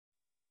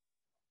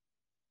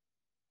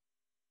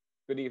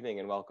Good evening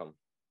and welcome.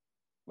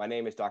 My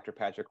name is Dr.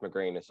 Patrick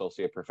McGrain,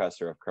 Associate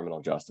Professor of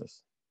Criminal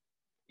Justice.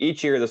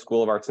 Each year, the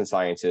School of Arts and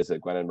Sciences at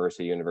Gwynedd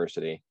Mercy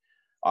University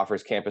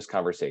offers campus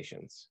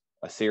conversations,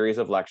 a series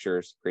of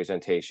lectures,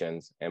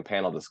 presentations, and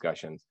panel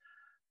discussions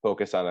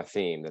focused on a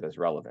theme that is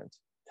relevant,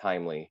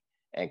 timely,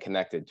 and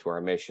connected to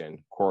our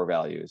mission, core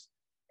values,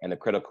 and the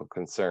critical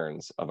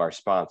concerns of our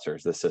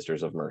sponsors, the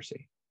Sisters of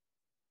Mercy.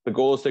 The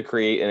goal is to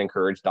create and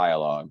encourage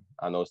dialogue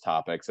on those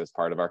topics as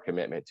part of our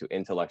commitment to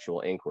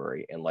intellectual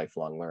inquiry and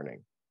lifelong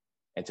learning,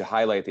 and to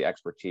highlight the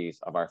expertise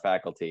of our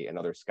faculty and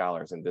other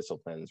scholars and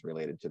disciplines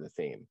related to the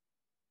theme.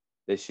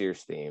 This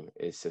year's theme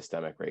is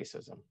systemic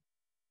racism.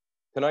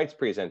 Tonight's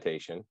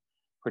presentation,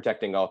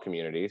 Protecting All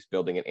Communities,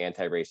 Building an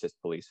Anti-Racist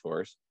Police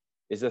Force,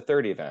 is the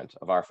third event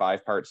of our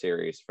 5-part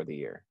series for the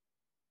year.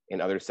 In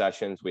other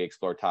sessions, we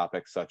explore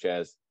topics such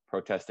as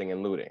protesting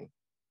and looting,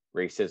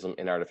 racism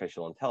in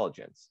artificial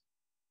intelligence,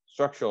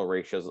 structural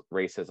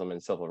racism in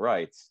civil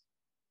rights,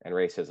 and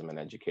racism in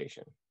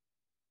education.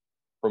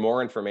 For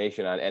more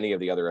information on any of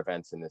the other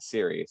events in this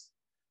series,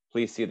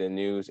 please see the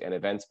news and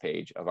events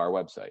page of our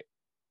website.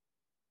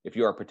 If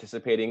you are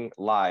participating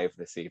live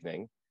this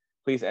evening,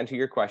 please enter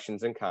your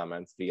questions and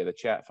comments via the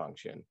chat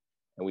function,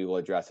 and we will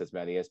address as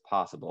many as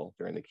possible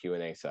during the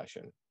Q&A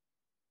session.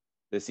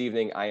 This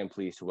evening, I am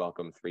pleased to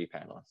welcome 3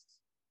 panelists.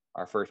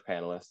 Our first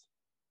panelist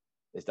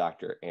is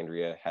Dr.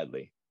 Andrea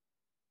Headley,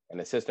 an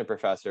assistant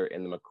professor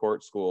in the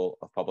McCourt School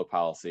of Public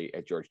Policy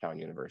at Georgetown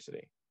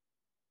University.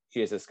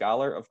 She is a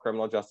scholar of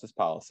criminal justice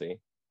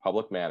policy,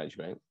 public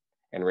management,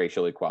 and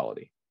racial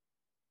equality.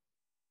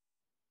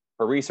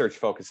 Her research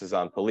focuses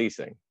on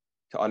policing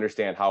to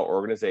understand how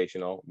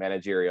organizational,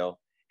 managerial,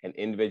 and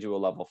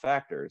individual level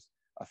factors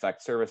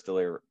affect service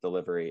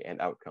delivery and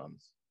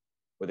outcomes,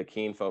 with a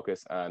keen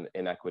focus on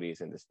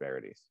inequities and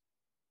disparities.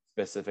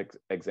 Specific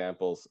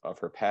examples of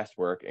her past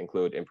work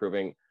include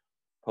improving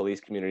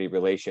police community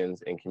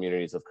relations in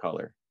communities of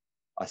color,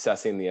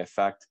 assessing the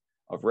effect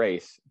of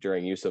race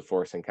during use of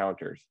force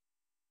encounters,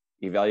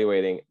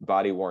 evaluating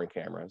body-worn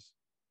cameras,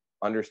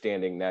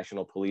 understanding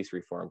national police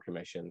reform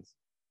commissions,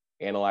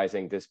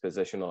 analyzing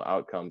dispositional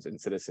outcomes in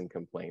citizen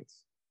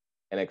complaints,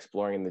 and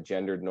exploring the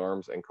gendered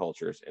norms and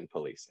cultures in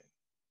policing.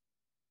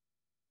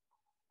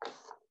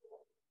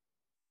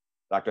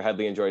 Dr.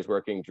 Headley enjoys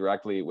working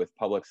directly with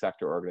public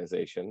sector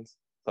organizations,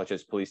 such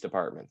as police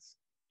departments,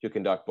 to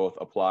conduct both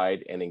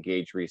applied and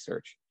engaged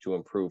research to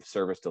improve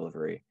service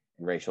delivery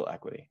and racial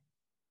equity.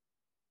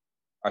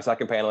 Our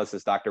second panelist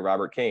is Dr.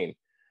 Robert Kane,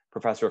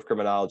 Professor of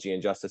Criminology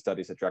and Justice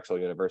Studies at Drexel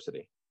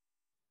University.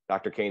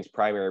 Dr. Kane's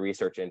primary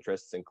research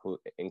interests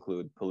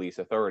include police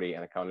authority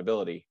and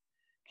accountability,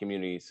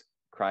 communities,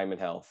 crime and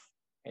health,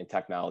 and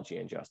technology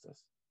and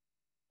justice.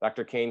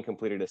 Dr. Kane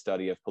completed a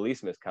study of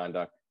police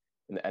misconduct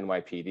in the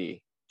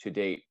NYPD, to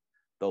date,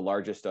 the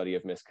largest study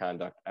of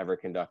misconduct ever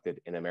conducted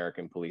in an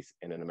American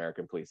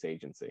police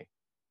agency.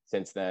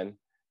 Since then,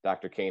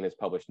 Dr. Kane has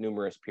published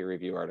numerous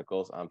peer-reviewed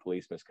articles on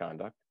police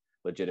misconduct,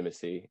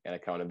 legitimacy, and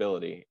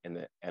accountability in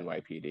the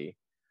NYPD,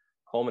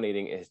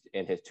 culminating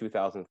in his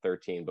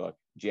 2013 book,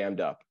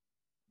 Jammed Up: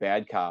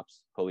 Bad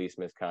Cops, Police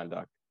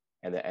Misconduct,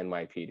 and the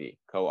NYPD,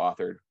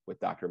 co-authored with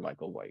Dr.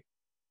 Michael White.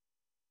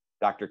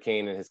 Dr.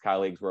 Kane and his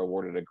colleagues were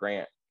awarded a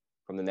grant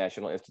from the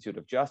National Institute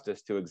of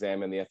Justice to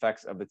examine the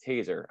effects of the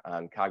taser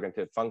on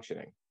cognitive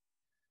functioning.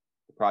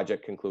 The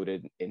project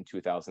concluded in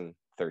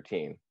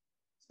 2013,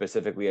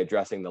 specifically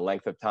addressing the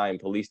length of time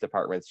police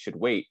departments should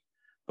wait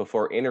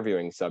before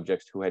interviewing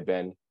subjects who had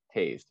been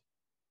tased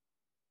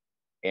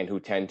and who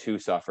tend to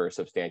suffer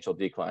substantial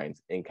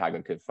declines in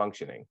cognitive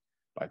functioning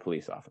by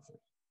police officers.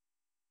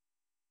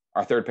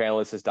 Our third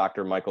panelist is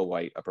Dr. Michael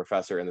White, a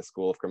professor in the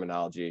School of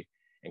Criminology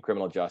and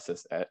Criminal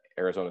Justice at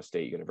Arizona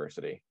State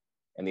University,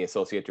 and the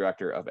Associate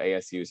Director of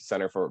ASU's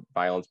Center for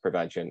Violence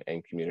Prevention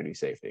and Community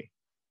Safety.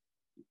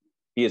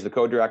 He is the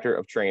Co-Director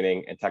of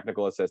Training and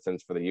Technical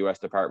Assistance for the U.S.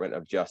 Department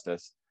of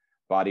Justice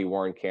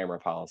Body-Worn Camera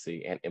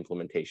Policy and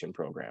Implementation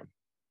Program.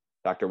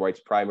 Dr.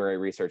 White's primary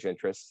research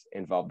interests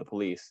involve the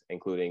police,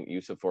 including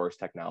use of force,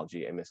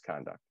 technology, and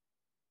misconduct.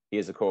 He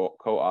is a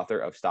co-author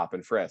of Stop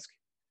and Frisk,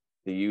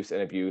 the use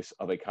and abuse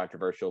of a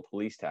controversial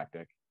police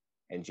tactic,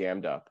 and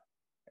Jammed Up,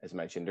 as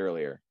mentioned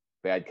earlier,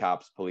 Bad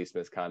Cops, Police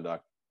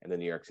Misconduct, and the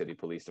New York City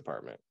Police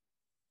Department.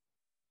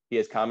 He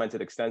has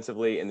commented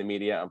extensively in the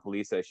media on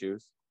police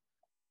issues,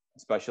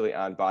 especially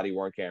on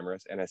body-worn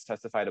cameras, and has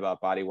testified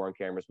about body-worn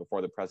cameras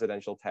before the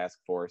Presidential Task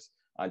Force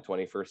on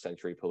 21st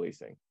Century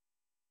Policing.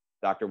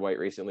 Dr. White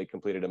recently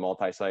completed a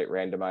multi-site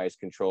randomized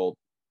controlled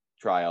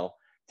trial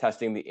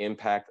testing the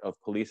impact of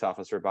police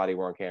officer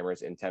body-worn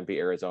cameras in Tempe,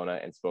 Arizona,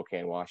 and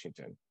Spokane,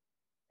 Washington,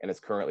 and is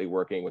currently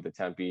working with the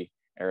Tempe,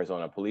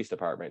 Arizona Police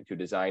Department to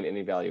design and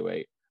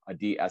evaluate a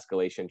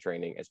de-escalation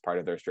training as part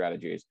of their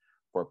strategies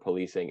for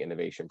Policing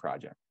Innovation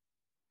Project.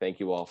 Thank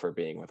you all for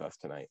being with us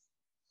tonight.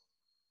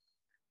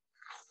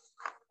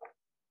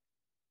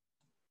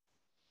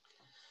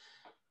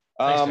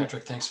 Thanks,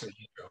 Patrick. Thanks for the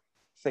intro.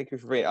 Thank you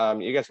for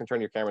being, you guys can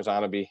turn your cameras on.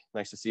 It'll be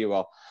nice to see you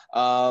all.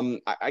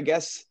 I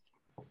guess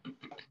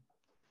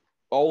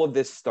all of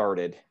this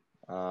started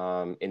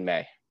in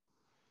May,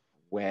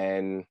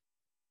 when,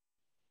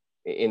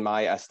 in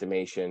my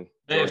estimation,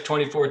 May of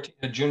 2014,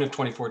 June of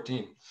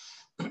 2014.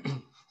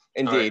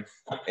 Indeed,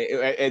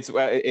 it's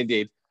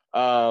indeed.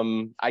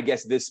 I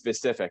guess this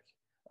specific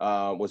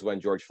was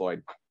when George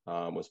Floyd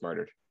was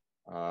murdered,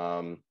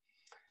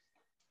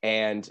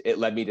 and it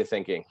led me to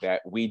thinking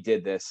that we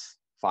did this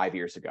 5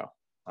 years ago.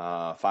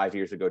 5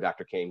 years ago,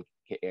 Dr. Kane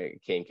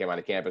came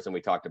onto campus, and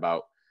we talked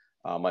about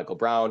Michael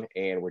Brown,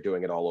 and we're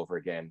doing it all over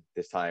again.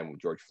 This time,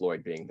 George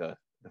Floyd being the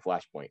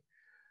flashpoint.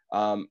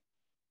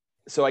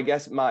 So I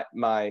guess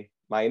my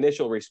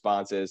initial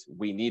response is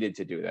we needed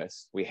to do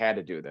this. We had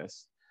to do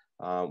this.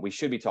 We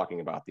should be talking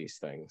about these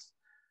things.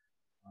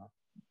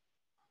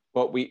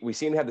 But we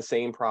seem to have the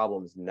same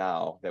problems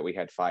now that we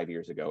had 5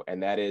 years ago.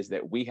 And that is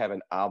that we have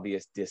an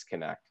obvious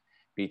disconnect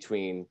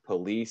between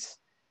police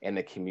and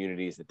the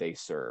communities that they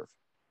serve.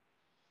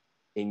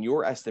 In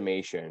your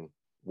estimation,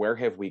 where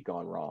have we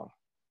gone wrong?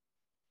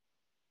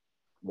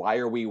 Why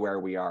are we where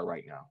we are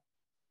right now?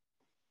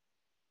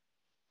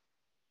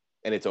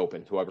 And it's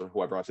open to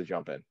whoever wants to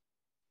jump in.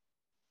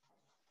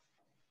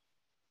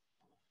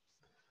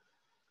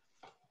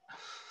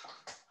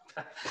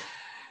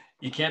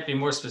 You can't be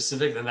more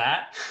specific than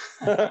that.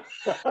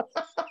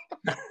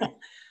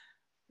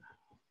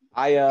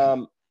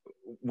 All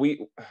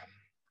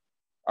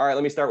right,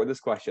 let me start with this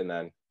question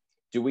then.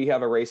 Do we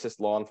have a racist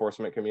law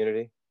enforcement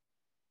community?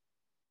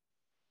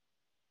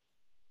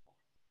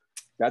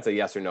 That's a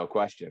yes or no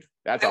question.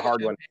 That's a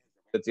hard one.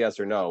 It's yes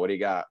or no. What do you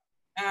got?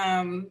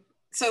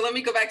 So let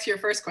me go back to your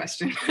first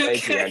question.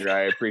 Thank you, Andrea.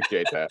 I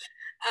appreciate that.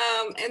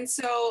 And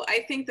so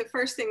I think the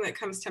first thing that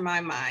comes to my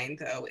mind,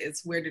 though,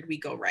 is where did we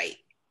go right?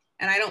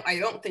 And I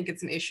don't think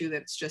it's an issue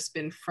that's just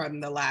been from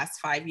the last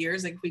 5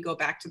 years. Like if we go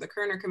back to the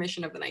Kerner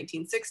Commission of the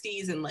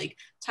 1960s, and like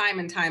time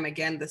and time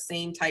again, the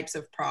same types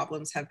of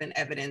problems have been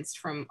evidenced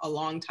from a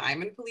long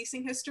time in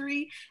policing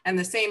history, and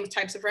the same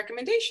types of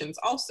recommendations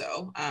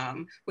also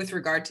with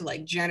regard to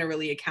like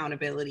generally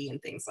accountability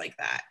and things like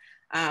that.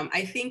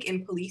 I think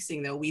in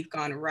policing, though, we've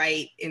gone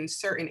right in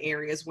certain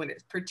areas when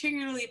it's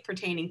particularly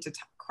pertaining to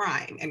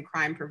crime and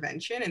crime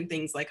prevention and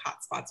things like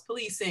hotspots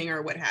policing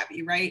or what have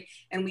you, right?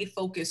 And we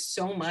focus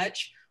so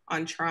much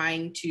on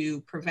trying to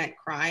prevent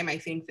crime, I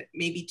think that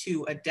maybe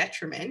to a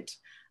detriment,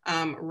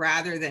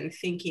 rather than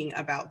thinking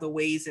about the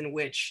ways in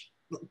which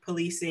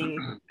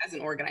policing as an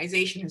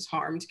organization has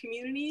harmed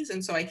communities.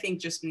 And so I think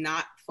just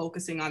not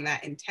focusing on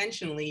that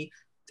intentionally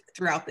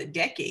throughout the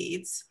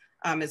decades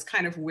is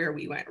kind of where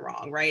we went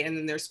wrong, right? And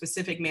then there's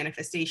specific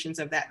manifestations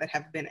of that that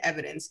have been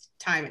evidenced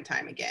time and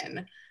time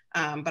again.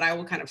 But I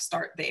will kind of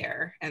start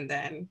there, and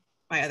then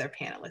my other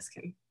panelists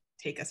can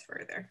take us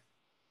further.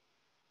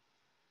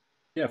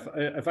 Yeah,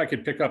 if I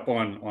could pick up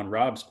on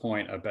Rob's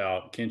point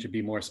about can't you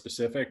be more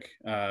specific?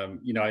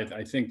 You know,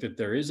 I think that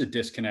there is a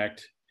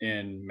disconnect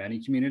in many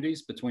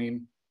communities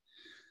between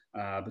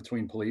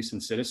police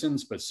and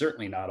citizens, but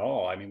certainly not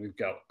all. I mean, we've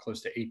got close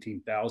to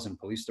 18,000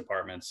 police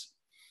departments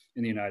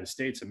in the United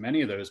States, and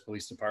many of those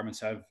police departments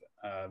have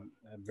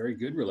very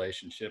good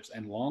relationships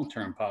and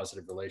long-term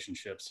positive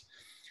relationships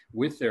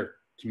with their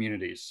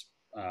communities,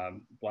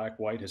 Black,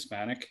 white,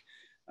 Hispanic.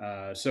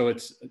 So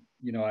it's,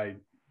 I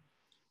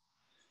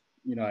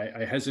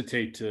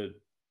hesitate to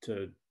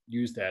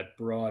use that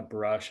broad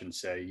brush and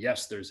say,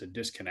 yes, there's a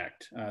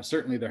disconnect.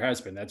 Certainly there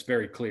has been, that's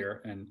very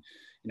clear. And,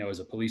 as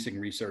a policing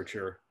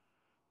researcher,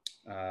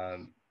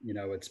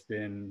 it's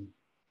been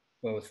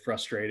both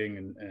frustrating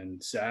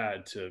and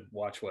sad to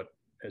watch what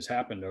has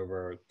happened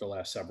over the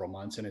last several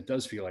months. And it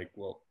does feel like,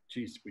 well,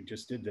 geez, we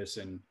just did this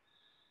in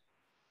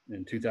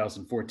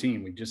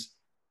 2014. We just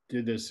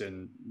did this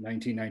in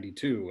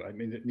 1992. I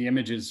mean, the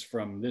images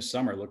from this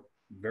summer look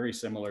very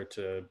similar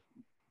to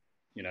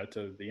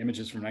the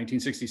images from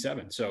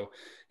 1967. So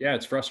yeah,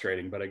 it's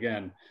frustrating. But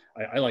again,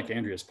 I like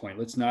Andrea's point.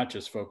 Let's not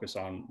just focus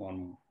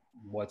on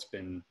what's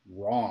been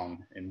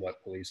wrong in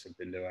what police have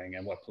been doing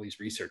and what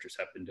police researchers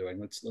have been doing.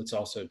 Let's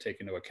also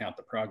take into account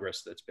the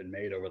progress that's been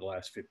made over the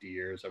last 50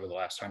 years, over the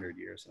last 100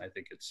 years. And I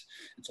think it's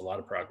a lot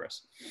of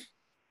progress.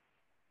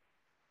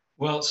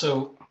 Well,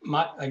 so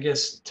I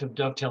guess to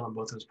dovetail on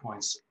both those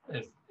points,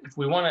 if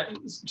we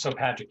want to, so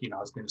Patrick, I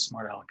was being a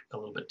smart aleck a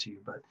little bit to you,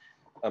 but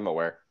I'm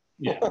aware.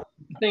 Yeah. The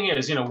thing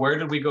is, where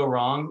did we go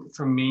wrong?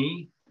 For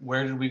me,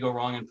 where did we go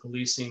wrong in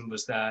policing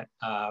was that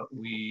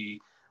we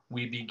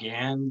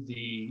began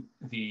the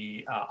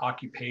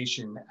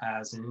occupation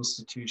as an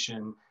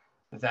institution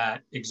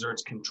that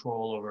exerts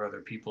control over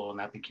other people, and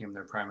that became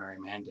their primary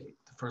mandate.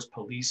 The first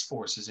police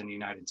forces in the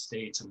United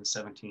States in the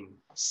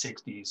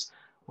 1760s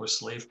were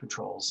slave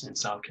patrols in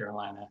South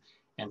Carolina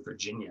and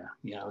Virginia.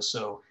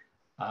 So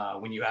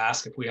when you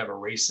ask if we have a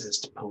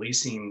racist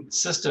policing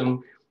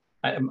system,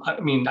 I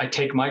mean, I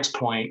take Mike's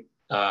point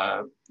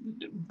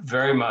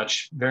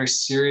very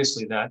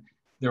seriously, that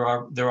there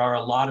are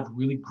a lot of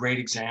really great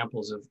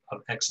examples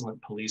of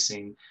excellent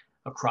policing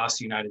across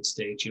the United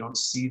States. You don't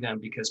see them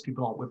because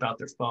people don't whip out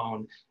their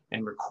phone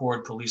and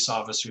record police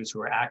officers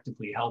who are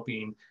actively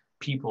helping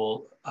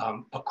people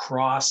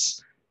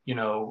across,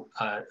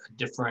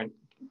 different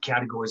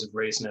categories of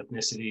race and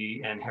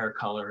ethnicity and hair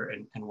color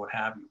and what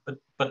have you.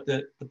 But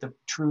the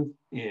truth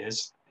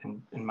is,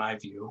 in my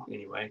view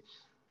anyway,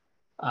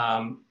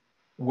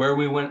 where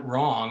we went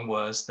wrong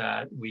was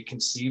that we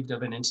conceived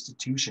of an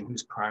institution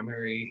whose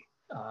primary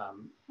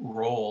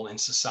role in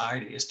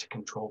society is to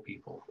control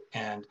people.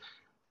 And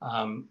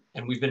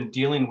we've been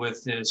dealing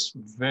with this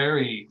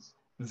very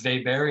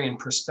Weberian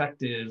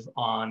perspective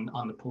on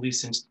the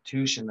police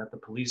institution, that the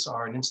police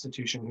are an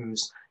institution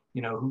who's,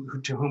 you know,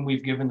 to whom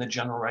we've given the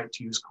general right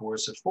to use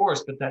coercive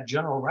force, but that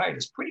general right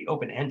is pretty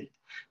open-ended.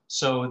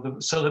 So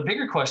the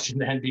bigger question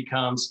then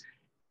becomes,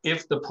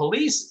 if the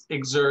police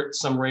exert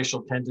some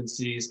racial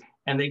tendencies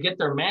and they get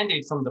their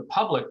mandate from the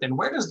public, then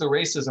where does the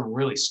racism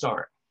really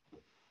start?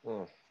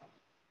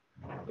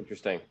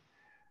 Interesting.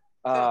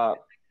 I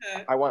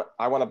want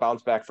to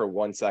bounce back for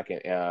 1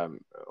 second,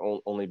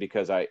 only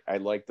because I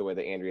like the way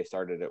that Andrea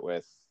started it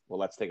with, well,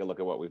 let's take a look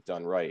at what we've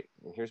done right.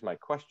 And here's my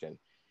question.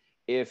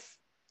 If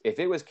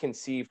it was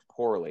conceived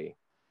poorly,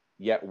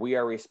 yet we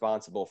are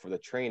responsible for the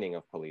training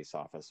of police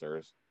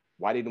officers,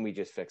 why didn't we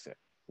just fix it?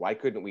 Why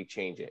couldn't we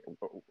change it?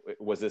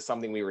 Was this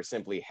something we were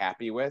simply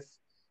happy with?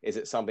 Is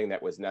it something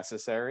that was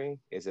necessary?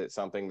 Is it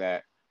something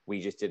that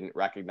we just didn't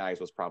recognize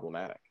was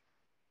problematic?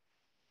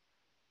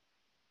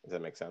 Does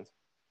that make sense?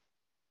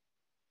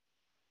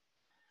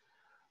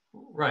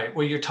 Right.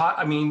 Well, you're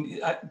talking, I mean,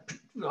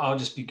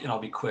 I'll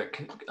be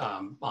quick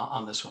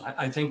on this one.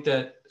 I think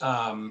that,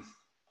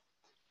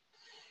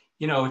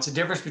 you know, it's a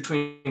difference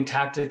between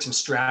tactics and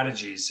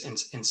strategies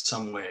in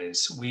some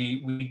ways.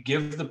 We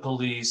give the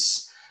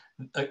police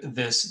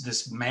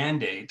this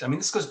mandate. I mean,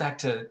 this goes back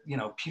to, you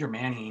know, Peter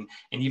Manning,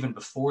 and even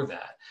before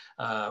that,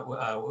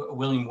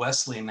 William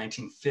Wesley in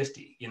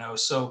 1950, you know,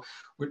 so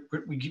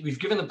we've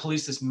given the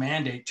police this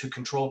mandate to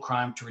control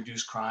crime, to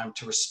reduce crime,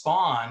 to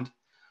respond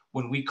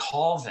when we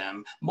call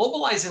them.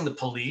 Mobilizing the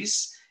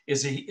police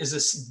is a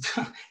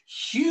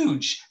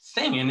huge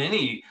thing in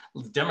any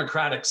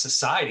democratic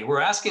society. We're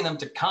asking them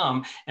to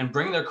come and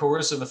bring their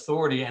coercive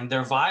authority and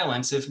their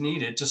violence, if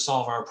needed, to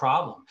solve our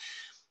problem.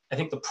 I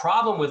think the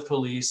problem with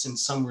police in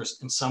some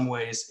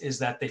ways is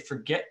that they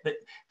forget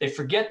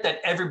that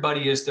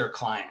everybody is their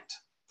client.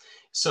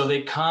 So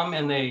they come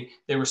and they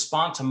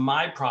respond to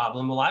my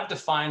problem. Well, I've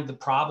defined the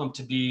problem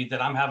to be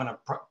that I'm having a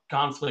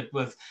conflict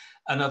with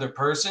another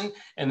person,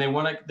 and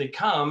they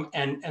come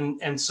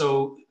and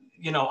so,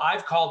 you know,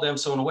 I've called them.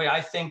 So in a way,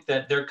 I think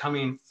that they're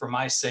coming for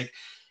my sake.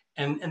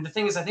 And the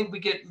thing is, I think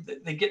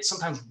they get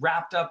sometimes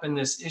wrapped up in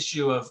this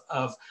issue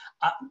of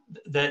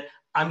that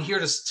I'm here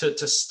to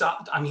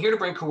stop. I'm here to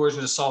bring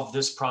coercion to solve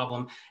this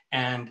problem.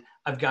 And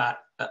I've got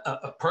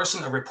a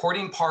person, a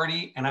reporting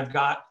party, and I've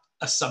got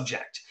a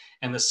subject.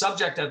 And the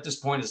subject at this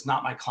point is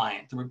not my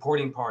client. The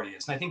reporting party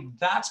is. And I think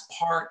that's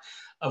part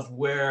of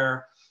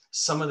where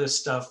some of this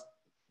stuff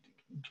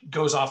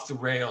goes off the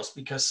rails,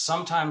 because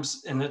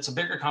sometimes, and it's a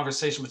bigger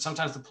conversation, but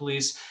sometimes the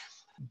police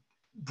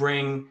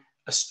bring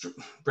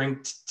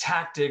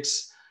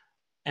tactics,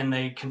 and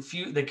they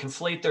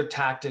conflate their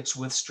tactics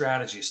with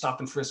strategy. Stop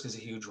and frisk is a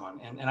huge one.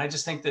 And I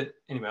just think that,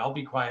 anyway, I'll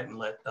be quiet and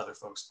let other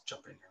folks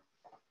jump in here.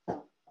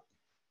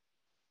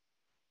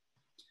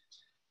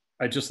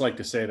 I'd just like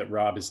to say that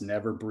Rob is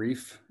never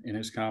brief in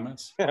his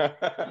comments.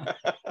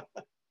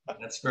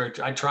 That's very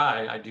true.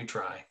 I do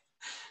try.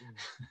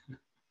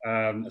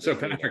 So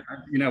Patrick,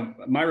 you know,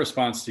 my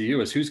response to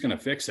you is, who's going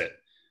to fix it?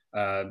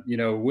 You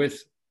know,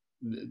 with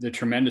the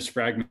tremendous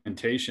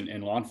fragmentation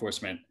in law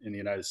enforcement in the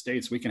United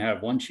States, we can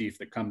have one chief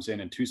that comes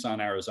in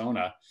Tucson,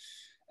 Arizona,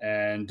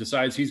 and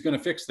decides he's going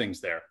to fix things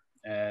there.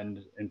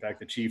 And in fact,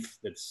 the chief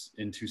that's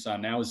in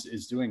Tucson now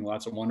is doing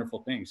lots of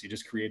wonderful things. He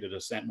just created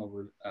a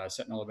Sentinel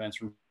Events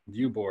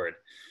Review Board.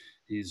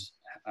 He's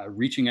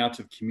reaching out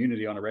to the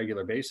community on a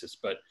regular basis.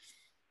 But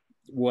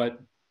what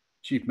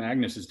Chief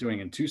Magnus is doing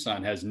in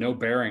Tucson has no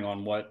bearing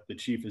on what the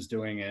chief is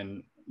doing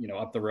in, you know,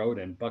 up the road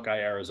in Buckeye,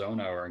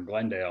 Arizona, or in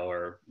Glendale,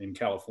 or in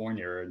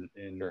California, or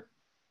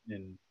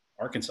in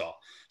Arkansas.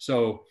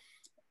 So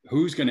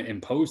who's going to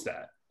impose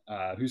that?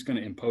 Who's going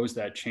to impose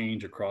that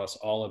change across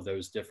all of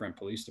those different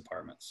police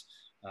departments?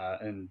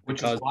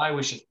 Which is why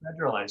we should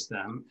federalize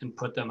them and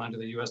put them under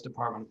the U.S.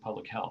 Department of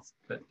Public Health.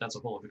 But that's a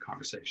whole other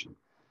conversation.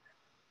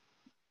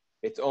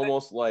 It's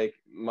almost like,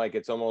 Mike,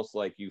 it's almost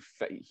like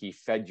he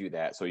fed you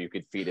that so you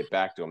could feed it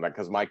back to him.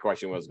 Because my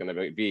question was going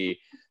to be,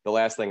 the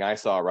last thing I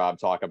saw Rob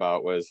talk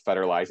about was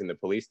federalizing the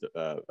police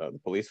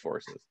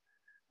forces.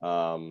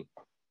 So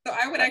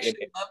I would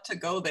actually love to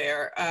go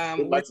there.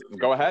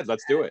 Go ahead.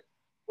 Let's do it.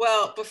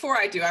 Well, before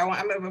I do, I go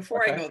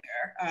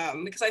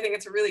there, because I think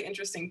it's a really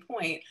interesting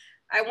point.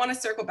 I want to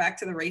circle back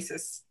to the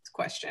racist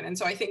question. And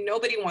so I think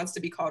nobody wants to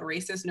be called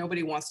racist.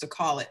 Nobody wants to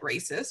call it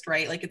racist,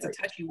 right? Like it's a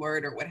touchy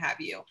word or what have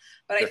you.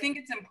 But I think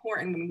it's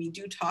important when we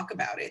do talk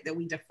about it that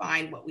we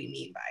define what we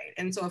mean by it.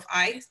 And so if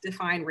I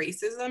define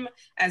racism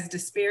as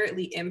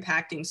disparately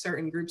impacting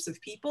certain groups of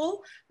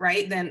people,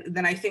 right,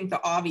 then I think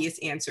the obvious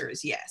answer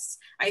is yes.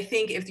 I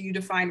think if you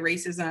define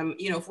racism,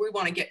 you know, if we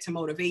want to get to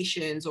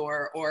motivations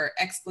or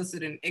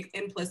explicit and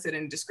implicit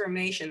and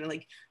discrimination,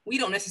 like we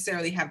don't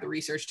necessarily have the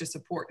research to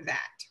support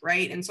that,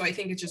 right? And so I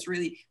think it's just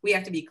really, we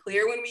have to be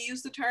clear when we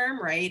use the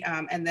term, right?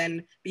 And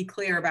then be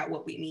clear about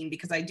what we mean,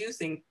 because I do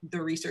think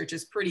the research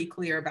is pretty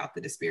clear about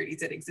the disparities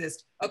that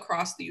exist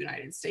across the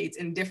United States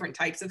in different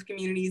types of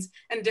communities,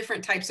 and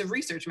different types of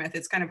research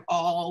methods kind of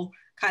all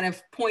kind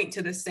of point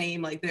to the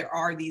same, like there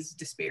are these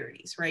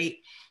disparities, right?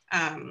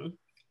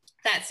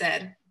 That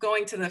said,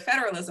 going to the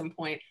federalism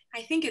point,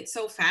 I think it's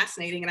so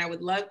fascinating, and I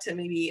would love to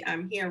maybe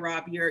hear,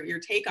 Rob, your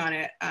take on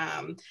it.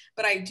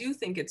 But I do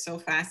think it's so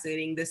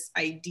fascinating, this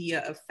idea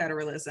of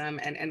federalism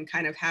and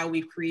kind of how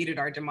we've created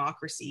our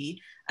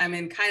democracy,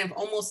 and kind of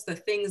almost the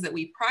things that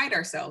we pride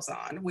ourselves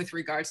on with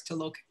regards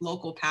to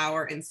local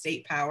power and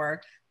state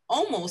power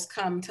almost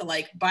come to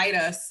like bite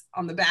us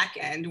on the back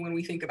end when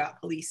we think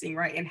about policing,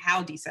 right? And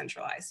how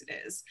decentralized it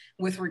is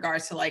with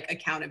regards to like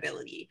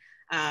accountability.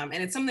 And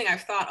it's something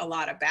I've thought a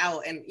lot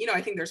about. And, you know,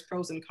 I think there's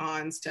pros and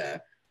cons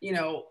to, you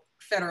know,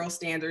 federal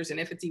standards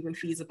and if it's even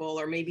feasible,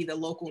 or maybe the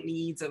local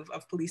needs of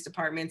police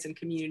departments and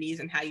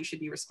communities and how you should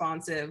be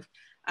responsive.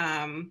 But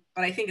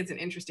I think it's an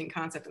interesting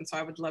concept. And so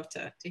I would love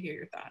to hear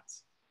your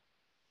thoughts.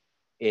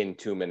 In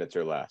 2 minutes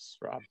or less,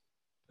 Rob.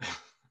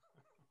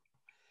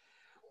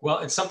 Well,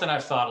 it's something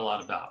I've thought a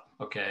lot about,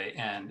 okay,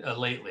 and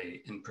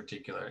lately in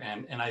particular.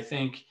 And I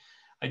think,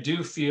 I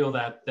do feel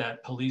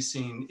that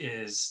policing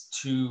is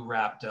too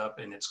wrapped up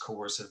in its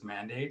coercive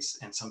mandates.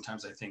 And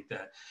sometimes I think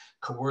that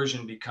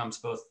coercion becomes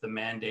both the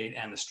mandate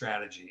and the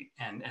strategy.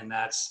 And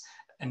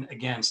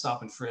again,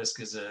 stop and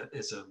frisk is a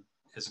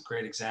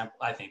great example,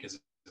 I think,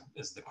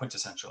 is the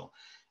quintessential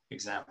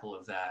example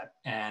of that.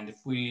 And it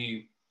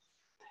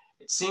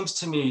seems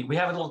to me, we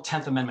have a little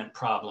 10th Amendment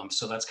problem,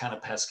 so that's kind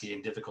of pesky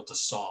and difficult to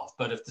solve.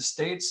 But if the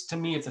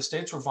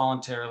states were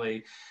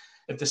voluntarily,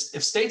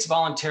 if states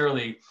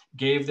voluntarily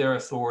gave their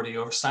authority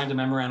or signed a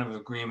memorandum of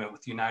agreement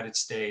with the United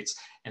States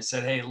and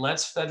said, hey,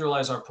 let's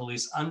federalize our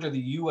police under the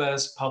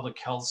U.S. Public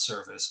Health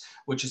Service,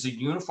 which is a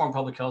uniform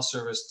public health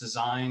service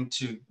designed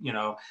to, you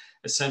know,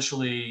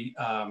 essentially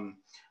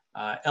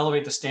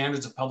elevate the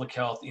standards of public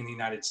health in the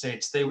United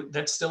States.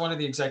 That's still under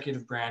the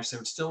executive branch. They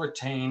would still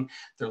retain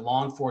their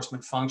law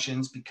enforcement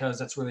functions, because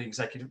that's where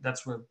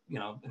you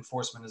know,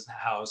 enforcement is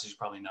housed, as you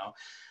probably know.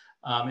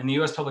 And the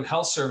U.S. Public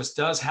Health Service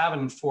does have an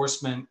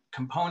enforcement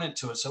component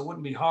to it, so it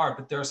wouldn't be hard.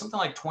 But there are something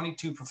like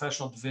 22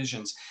 professional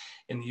divisions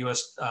in the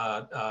U.S.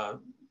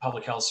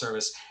 Public Health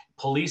Service.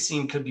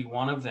 Policing could be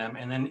one of them.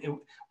 And then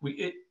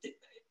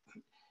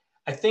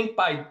I think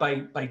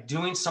by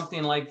doing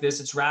something like this,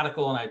 it's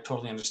radical, and I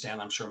totally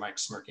understand. I'm sure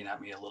Mike's smirking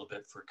at me a little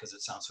bit because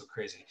it sounds so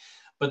crazy.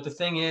 But the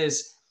thing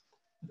is,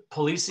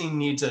 policing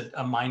needs a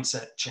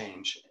mindset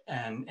change,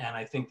 and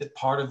I think that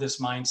part of this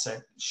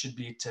mindset should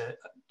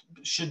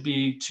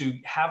be to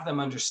have them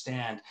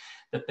understand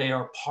that they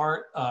are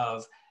part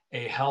of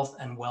a health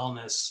and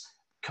wellness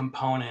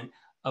component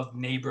of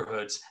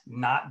neighborhoods,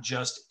 not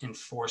just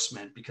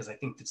enforcement, because I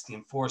think it's the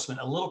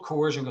enforcement. A little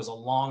coercion goes a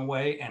long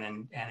way,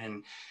 and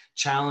in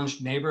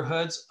challenged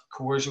neighborhoods,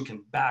 coercion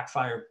can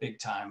backfire big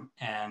time.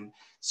 And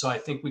so I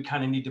think we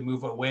kind of need to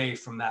move away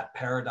from that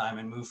paradigm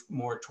and move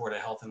more toward a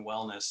health and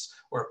wellness,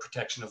 or a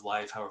protection of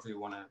life, however you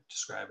want to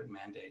describe it,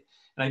 mandate.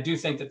 And I do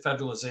think that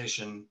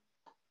federalization.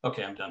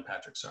 Okay, I'm done,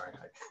 Patrick. Sorry.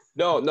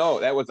 No,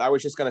 I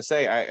was just gonna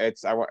say,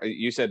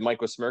 you said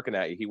Mike was smirking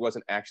at you. He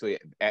wasn't actually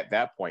at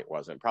that point,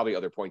 wasn't. Probably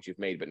other points you've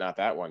made, but not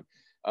that one.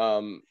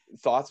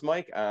 Thoughts,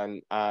 Mike,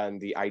 on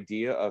the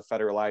idea of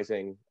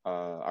federalizing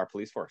our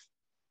police force?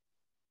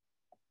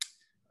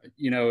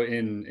 You know,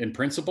 in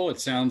principle, it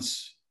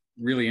sounds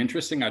really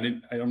interesting. I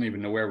don't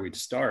even know where we'd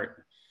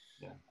start.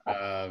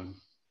 Yeah.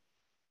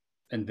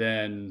 And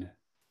then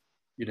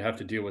you'd have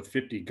to deal with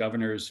 50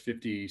 governors,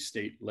 50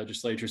 state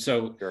legislatures.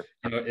 So, sure.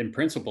 You know, in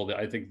principle,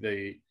 I think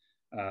the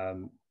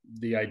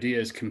idea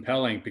is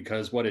compelling,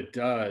 because what it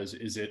does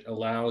is it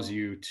allows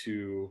you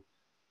to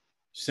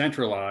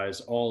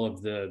centralize all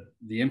of the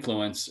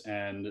influence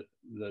and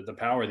the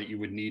power that you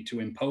would need to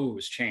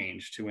impose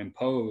change, to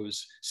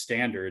impose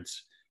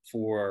standards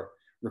for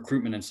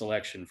recruitment and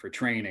selection, for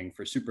training,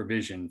 for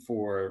supervision,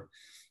 for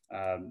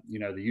you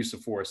know, the use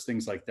of force,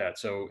 things like that.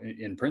 So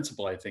in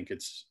principle, I think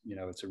it's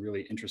a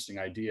really interesting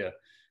idea.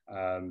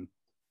 You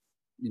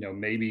know,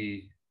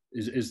 maybe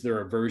is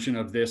there a version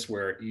of this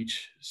where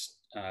each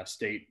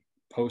state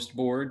post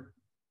board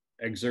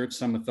exerts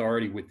some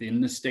authority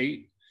within the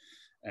state,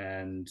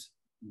 and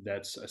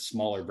that's a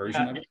smaller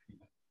version of it?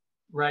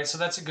 Right. So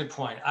that's a good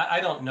point.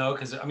 I don't know,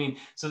 because I mean,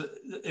 so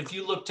if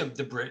you look to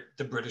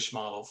the British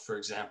model, for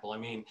example, I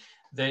mean,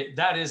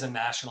 that is a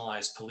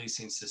nationalized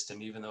policing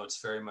system, even though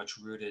it's very much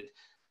rooted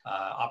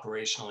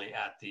operationally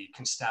at the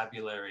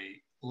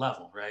constabulary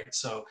level, right?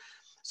 So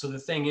the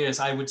thing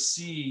is, I would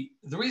see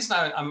the reason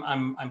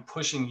I'm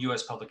pushing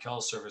U.S. Public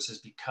Health Service is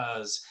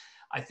because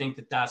I think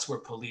that that's where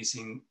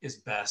policing is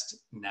best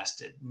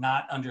nested,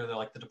 not under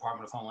the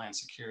Department of Homeland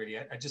Security.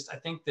 I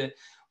think that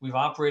we've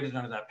operated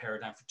under that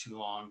paradigm for too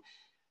long.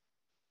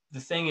 The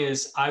thing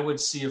is, I would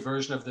see a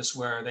version of this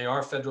where they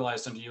are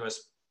federalized under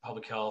U.S.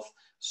 Public Health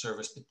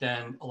Service, but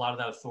then a lot of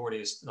that authority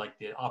is, like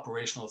the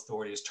operational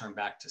authority, is turned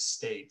back to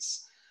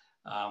states.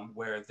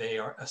 where they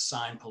are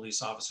assigned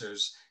police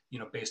officers,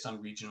 based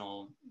on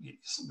regional.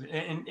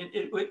 And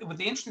the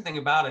interesting thing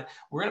about it,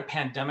 we're in a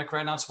pandemic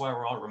right now. That's why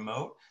we're all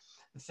remote.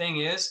 The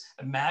thing is,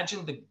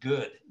 imagine the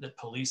good that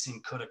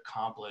policing could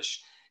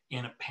accomplish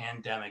in a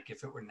pandemic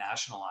if it were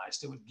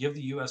nationalized. It would give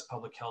the U.S.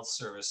 Public Health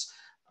Service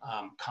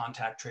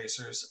contact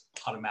tracers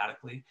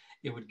automatically.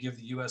 It would give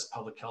the U.S.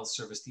 Public Health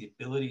Service the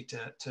ability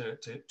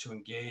to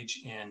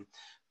engage in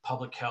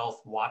public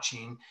health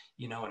watching,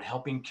 and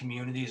helping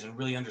communities and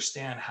really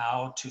understand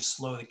how to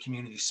slow the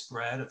community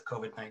spread of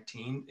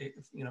COVID-19,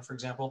 for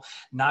example,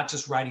 not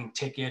just writing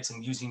tickets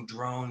and using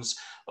drones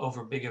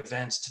over big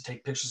events to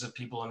take pictures of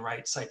people and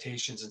write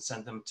citations and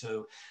send them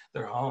to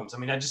their homes. I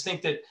mean, I just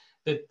think that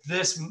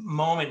this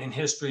moment in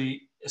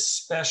history,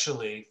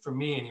 especially for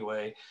me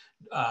anyway,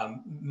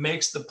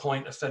 makes the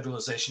point of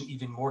federalization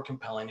even more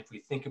compelling if we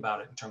think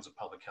about it in terms of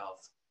public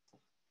health.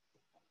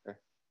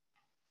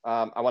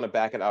 I want to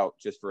back it out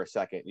just for a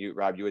second.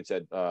 Rob, you had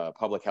said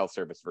public health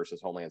service versus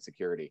Homeland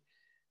Security.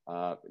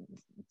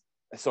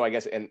 So I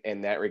guess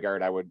in that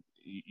regard,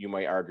 you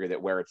might argue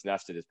that where it's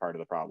nested is part of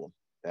the problem,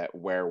 that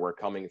where we're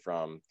coming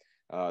from,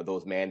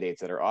 those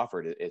mandates that are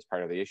offered is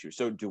part of the issue.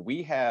 So do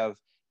we have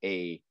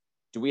a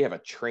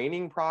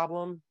training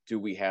problem? Do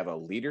we have a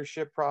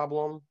leadership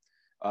problem?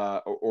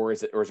 Or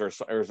is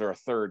there a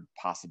third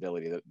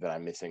possibility that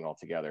I'm missing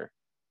altogether?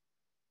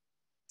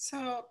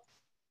 So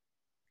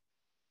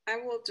I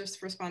will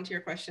just respond to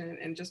your question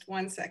in just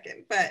 1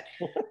 second, but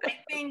I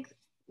think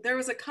there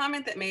was a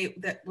comment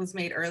that was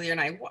made earlier,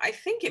 and I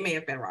think it may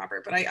have been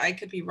Robert, but I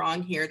could be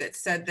wrong here, that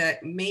said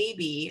that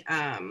maybe,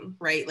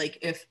 right, like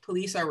if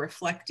police are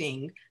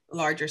reflecting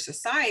larger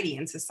society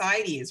and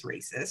society is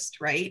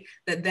racist, right,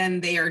 that then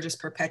they are just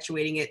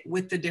perpetuating it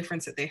with the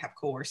difference that they have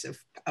coercive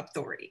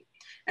authority.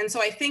 And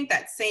so I think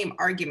that same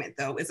argument,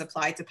 though, is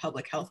applied to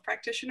public health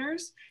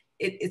practitioners.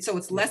 So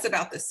it's less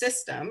about the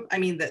system, I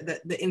mean,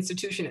 the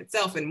institution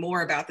itself, and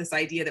more about this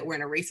idea that we're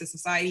in a racist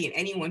society and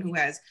anyone who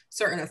has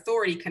certain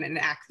authority can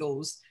enact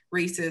those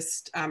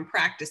racist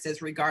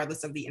practices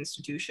regardless of the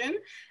institution.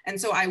 And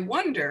so I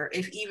wonder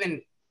if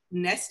even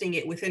nesting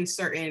it within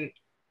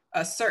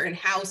a certain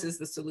house is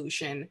the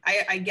solution.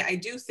 I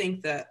do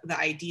think the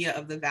idea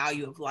of the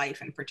value of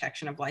life and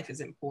protection of life is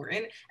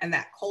important, and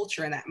that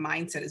culture and that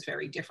mindset is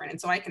very different.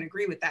 And so I can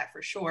agree with that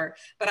for sure,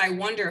 but I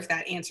wonder if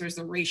that answers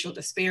the racial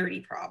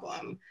disparity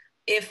problem,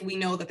 if we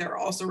know that there are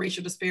also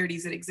racial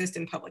disparities that exist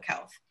in public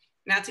health.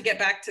 Now, to get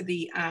back to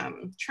the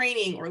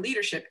training or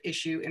leadership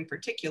issue in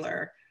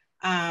particular,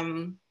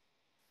 I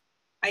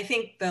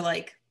think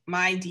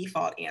my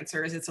default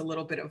answer is it's a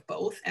little bit of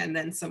both and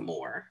then some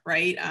more,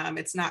 right?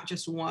 It's not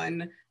just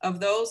one of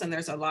those, and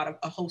there's a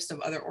host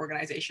of other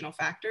organizational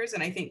factors.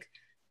 And I think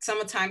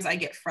sometimes I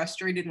get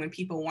frustrated when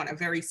people want a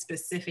very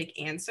specific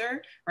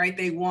answer, right?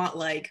 They want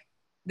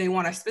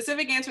a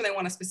specific answer, they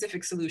want a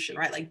specific solution,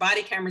 right? Like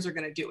body cameras are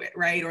going to do it,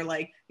 right? Or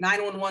like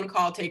 911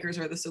 call takers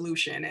are the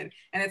solution. And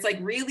it's like,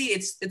 really,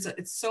 it's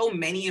so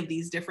many of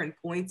these different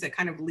points that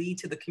kind of lead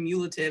to the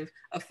cumulative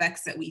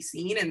effects that we've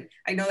seen. And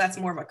I know that's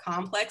more of a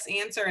complex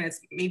answer and it's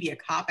maybe a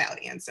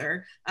cop-out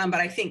answer, but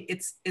I think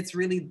it's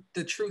really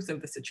the truth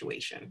of the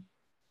situation.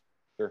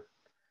 Sure.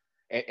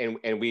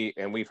 And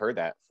we've heard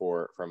that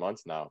for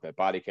months now, that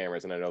body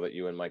cameras, and I know that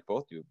you and Mike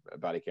both do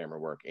body camera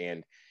work,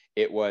 and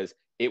it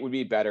would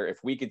be better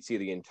if we could see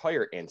the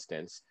entire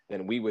instance,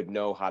 then we would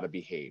know how to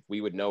behave.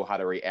 We would know how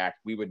to react.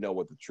 We would know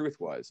what the truth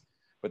was.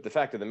 But the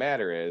fact of the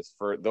matter is,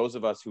 for those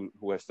of us who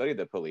have studied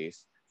the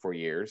police for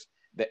years,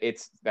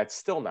 that's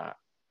still not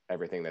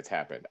everything that's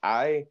happened.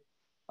 I,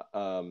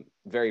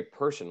 very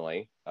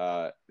personally,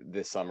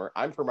 this summer,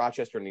 I'm from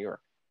Rochester, New York.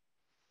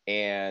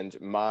 And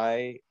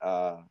my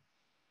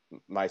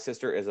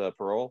sister is a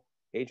parole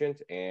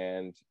agent,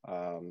 and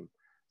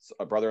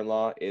a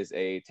brother-in-law is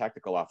a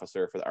tactical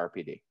officer for the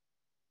RPD.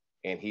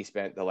 And he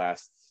spent the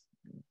last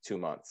 2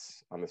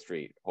 months on the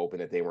street hoping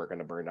that they weren't going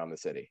to burn down the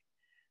city.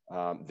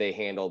 They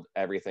handled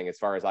everything, as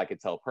far as I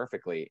could tell,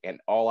 perfectly. And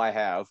all I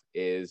have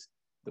is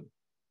the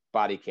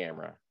body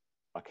camera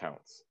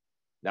accounts.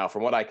 Now,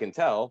 from what I can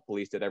tell,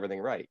 police did everything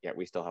right, yet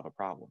we still have a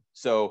problem.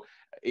 So,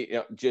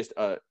 just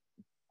to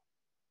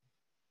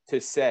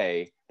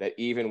say that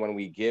even when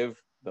we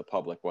give the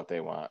public what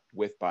they want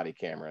with body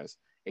cameras,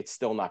 it's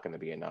still not going to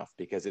be enough,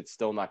 because it's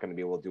still not going to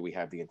be, well, do we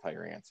have the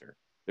entire answer?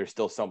 There's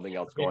still something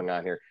else going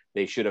on here.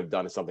 They should have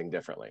done something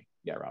differently.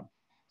 Yeah, Rob.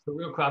 So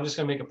real quick, I'm just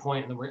going to make a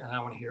point, and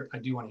I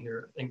do want to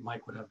hear, I think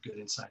Mike would have good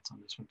insights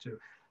on this one too.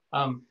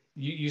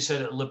 You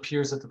said it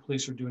appears that the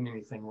police are doing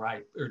anything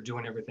right, or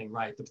doing everything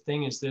right. The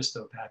thing is this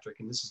though, Patrick,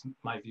 and this is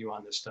my view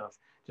on this stuff,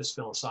 just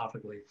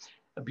philosophically.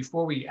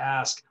 Before we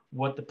ask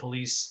what the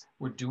police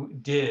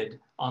did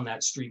on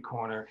that street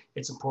corner,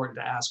 it's important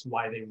to ask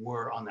why they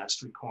were on that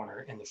street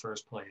corner in the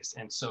first place.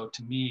 And so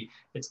to me,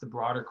 it's the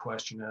broader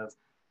question of,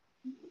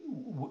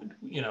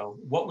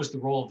 what was the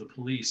role of the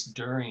police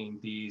during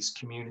these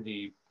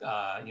community,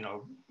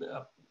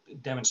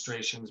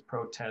 demonstrations,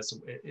 protests?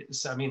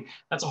 I mean,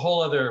 that's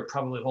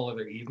probably a whole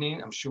other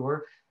evening, I'm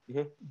sure.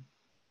 Mm-hmm.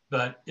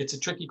 But it's a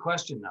tricky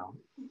question now.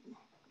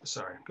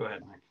 Sorry, go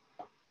ahead, Mike.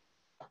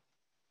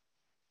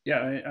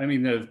 Yeah, I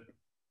mean,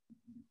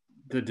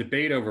 the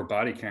debate over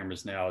body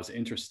cameras now is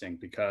interesting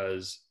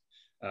because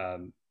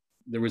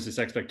there was this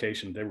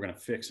expectation they were going to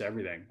fix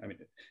everything. I mean,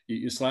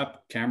 you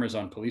slap cameras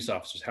on police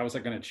officers. How is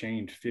that going to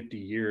change 50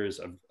 years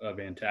of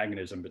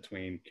antagonism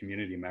between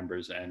community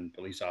members and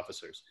police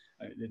officers?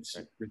 I mean, it's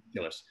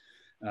ridiculous.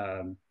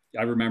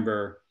 I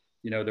remember,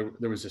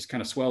 there was this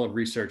kind of swell of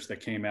research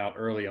that came out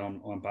early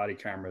on body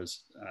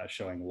cameras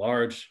showing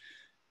large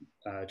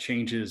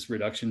changes,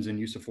 reductions in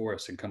use of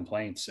force and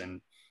complaints,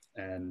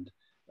 and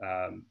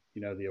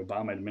the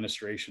Obama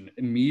administration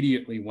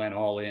immediately went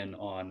all in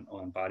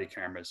on body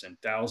cameras, and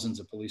thousands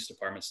of police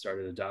departments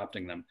started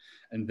adopting them.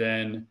 And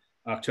then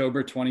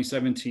October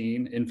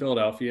 2017 in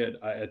Philadelphia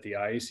at the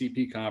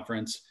IACP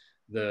conference,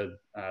 the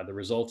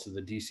results of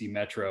the DC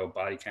Metro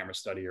body camera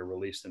study are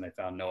released, and they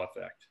found no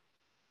effect.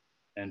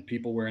 And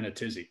people were in a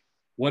tizzy.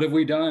 What have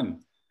we done?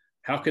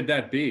 How could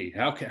that be?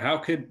 How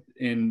could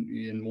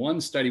in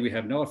one study we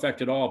have no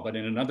effect at all, but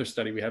in another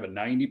study we have a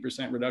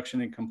 90%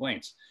 reduction in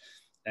complaints?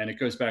 And it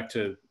goes back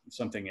to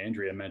something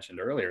Andrea mentioned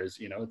earlier, is,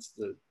 it's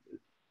the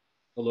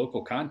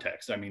local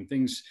context. I mean,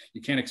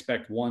 you can't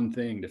expect one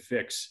thing to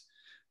fix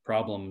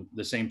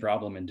the same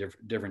problem in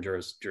different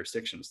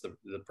jurisdictions.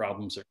 The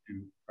problems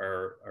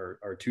are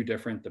too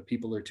different. The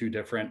people are too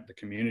different. The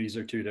communities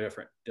are too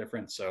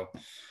different. So,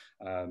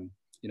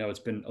 it's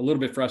been a little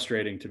bit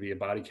frustrating to be a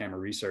body camera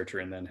researcher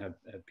and then have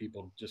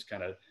people just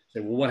kind of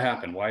say, well, what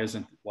happened? Why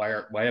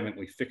haven't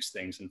we fixed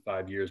things in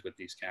 5 years with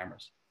these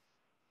cameras?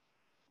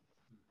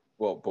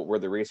 Well, but we're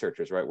the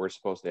researchers, right? We're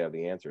supposed to have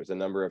the answers. A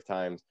number of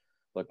times,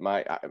 look,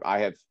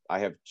 I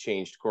have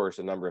changed course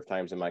a number of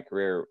times in my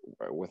career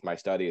with my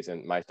studies,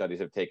 and my studies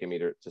have taken me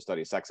to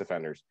study sex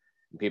offenders.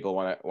 And people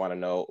want to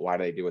know why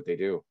they do what they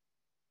do.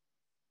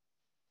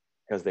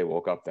 Because they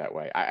woke up that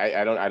way.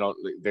 I don't.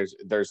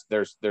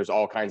 There's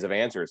all kinds of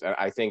answers, and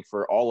I think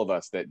for all of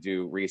us that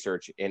do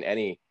research in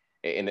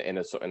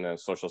a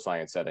social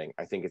science setting,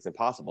 I think it's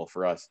impossible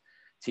for us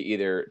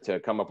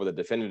to come up with a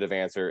definitive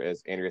answer.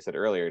 As Andrea said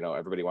earlier,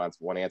 everybody wants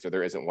one answer.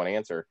 There isn't one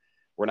answer.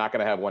 We're not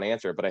going to have one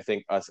answer, but I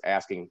think us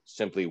asking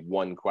simply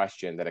one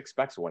question that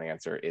expects one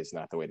answer is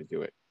not the way to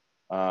do it.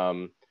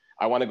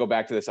 I want to go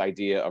back to this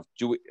idea of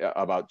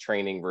about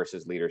training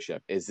versus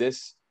leadership. Is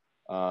this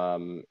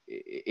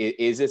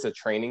a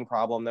training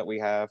problem that we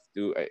have?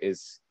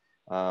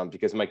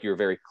 Because Mike, you're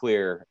very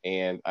clear,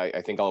 and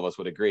I think all of us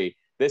would agree,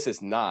 this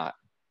is not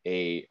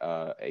a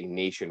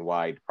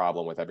nationwide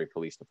problem with every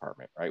police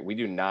department, right? We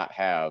do not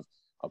have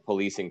a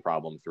policing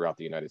problem throughout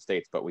the United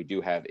States, but we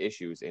do have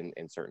issues in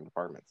certain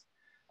departments.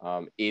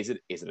 Is it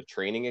a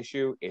training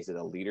issue? Is it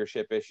a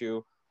leadership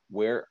issue?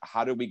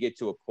 How do we get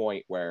to a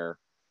point where,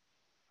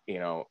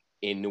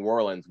 in New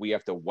Orleans, we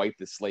have to wipe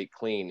the slate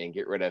clean and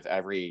get rid of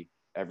every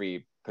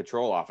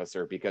patrol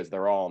officer because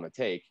they're all on the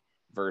take,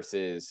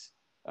 versus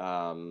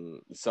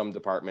some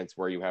departments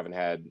where you haven't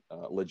had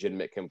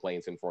legitimate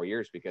complaints in 4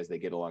 years because they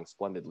get along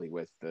splendidly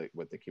with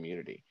the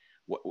community?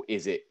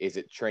 Is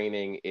it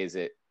training? Is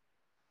it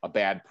a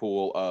bad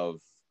pool of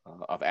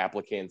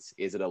applicants?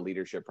 Is it a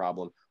leadership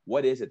problem?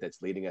 What is it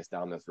that's leading us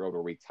down this road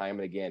where we time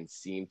and again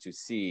seem to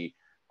see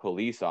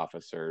police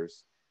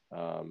officers,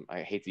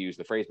 I hate to use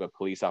the phrase, but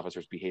police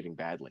officers behaving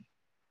badly?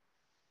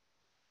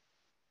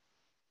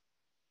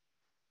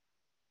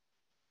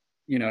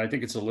 I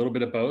think it's a little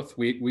bit of both.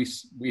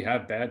 We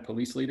have bad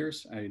police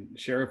leaders.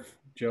 Sheriff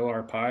Joe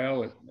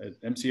Arpaio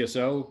at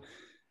MCSO,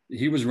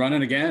 he was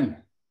running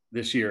again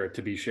this year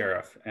to be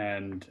sheriff,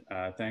 and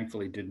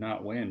thankfully did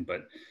not win.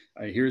 But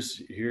he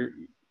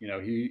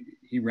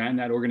ran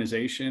that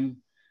organization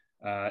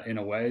in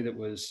a way that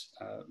was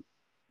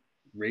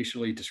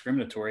racially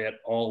discriminatory at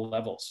all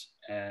levels,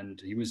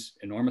 and he was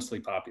enormously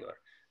popular.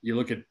 You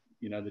look at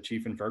the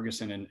chief in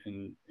Ferguson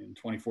in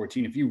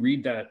 2014. If you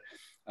read that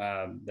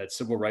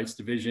Civil Rights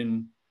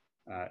Division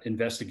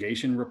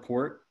investigation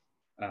report,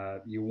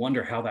 you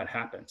wonder how that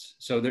happens.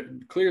 So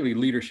clearly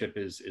leadership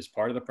is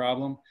part of the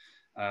problem.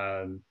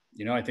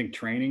 I think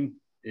training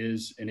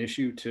is an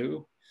issue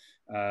too.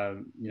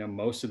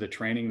 Most of the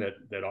training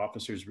that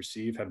officers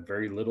receive have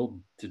very little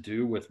to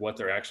do with what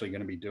they're actually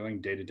going to be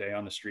doing day to day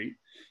on the street.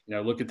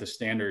 Look at the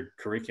standard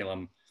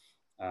curriculum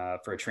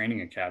for a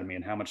training academy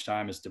and how much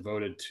time is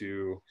devoted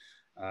to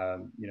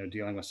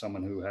dealing with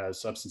someone who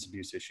has substance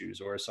abuse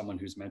issues or someone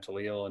who's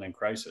mentally ill and in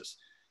crisis.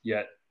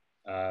 Yet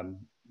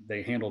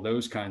they handle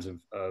those kinds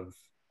of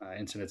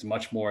incidents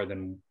much more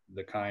than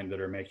the kind that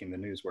are making the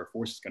news where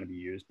force is going to be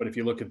used. But if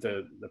you look at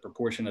the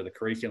proportion of the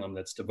curriculum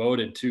that's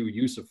devoted to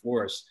use of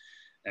force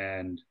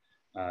and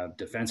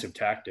defensive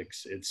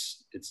tactics,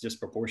 it's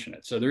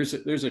disproportionate. So there's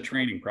a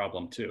training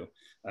problem too.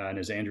 And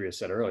as Andrea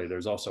said earlier,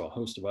 there's also a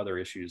host of other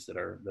issues that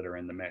are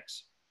in the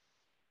mix.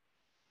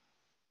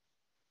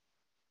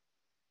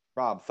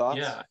 Rob, thoughts?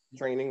 Yeah.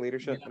 Training,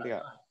 leadership? Yeah.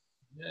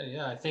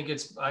 I think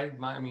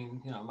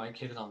Mike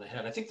hit it on the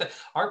head. I think that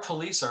our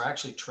police are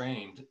actually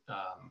trained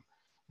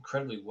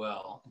incredibly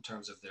well in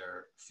terms of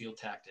their field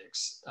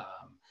tactics.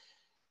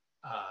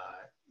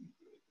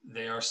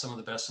 They are some of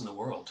the best in the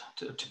world,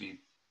 to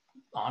be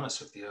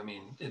honest with you. I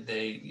mean,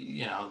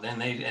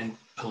 and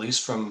police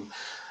from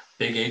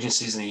big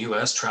agencies in the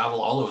U.S.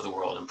 travel all over the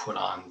world and put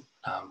on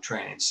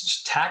trainings.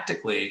 Just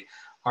tactically,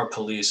 our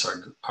police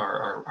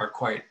are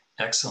quite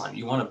excellent.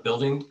 You want a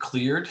building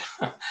cleared?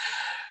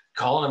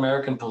 Call an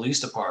American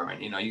police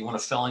department. You want a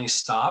felony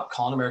stop,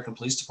 call an American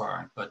police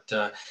department.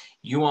 But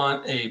you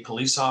want a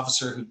police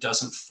officer who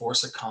doesn't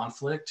force a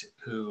conflict,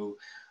 who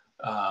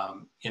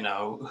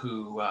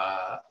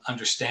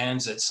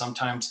understands that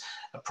sometimes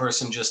a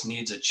person just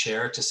needs a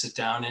chair to sit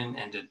down in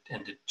and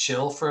to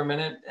chill for a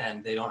minute,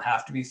 and they don't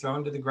have to be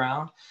thrown to the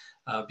ground,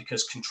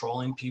 because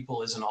controlling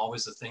people isn't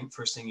always the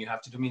first thing you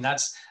have to do. I mean, I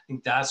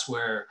think that's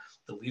where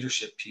the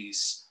leadership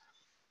piece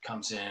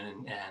comes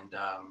in, and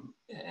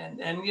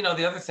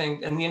the other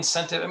thing, and the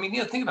incentive. I mean,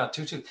 think about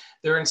it too.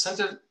 Their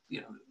incentive,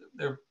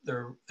 there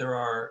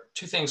are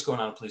two things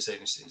going on in police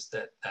agencies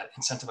that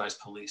incentivize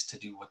police to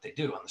do what they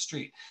do on the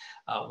street.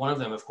 One of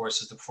them, of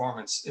course, is the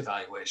performance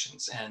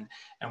evaluations, and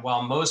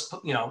while most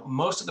of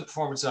the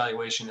performance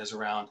evaluation is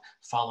around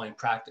following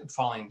the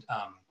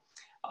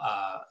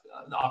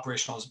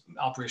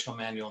operational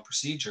manual and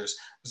procedures,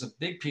 there's a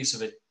big piece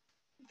of it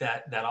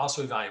that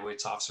also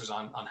evaluates officers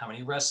on how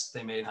many arrests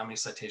they made, how many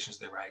citations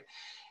they write.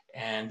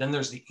 And then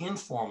there's the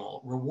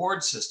informal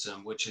reward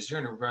system, which is you're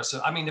an aggressive.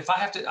 I mean, if I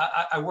have to,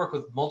 I work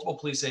with multiple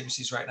police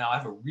agencies right now. I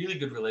have a really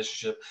good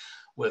relationship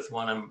with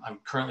one I'm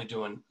currently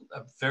doing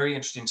a very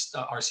interesting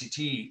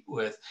RCT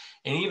with.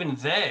 And even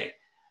they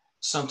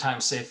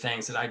sometimes say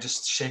things that I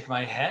just shake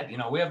my head.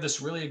 We have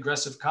this really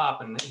aggressive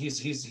cop, and he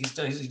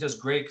does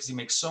great because he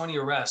makes so many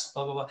arrests,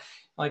 blah, blah, blah.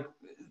 Like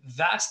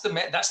that's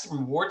the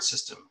reward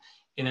system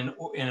in an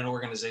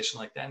organization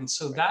like that. And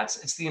so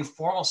it's the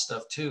informal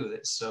stuff too.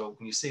 So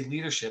when you say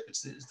leadership,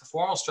 it's the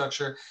formal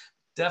structure,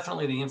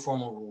 definitely the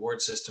informal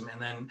reward system.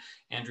 And then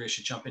Andrea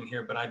should jump in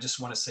here, but I just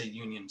want to say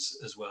unions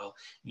as well.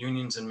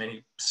 Unions in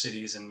many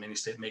cities and many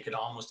states make it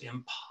almost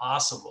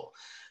impossible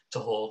to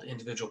hold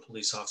individual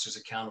police officers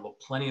accountable.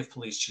 Plenty of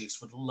police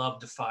chiefs would love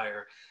to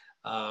fire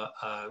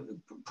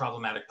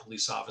problematic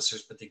police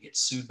officers, but they get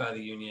sued by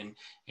the union.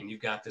 And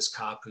you've got this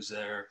cop who's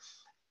there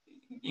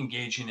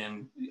engaging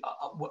in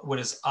what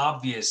is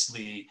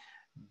obviously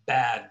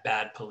bad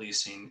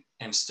policing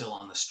and still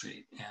on the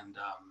street. And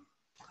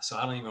so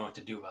I don't even know what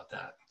to do about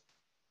that.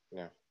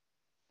 Yeah.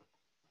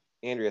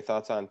 Andrea,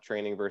 thoughts on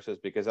training versus,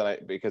 because I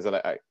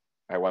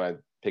want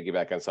to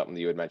piggyback on something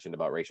that you had mentioned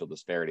about racial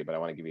disparity, but I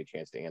want to give you a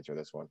chance to answer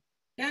this one.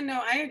 Yeah, no,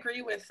 I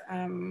agree with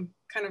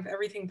kind of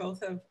everything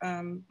both of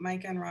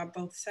Mike and Rob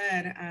both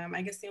said.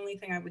 I guess the only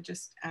thing I would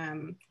just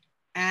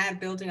add,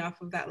 building off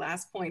of that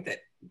last point that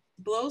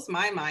blows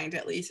my mind,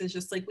 at least, is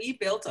just like we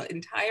built an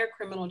entire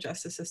criminal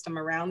justice system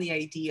around the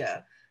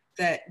idea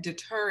that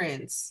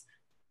deterrence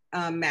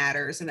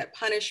matters and that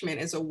punishment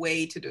is a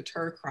way to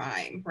deter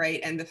crime,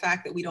 right? And the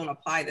fact that we don't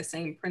apply the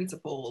same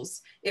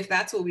principles, if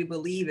that's what we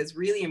believe is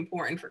really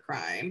important for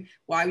crime,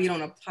 why we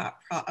don't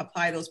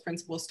apply those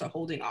principles to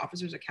holding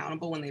officers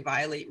accountable when they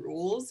violate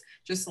rules,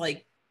 just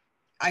like,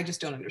 I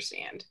just don't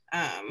understand.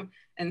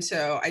 And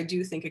so I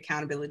do think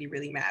accountability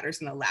really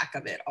matters, and the lack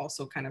of it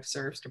also kind of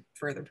serves to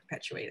further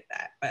perpetuate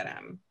that. But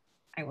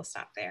I will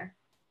stop there.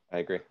 I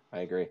agree.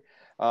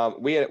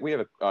 We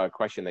have a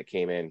question that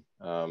came in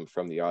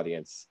from the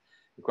audience.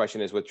 The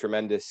question is, with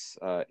tremendous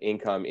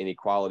income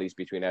inequalities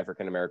between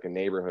African-American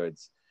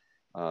neighborhoods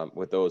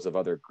with those of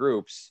other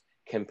groups,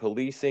 can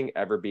policing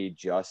ever be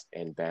just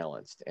and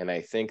balanced? And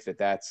I think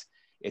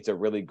it's a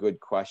really good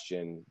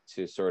question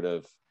to sort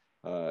of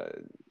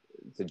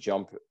to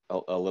jump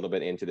a little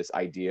bit into this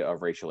idea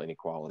of racial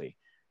inequality.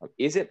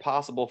 Is it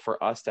possible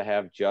for us to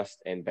have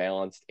just and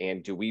balanced,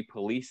 and do we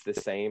police the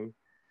same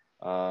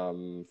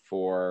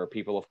for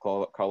people of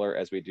color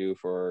as we do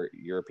for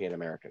European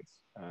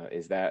Americans?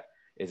 Is that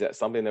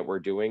something that we're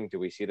doing? Do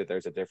we see that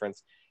there's a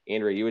difference?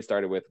 Andrea, you had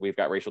started with, we've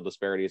got racial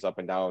disparities up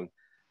and down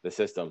the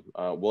system.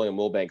 William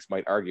Wilbanks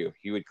might argue,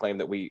 he would claim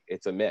that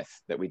it's a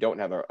myth that we don't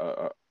have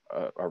a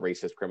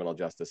racist criminal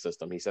justice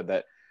system. He said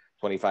that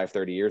 25,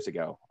 30 years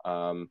ago.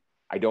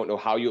 I don't know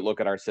how you look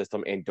at our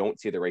system and don't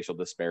see the racial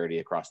disparity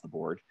across the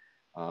board.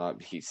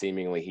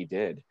 He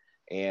did.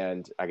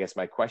 And I guess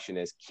my question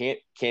is,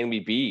 can we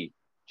be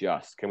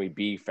just? Can we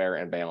be fair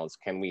and balanced?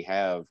 Can we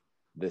have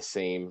the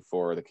same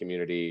for the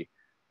community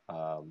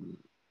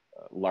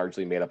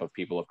largely made up of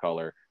people of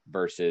color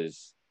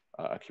versus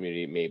a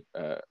community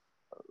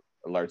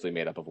largely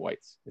made up of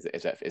whites?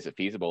 Is it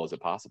feasible? Is it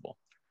possible?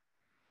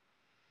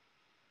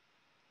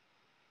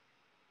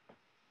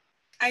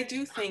 I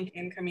do think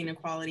income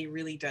inequality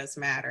really does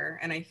matter.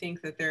 And I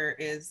think that there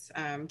is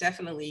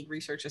definitely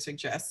research that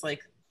suggests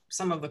like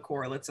some of the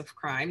correlates of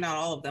crime, not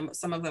all of them, but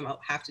some of them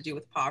have to do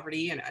with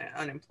poverty and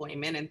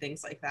unemployment and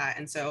things like that.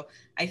 And so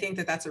I think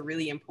that that's a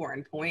really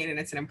important point, and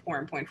it's an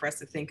important point for us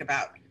to think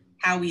about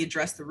how we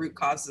address the root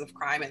causes of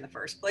crime in the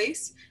first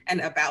place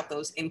and about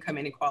those income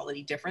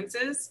inequality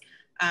differences.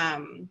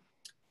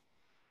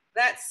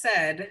 That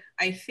said,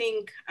 I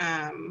think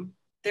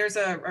there's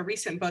a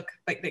recent book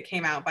that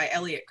came out by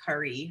Elliot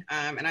Curry,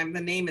 and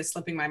the name is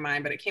slipping my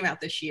mind, but it came out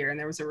this year, and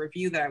there was a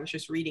review that I was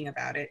just reading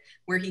about it,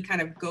 where he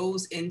kind of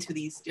goes into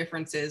these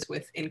differences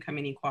with income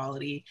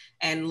inequality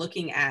and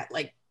looking at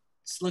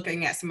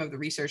some of the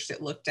research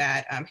that looked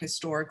at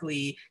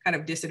historically kind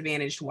of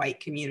disadvantaged white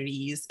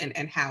communities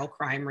and how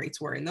crime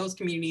rates were in those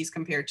communities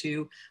compared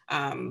to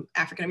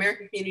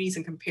African-American communities,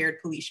 and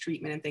compared police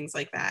treatment and things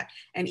like that.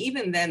 And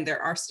even then,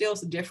 there are still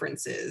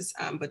differences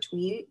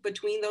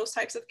between those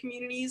types of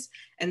communities.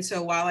 And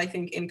so while I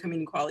think income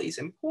inequality is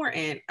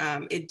important,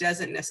 it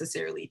doesn't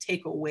necessarily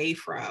take away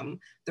from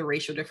the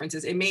racial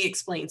differences. It may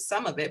explain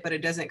some of it, but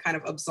it doesn't kind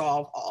of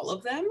absolve all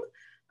of them.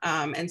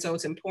 And so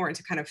it's important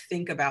to kind of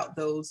think about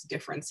those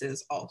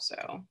differences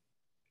also.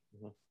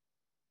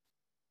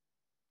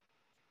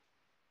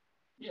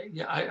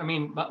 Yeah. I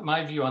mean,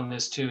 my view on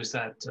this too is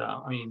that,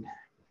 I mean,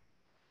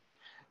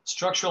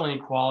 structural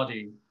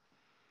inequality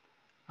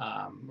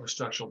or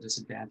structural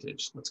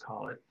disadvantage, let's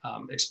call it,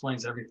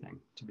 explains everything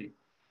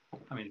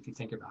I mean, if you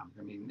think about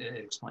it, I mean, it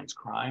explains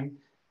crime,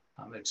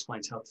 it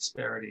explains health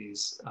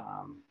disparities,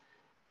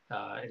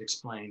 it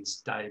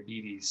explains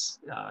diabetes,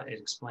 it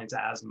explains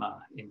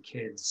asthma in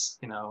kids,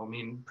 you know, I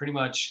mean, pretty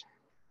much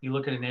you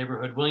look at a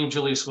neighborhood, William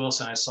Julius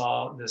Wilson, I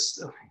saw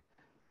this,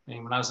 I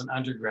mean, when I was an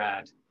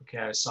undergrad, okay,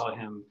 I saw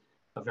him,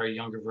 a very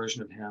younger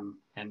version of him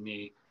and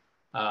me.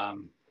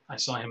 I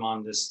saw him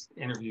on this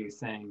interview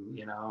thing,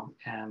 you know,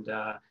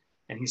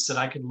 and he said,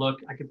 I could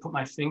put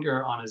my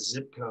finger on a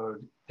zip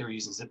code. They were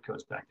using zip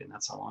codes back then.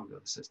 That's how long ago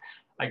this is.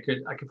 I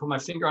could put my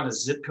finger on a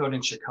zip code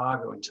in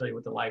Chicago and tell you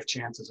what the life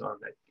chances are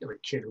of a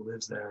kid who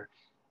lives there,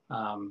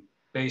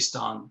 based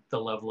on the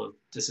level of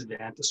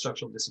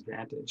structural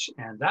disadvantage.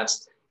 And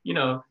that's, you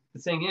know, the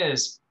thing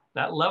is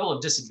that level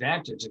of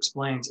disadvantage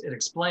explains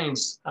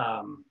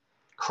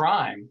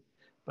crime,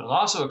 but it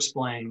also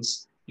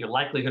explains your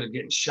likelihood of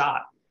getting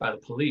shot by the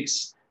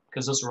police,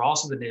 because those are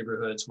also the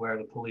neighborhoods where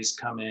the police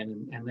come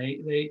in and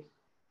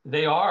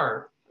they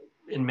are,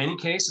 in many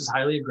cases,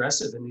 highly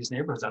aggressive in these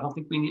neighborhoods. I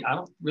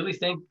don't really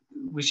think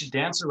we should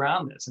dance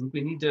around this. I think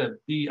we need to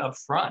be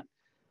upfront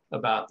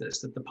about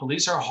this, that the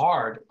police are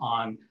hard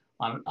on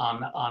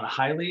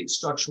highly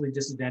structurally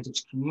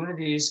disadvantaged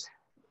communities.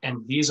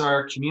 And these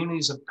are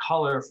communities of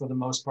color for the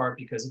most part,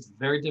 because it's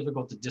very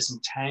difficult to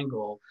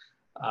disentangle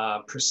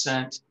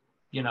percent,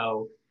 you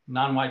know,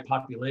 non-white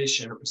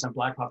population or percent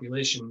Black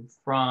population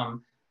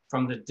from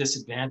the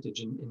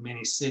disadvantage in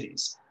many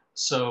cities.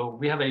 So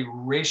we have a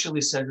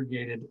racially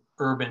segregated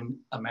urban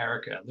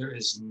America. There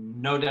is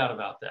no doubt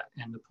about that.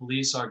 And the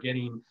police are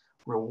getting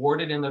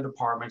rewarded in their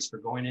departments for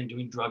going in,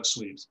 doing drug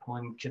sweeps,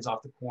 pulling kids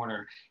off the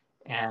corner.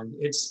 And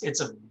it's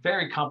a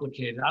very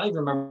complicated, I don't even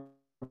remember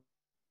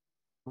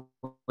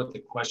what the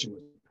question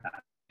was.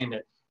 And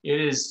it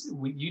is,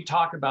 you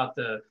talk about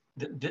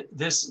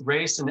this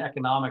race and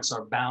economics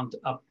are bound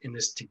up in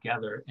this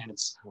together, and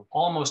it's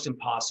almost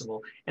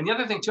impossible. And the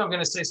other thing too, I'm going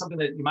to say something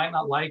that you might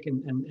not like,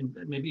 and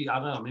maybe, I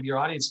don't know, maybe your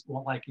audience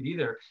won't like it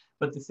either.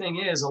 But the thing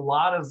is, a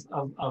lot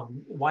of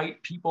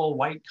white people,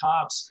 white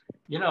cops,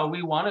 you know,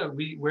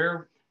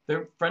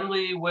 they're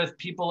friendly with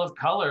people of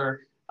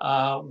color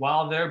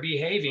while they're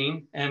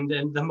behaving, and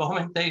then the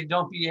moment they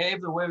don't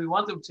behave the way we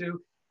want them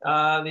to,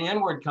 the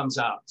N-word comes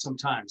out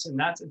sometimes. And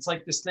it's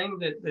like this thing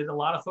that a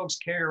lot of folks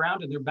carry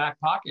around in their back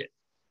pocket.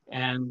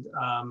 And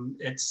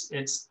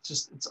it's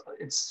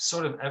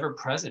sort of ever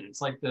present.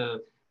 It's like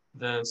the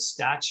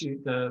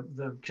statute,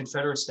 the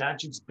Confederate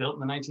statutes built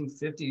in the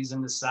 1950s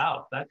in the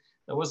South. That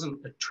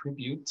wasn't a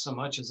tribute so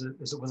much as it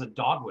was a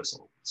dog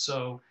whistle.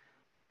 So,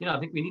 you know, I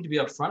think we need to be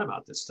upfront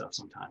about this stuff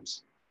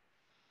sometimes.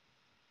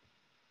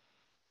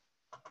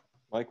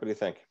 Mike, what do you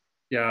think?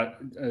 Yeah,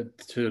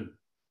 to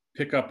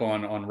pick up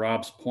on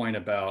Rob's point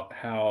about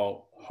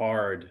how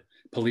hard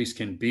police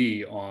can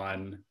be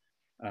on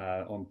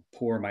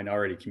poor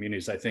minority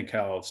communities, I think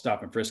how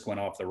stop and frisk went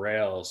off the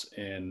rails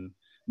in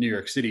New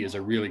York City is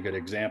a really good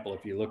example.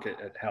 If you look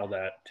at how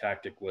that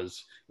tactic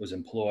was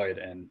employed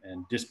and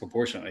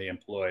disproportionately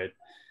employed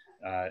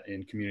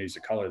in communities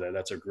of color,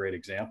 that's a great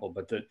example.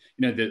 But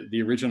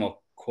the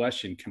original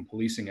question, can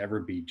policing ever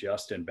be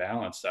just and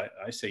balanced?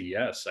 I say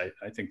yes.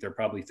 I think there are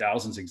probably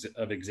thousands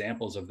of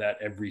examples of that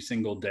every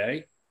single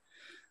day.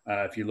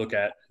 If you look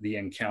at the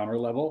encounter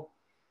level,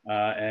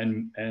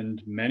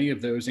 and many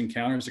of those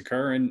encounters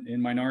occur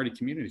in minority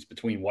communities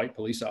between white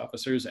police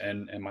officers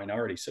and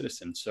minority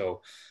citizens.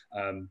 So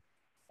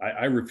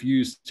I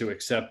refuse to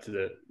accept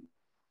the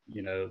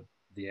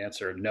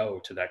answer no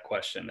to that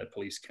question, that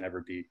police can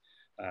ever be,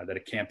 that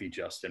it can't be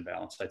just and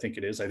balanced. I think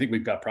it is. I think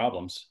we've got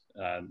problems,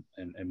 and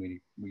we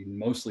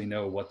mostly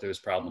know what those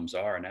problems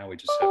are. And now we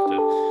just have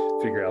to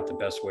figure out the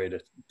best way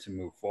to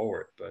move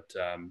forward. But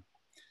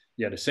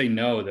yeah, to say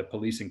no, that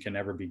policing can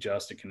never be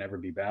just, it can never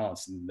be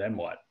balanced, and then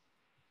what?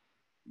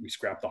 We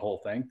scrap the whole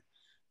thing?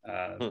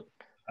 I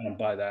don't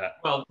buy that.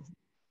 Well,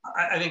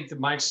 I think that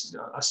Mike's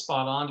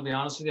spot on, to be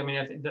honest with you. I mean,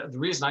 I think the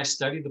reason I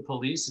study the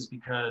police is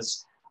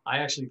because I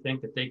actually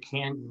think that they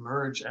can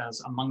emerge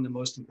as among the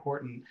most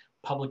important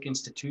public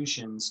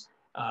institutions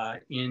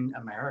in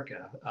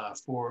America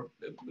for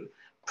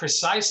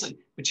precisely.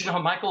 But you know,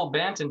 Michael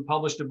Banton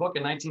published a book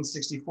in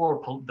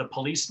 1964, The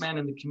Policeman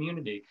in the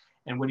Community.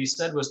 And what he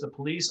said was the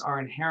police are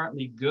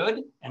inherently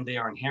good and they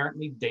are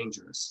inherently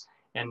dangerous.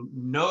 And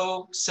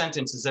no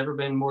sentence has ever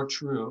been more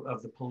true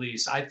of the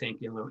police, I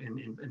think,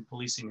 in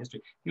policing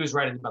history. He was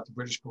writing about the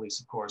British police,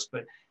 of course,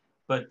 but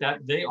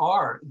that they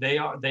are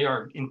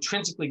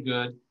intrinsically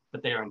good,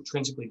 but they are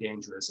intrinsically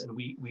dangerous. And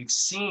we've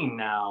seen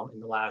now in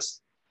the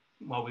last,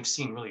 well, we've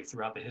seen really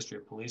throughout the history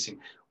of policing,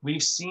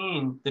 we've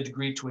seen the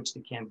degree to which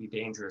they can be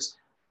dangerous.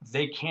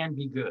 They can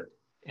be good,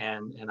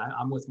 and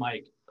I'm with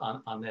Mike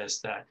on this,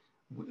 that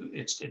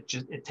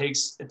it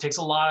takes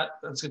a lot.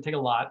 It's going to take a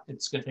lot.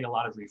 It's going to take a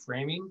lot of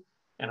reframing.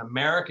 And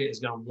America is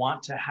going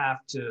to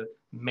have to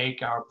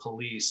make our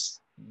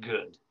police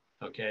good,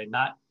 okay?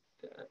 Not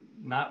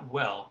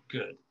well,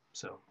 good.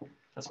 So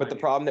that's. But the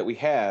problem that we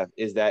have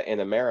is that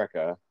in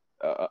America,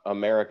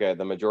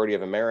 the majority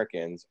of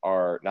Americans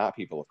are not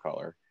people of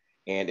color.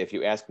 And if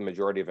you ask the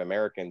majority of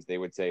Americans, they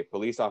would say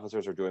police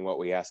officers are doing what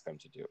we ask them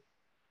to do.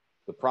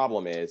 The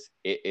problem is,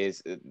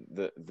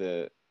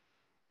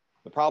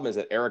 the problem is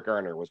that Eric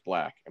Garner was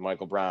Black and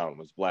Michael Brown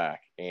was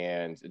Black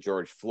and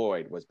George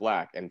Floyd was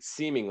Black. And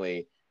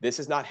seemingly this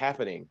is not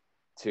happening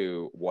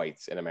to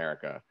whites in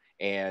America.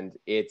 And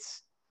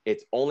it's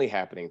only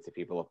happening to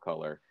people of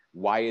color.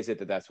 Why is it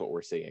that that's what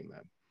we're seeing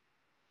then?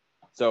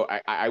 So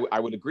I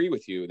would agree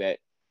with you that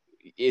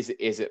is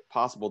it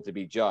possible to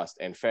be just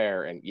and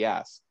fair? And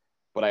yes,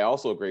 but I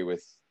also agree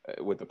with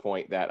the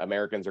point that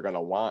Americans are going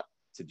to want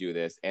to do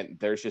this. And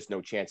there's just no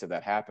chance of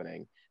that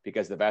happening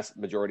because the vast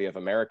majority of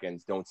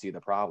Americans don't see the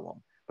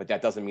problem, but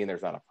that doesn't mean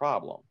there's not a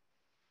problem.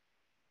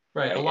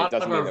 Right. A lot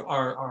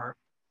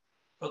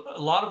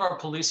of our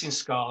policing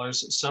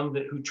scholars, some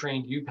who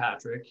trained you,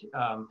 Patrick,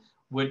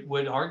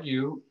 would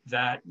argue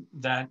that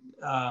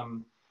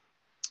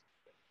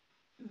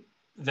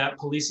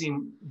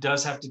policing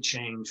does have to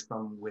change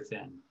from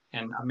within.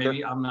 And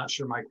maybe I'm not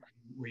sure, Mike,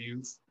 where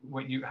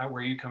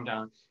you come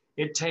down.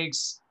 It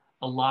takes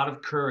a lot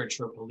of courage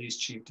for a police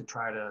chief to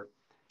try to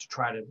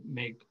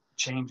make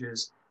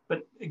changes.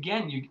 But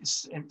again, you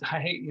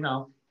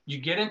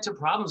get into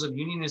problems of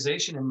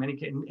unionization in many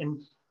cases.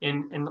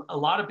 In a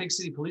lot of big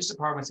city police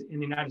departments in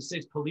the United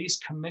States, police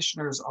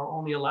commissioners are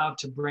only allowed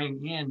to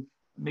bring in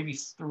maybe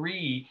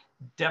 3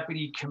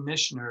 deputy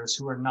commissioners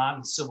who are not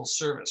in civil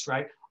service,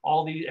 right?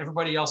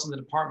 Everybody else in the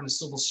department is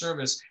civil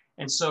service.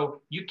 And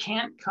so you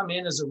can't come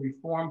in as a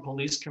reformed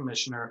police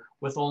commissioner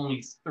with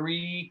only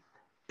 3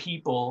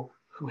 people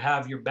who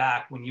have your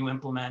back when you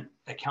implement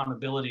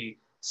accountability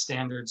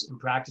standards and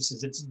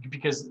practices. It's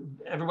because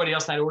everybody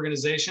else in that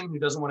organization who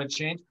doesn't want to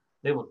change,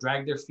 they will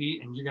drag their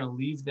feet and you're going to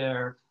leave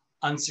there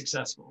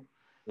unsuccessul.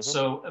 Mm-hmm.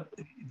 So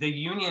the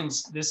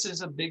unions,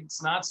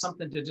 it's not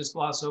something to just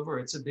gloss over.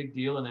 It's a big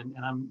deal. And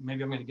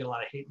maybe I'm going to get a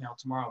lot of hate mail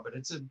tomorrow, but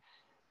it's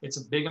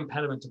a big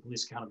impediment to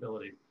police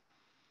accountability.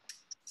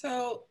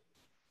 So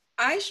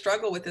I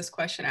struggle with this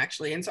question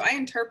actually. And so I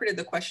interpreted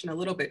the question a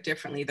little bit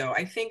differently though.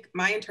 I think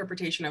my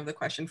interpretation of the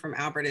question from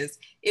Albert is,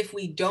 if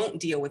we don't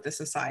deal with the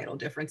societal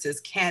differences,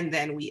 can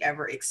then we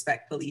ever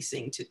expect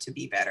policing to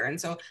be better?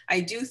 And so I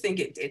do think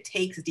it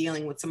takes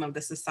dealing with some of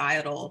the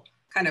societal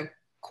kind of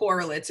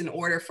correlates in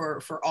order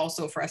for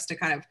us to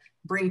kind of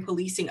bring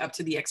policing up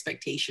to the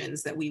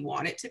expectations that we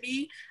want it to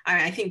be.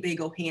 I think they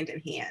go hand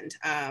in hand.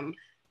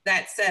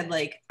 That said,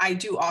 like, I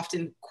do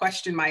often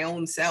question my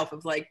own self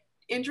of like,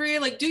 Andrea,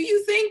 like, do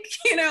you think,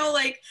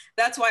 like,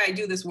 that's why I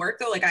do this work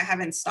though. Like, I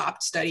haven't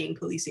stopped studying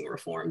policing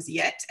reforms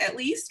yet, at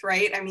least,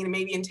 right? I mean,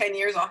 maybe in 10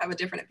 years, I'll have a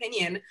different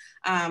opinion.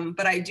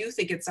 But I do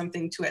think it's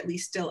something to at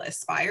least still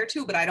aspire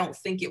to, but I don't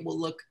think it will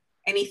look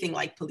anything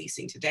like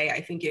policing today.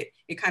 I think it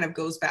kind of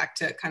goes back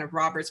to kind of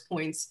Robert's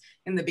points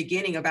in the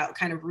beginning about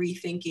kind of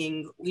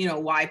rethinking,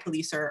 why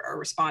police are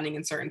responding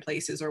in certain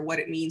places or what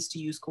it means to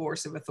use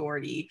coercive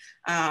authority,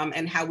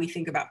 and how we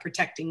think about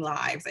protecting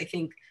lives. I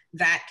think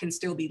that can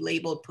still be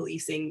labeled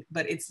policing,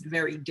 but it's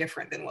very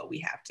different than what we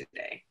have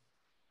today.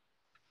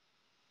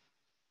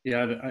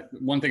 Yeah,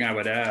 one thing I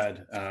would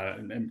add,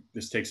 and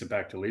this takes it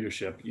back to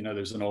leadership,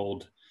 there's an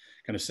old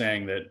kind of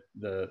saying that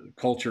the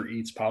culture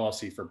eats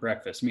policy for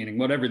breakfast, meaning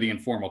whatever the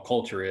informal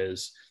culture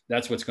is,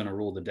 that's what's going to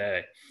rule the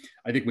day.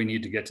 I think we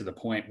need to get to the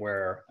point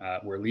where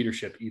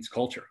leadership eats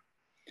culture.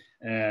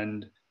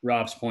 And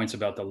Rob's points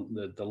about the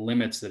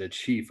limits that a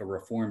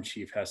reform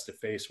chief has to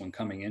face when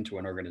coming into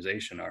an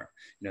organization are,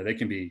 they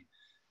can be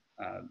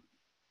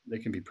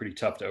pretty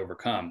tough to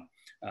overcome.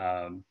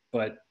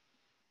 But,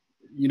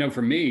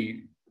 for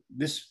me,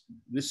 this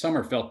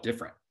summer felt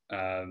different.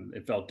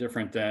 It felt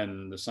different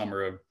than the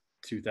summer of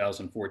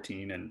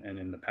 2014, and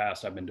in the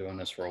past, I've been doing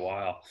this for a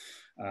while.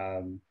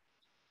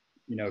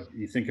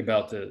 You think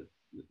about the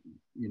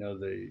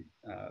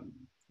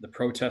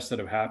protests that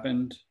have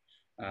happened.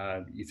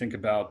 You think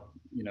about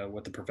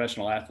what the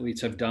professional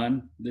athletes have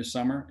done this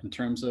summer in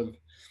terms of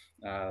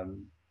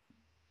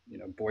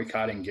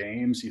boycotting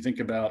games. You think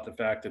about the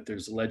fact that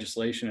there's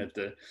legislation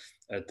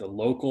at the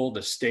local,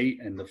 the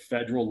state, and the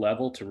federal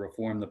level to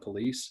reform the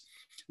police.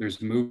 there's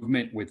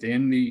movement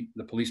within the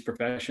police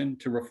profession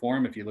to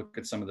reform. If you look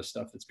at some of the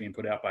stuff that's being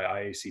put out by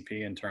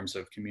IACP in terms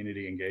of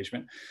community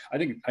engagement, I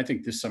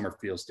think this summer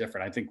feels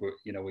different. I think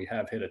we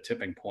have hit a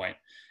tipping point,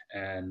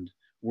 and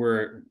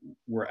we're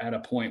at a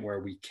point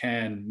where we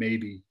can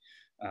maybe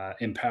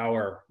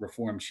empower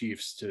reform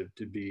chiefs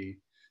to be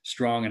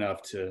strong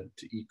enough to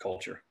eat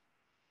culture.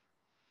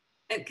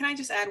 And can I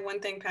just add one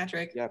thing,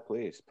 Patrick? Yeah,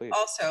 please.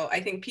 Also, I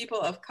think people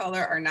of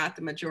color are not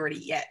the majority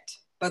yet.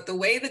 But the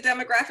way the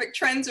demographic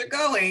trends are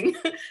going,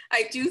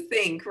 I do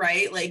think,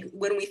 right, like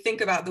when we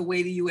think about the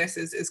way the US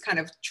is kind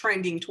of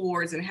trending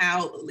towards and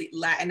how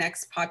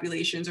Latinx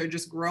populations are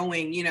just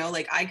growing, you know,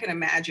 like I can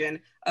imagine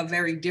a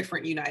very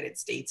different United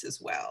States as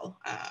well.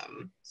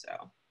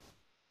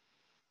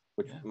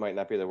 Which might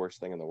not be the worst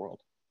thing in the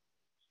world,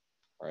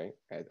 right?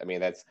 I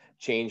mean, that's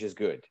change is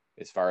good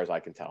as far as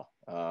I can tell.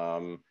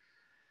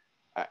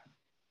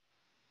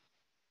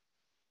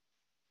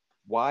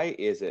 Why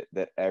is it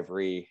that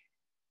every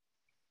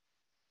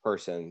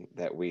person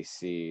that we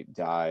see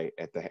die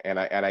at the and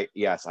I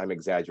yes, I'm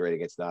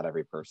exaggerating, it's not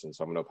every person,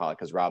 so I'm gonna apologize,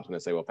 because Rob's gonna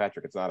say, well,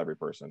 Patrick, it's not every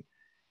person.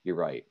 You're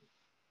right,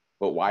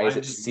 but why is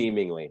it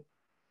seemingly,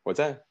 what's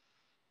that?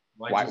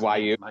 Why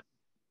you?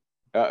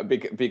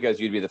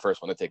 Because you'd be the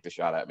first one to take the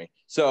shot at me.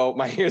 So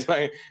here's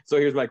my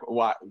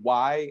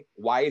why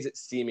is it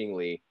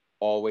seemingly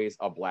always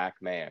a black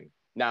man?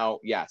 Now,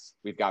 yes,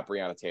 we've got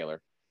Breonna Taylor,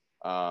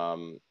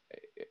 but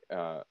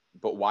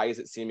why is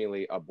it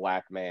seemingly a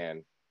black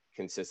man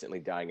consistently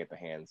dying at the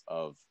hands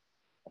of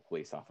a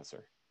police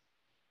officer?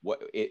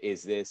 What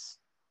is this?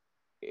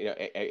 You know,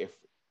 if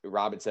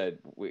Rob had said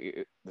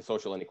the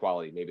social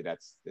inequality, maybe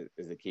that's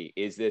is the key.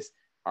 Is this,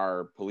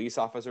 are police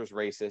officers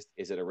racist?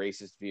 Is it a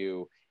racist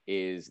view?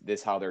 Is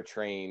this how they're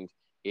trained?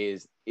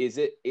 Is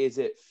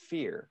it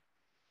fear?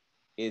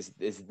 Is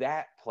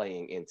that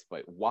playing into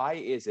it? Why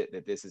is it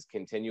that this is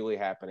continually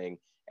happening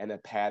and the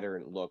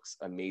pattern looks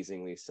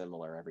amazingly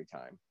similar every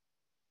time?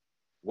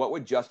 What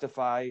would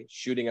justify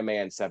shooting a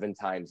man 7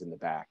 times in the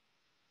back?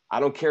 I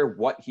don't care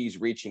what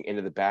he's reaching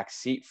into the back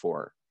seat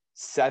for.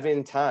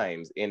 7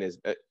 times in his,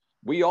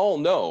 we all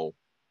know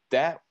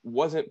that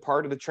wasn't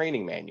part of the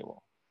training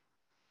manual.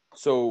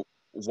 So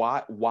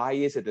why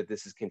is it that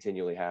this is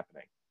continually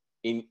happening,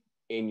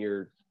 in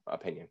your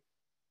opinion?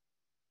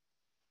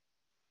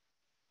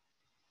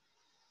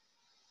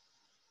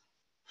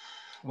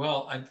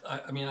 Well,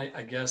 I mean,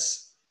 I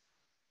guess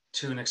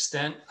to an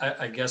extent,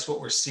 I guess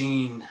what we're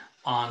seeing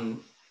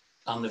on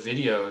the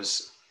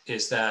videos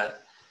is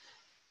that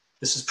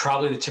this is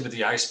probably the tip of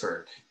the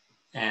iceberg.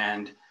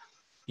 And,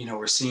 you know,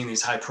 we're seeing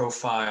these high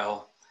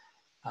profile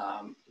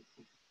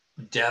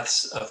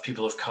deaths of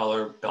people of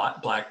color,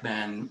 black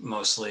men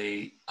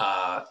mostly.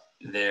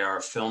 They are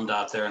filmed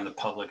out there in the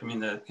public. I mean,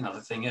 the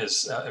thing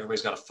is,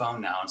 everybody's got a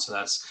phone now. And so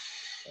that's,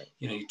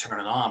 you know, you turn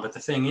it on. But the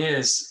thing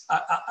is,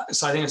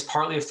 so I think it's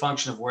partly a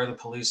function of where the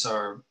police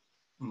are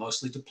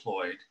mostly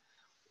deployed.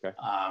 Okay.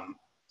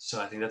 So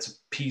I think that's a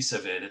piece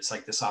of it. It's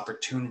like this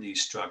opportunity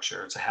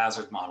structure. It's a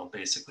hazard model,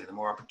 basically. The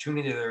more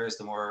opportunity there is,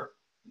 the more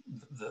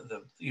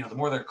the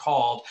more they're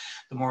called,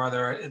 the more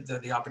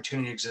the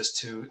opportunity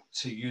exists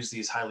to use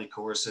these highly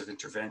coercive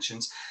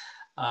interventions.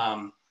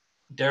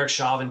 Derek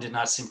Chauvin did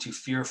not seem too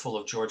fearful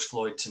of George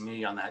Floyd to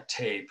me on that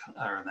tape,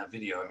 or in that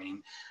video, I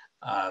mean.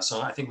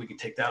 So I think we can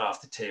take that off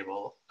the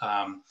table.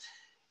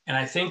 And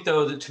I think,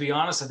 though, that to be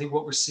honest, I think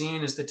what we're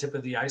seeing is the tip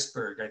of the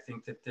iceberg. I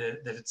think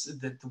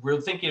that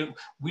we're thinking,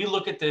 we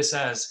look at this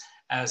as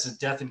a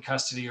death in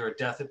custody or a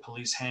death at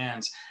police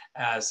hands,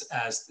 as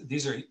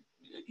these are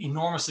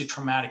enormously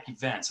traumatic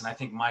events. And I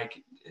think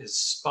Mike is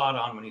spot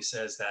on when he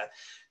says that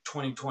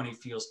 2020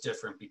 feels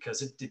different,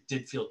 because it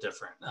did feel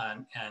different.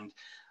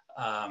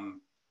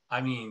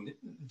 I mean,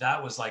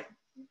 that was like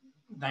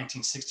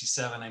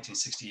 1967,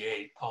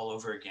 1968 all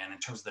over again, in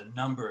terms of the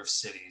number of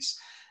cities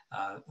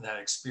that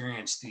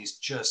experienced these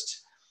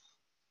just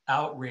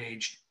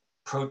outraged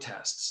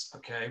protests,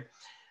 okay?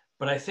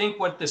 But I think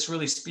what this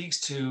really speaks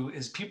to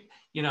is people,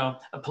 you know,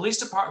 a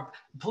police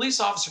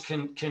officer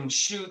can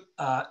shoot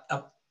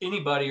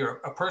anybody,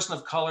 or a person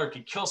of color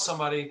can kill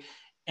somebody,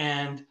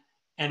 and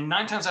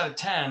 9 times out of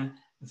 10,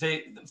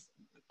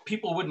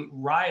 people wouldn't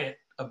riot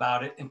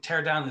about it and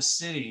tear down the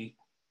city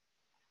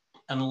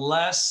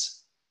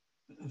unless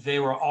they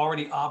were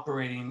already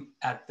operating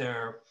at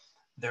their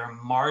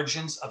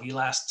margins of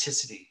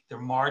elasticity, their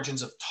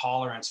margins of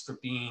tolerance for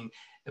being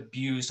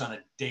abused on a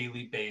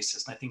daily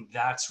basis. And I think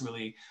that's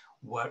really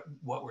what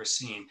we're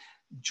seeing.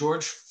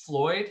 George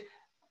Floyd,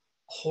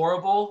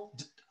 horrible.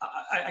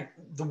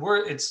 The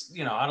word, it's,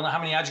 you know, I don't know how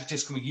many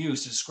adjectives can we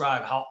use to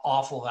describe how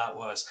awful that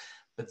was,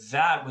 but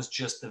that was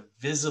just the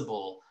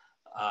visible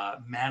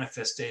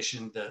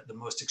manifestation, the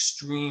most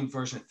extreme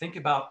version. Think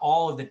about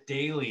all of the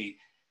daily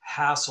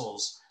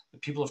hassles the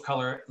people of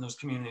color in those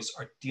communities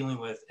are dealing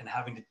with and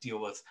having to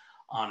deal with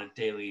on a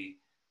daily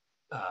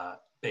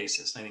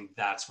basis. And I think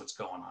that's what's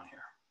going on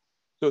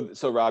here.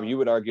 So Rob, you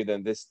would argue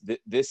then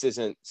this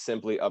isn't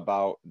simply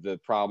about the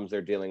problems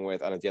they're dealing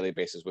with on a daily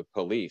basis with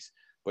police,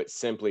 but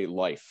simply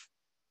life.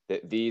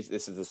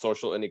 This is the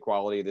social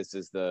inequality. This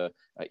is the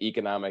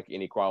economic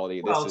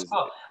inequality. Well, this is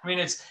I mean,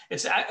 it's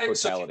totality.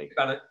 So if you think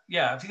about it,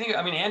 yeah. If you think,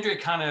 I mean, Andrea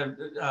kind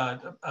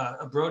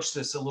of broached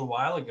this a little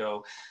while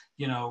ago,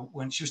 you know,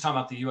 when she was talking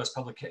about the U.S.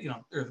 public, you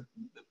know, or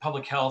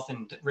public health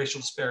and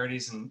racial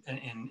disparities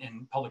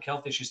and public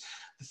health issues.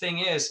 The thing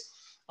is,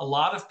 a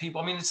lot of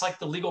people, I mean, it's like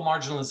the legal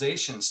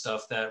marginalization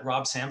stuff that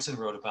Rob Sampson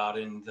wrote about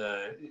in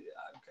the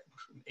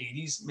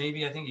 80s,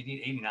 maybe, I think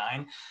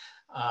 89.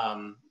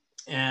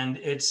 And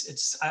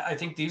I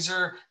think these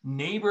are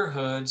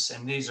neighborhoods,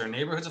 and these are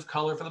neighborhoods of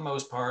color for the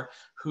most part,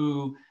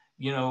 who,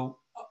 you know,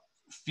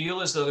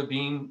 feel as though they're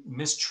being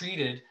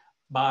mistreated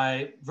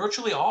by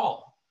virtually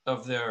all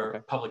of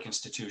their public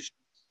institutions.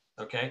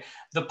 Okay.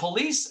 The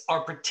police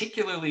are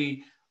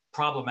particularly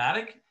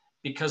problematic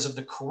because of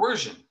the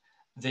coercion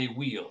they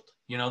wield.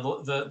 You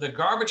know, the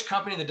garbage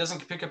company that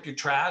doesn't pick up your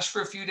trash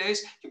for a few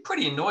days, you're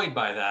pretty annoyed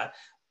by that.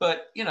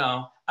 But, you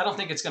know, I don't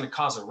think it's going to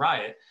cause a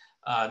riot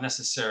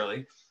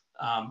necessarily.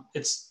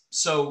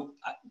 So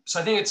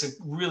I think it's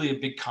really a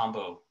big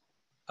combo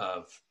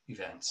of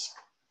events.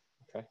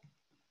 Okay.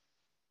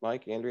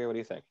 Mike, Andrea, what do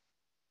you think?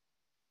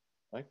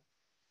 Mike?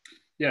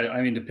 Yeah,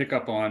 I mean, to pick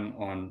up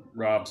on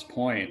Rob's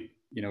point,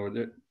 you know,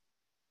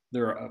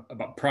 there are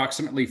about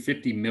approximately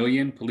 50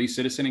 million police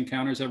citizen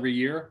encounters every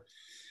year.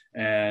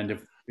 And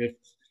if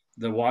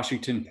the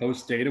Washington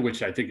Post data,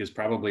 which I think is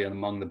probably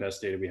among the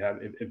best data we have,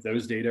 if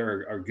those data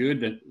are good,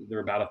 that there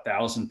are about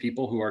 1,000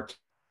 people who are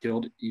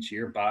killed each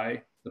year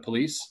by the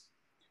police.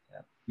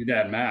 Yeah. Do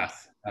that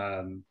math.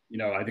 You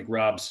know, I think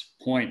Rob's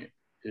point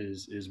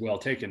is well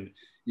taken.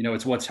 You know,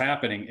 it's what's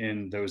happening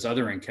in those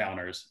other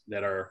encounters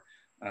that are,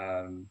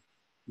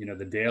 you know,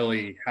 the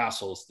daily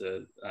hassles,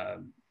 the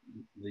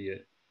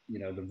you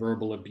know, the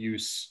verbal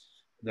abuse,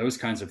 those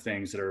kinds of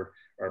things that are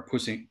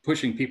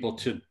pushing people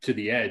to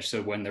the edge.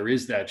 So when there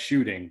is that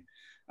shooting,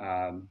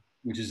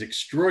 which is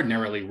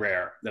extraordinarily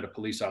rare, that a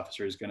police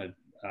officer is going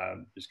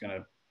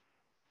to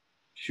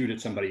shoot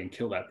at somebody and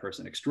kill that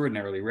person,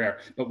 extraordinarily rare.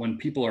 But when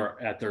people are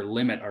at their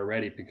limit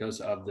already because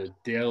of the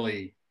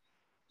daily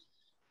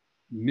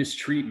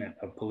mistreatment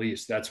of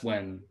police, that's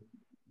when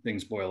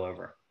things boil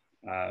over.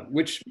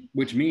 Which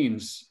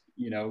means,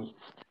 you know,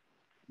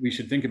 we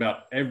should think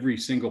about every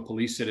single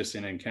police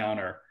citizen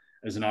encounter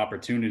as an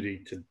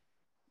opportunity to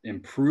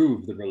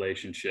improve the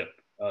relationship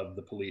of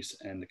the police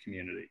and the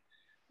community,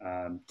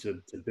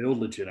 to build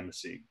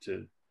legitimacy,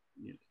 to,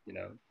 you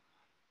know,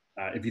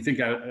 if you think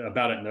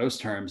about it in those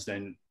terms,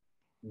 then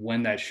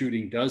when that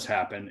shooting does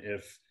happen,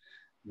 if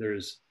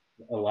there's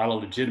a lot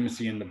of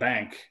legitimacy in the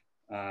bank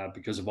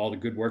because of all the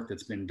good work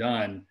that's been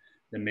done,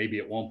 then maybe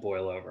it won't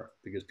boil over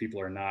because people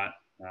are not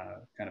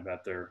kind of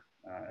at their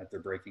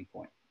breaking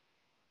point.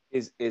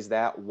 Is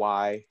that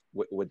why,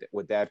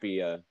 would that be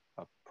a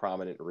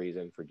prominent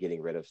reason for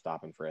getting rid of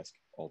stop and frisk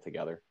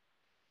altogether?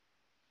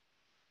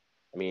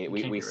 I mean,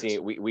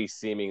 we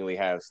seemingly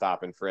have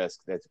stop and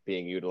frisk that's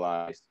being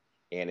utilized,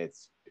 and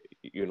it's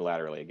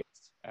unilaterally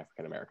against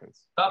African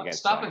Americans.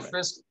 Stop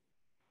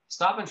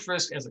and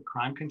frisk as a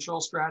crime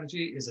control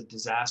strategy is a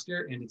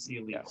disaster, and it's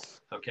illegal.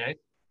 Yes. Okay.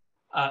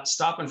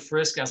 Stop and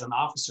frisk as an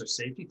officer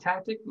safety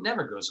tactic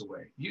never goes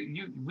away.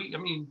 I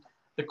mean,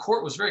 the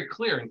court was very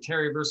clear in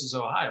Terry versus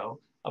Ohio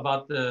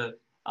about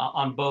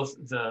on both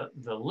the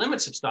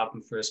limits of stop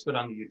and frisk, but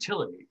on the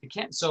utility. It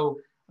can't. So,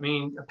 I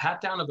mean, a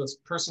pat down of a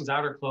person's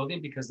outer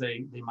clothing because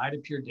they might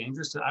appear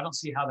dangerous, I don't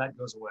see how that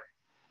goes away.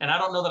 And I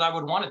don't know that I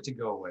would want it to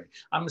go away.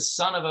 I'm the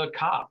son of a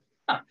cop.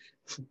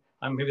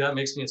 Maybe that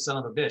makes me a son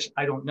of a bitch.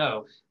 I don't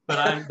know. But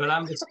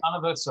I'm the son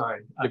of a,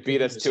 sorry. You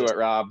beat us to it,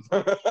 Rob.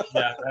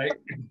 Yeah, right.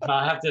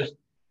 I have to.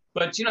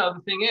 But, you know,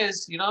 the thing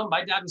is, you know,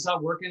 my dad was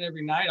out working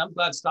every night. I'm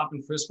glad stop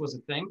and frisk was a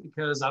thing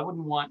because I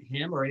wouldn't want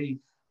him or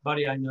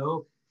anybody I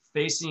know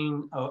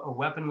facing a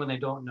weapon when they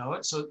don't know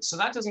it. So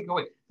that doesn't go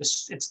away.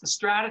 It's the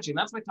strategy. And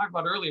that's what I talked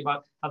about earlier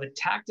about how the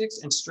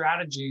tactics and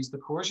strategies, the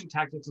coercion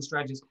tactics and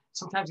strategies,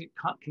 sometimes get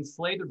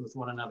conflated with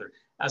one another.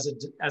 As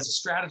a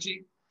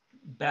strategy,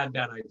 bad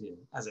idea.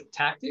 As a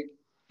tactic,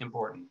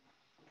 important.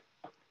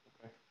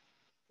 Okay.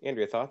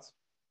 Andrea, thoughts?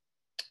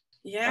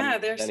 Yeah,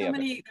 there's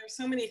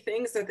so many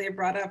things that they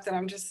brought up that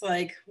I'm just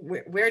like,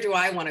 where do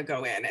I want to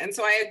go in? And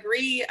so I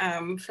agree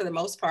for the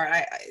most part.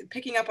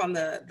 Picking up on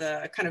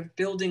the kind of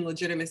building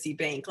legitimacy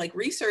bank, like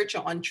research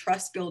on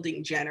trust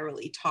building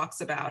generally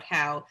talks about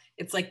how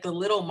it's like the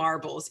little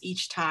marbles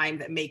each time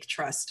that make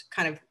trust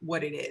kind of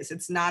what it is.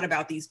 It's not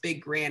about these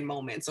big grand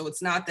moments. So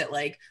it's not that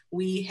like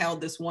we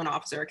held this one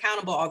officer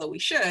accountable, although we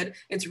should.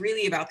 It's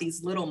really about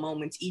these little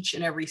moments each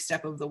and every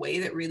step of the way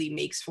that really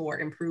makes for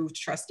improved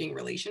trusting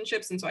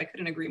relationships. And so I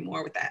couldn't agree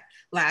more with that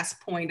last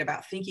point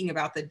about thinking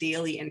about the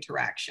daily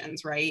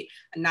interactions, right?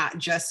 Not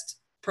just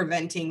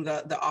preventing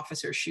the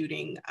officer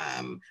shooting,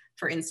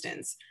 for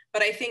instance.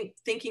 But I think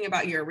thinking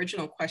about your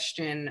original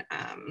question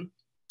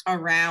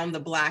around the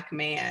Black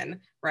man,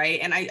 right?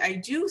 And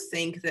I do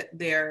think that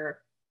there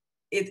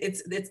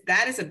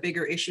that is a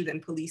bigger issue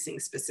than policing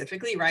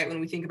specifically, right? When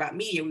we think about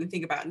media, when we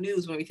think about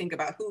news, when we think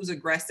about who's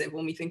aggressive,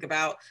 when we think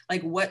about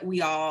like what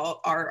we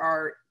all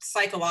our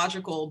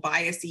psychological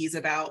biases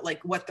about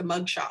like what the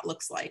mugshot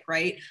looks like,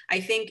 right? I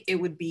think it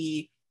would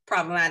be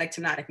problematic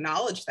to not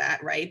acknowledge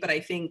that, right? But I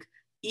think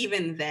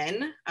even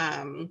then,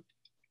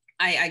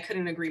 I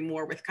couldn't agree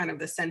more with kind of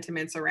the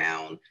sentiments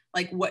around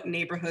like what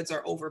neighborhoods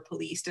are over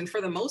policed. And for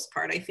the most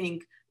part, I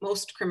think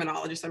most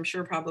criminologists, I'm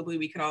sure probably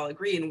we could all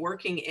agree, in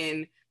working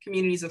in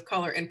communities of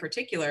color in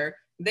particular,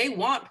 they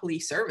want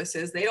police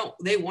services. They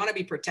want to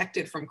be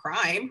protected from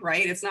crime,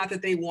 right? It's not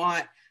that they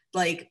want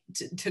like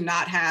to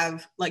not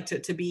have like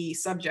to be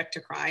subject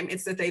to crime.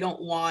 It's that they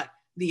don't want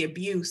the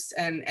abuse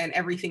and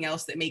everything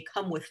else that may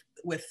come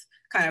with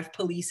kind of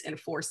police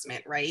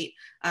enforcement, right?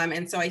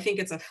 And so I think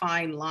it's a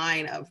fine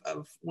line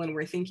of when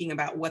we're thinking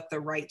about what the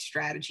right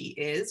strategy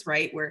is,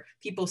 right? Where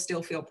people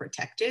still feel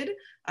protected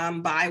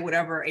by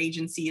whatever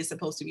agency is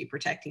supposed to be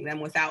protecting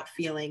them without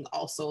feeling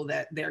also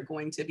that they're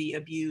going to be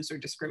abused or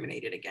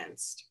discriminated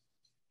against.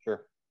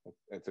 Sure,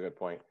 that's a good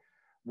point.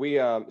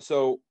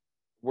 So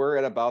we're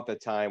at about the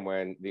time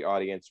when the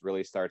audience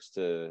really starts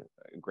to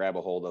grab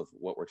a hold of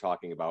what we're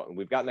talking about. And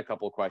we've gotten a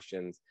couple of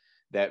questions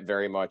that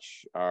very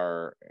much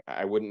are,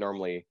 I wouldn't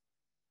normally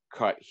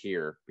cut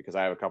here because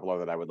I have a couple of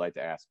that I would like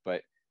to ask,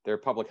 but they're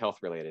public health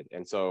related.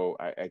 And so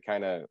I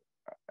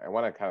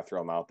want to kind of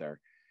throw them out there.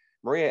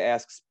 Maria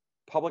asks,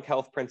 public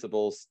health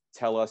principles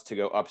tell us to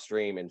go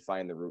upstream and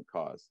find the root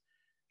cause.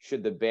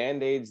 Should the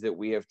Band-Aids that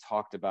we have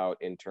talked about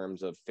in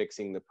terms of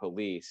fixing the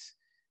police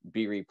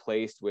be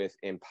replaced with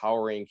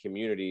empowering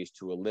communities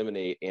to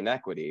eliminate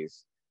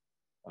inequities,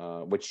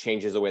 which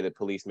changes the way that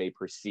police may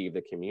perceive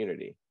the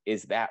community?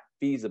 Is that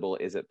feasible?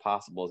 Is it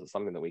possible? Is it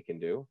something that we can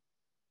do?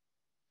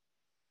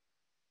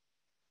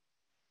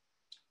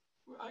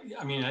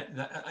 I mean,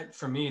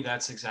 for me,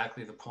 that's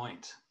exactly the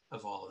point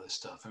of all of this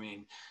stuff. I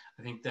mean,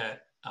 I think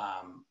that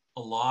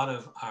a lot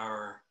of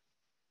our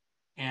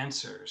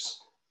answers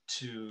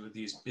to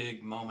these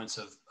big moments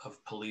of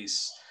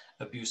police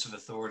abuse of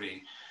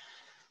authority,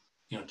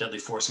 deadly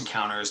force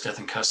encounters, death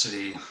in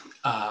custody.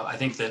 I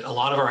think that a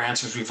lot of our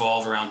answers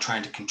revolve around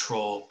trying to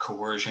control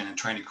coercion and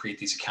trying to create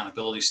these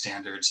accountability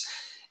standards.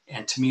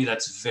 And to me,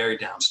 that's very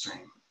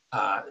downstream.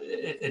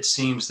 It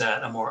seems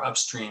that a more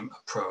upstream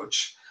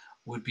approach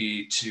would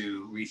be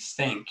to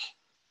rethink,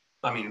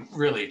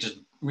 really just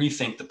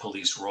rethink the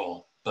police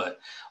role, but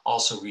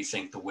also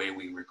rethink the way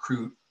we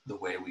recruit, the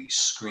way we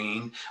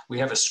screen. We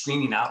have a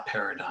screening out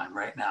paradigm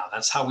right now.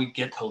 That's how we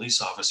get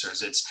police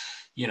officers. It's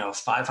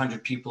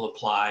 500 people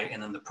apply,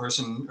 and then the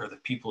person or the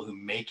people who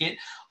make it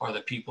are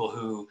the people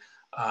who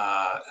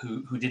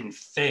didn't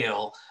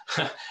fail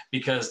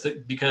because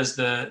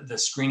the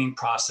screening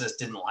process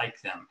didn't like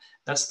them.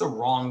 That's the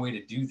wrong way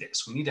to do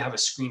this. We need to have a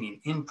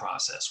screening in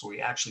process where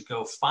we actually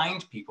go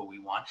find people we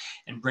want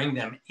and bring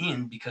them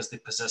in because they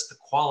possess the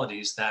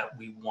qualities that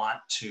we want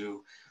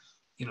to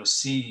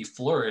see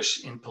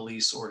flourish in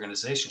police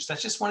organizations.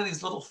 That's just one of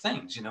these little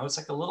things. It's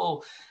like a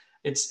little.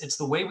 It's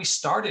the way we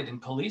started in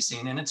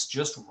policing, and it's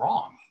just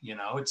wrong.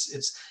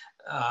 It's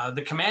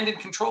the command and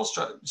control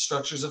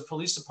structures of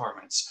police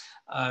departments.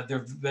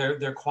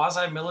 They're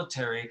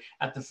quasi-military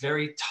at the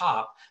very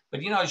top,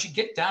 but as you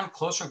get down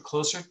closer and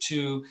closer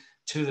to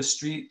the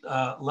street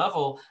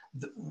level,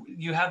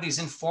 you have these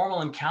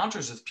informal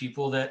encounters with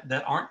people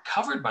that aren't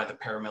covered by the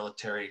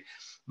paramilitary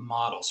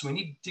model. So we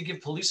need to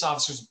give police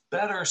officers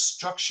better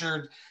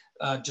structured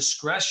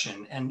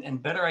discretion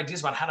and better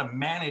ideas about how to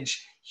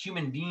manage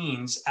human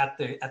beings at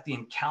the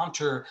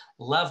encounter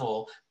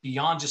level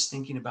beyond just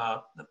thinking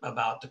about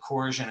the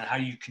coercion and how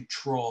you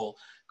control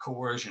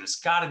coercion. It's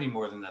got to be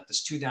more than that.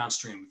 It's too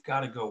downstream. We've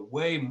got to go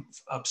way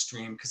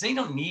upstream because they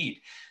don't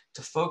need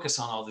to focus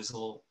on all these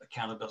little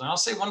accountability. And I'll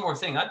say one more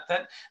thing.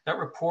 That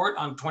report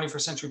on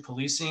 21st century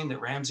policing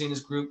that Ramsey and his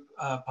group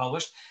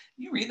published,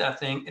 you read that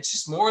thing, it's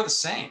just more of the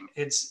same.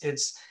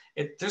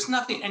 There's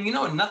nothing, and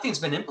nothing's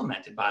been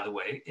implemented, by the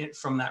way,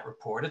 from that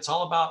report. It's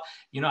all about,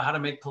 how to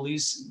make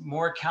police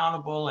more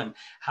accountable and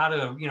how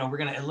to, we're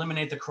going to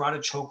eliminate the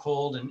carotid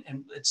chokehold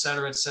and et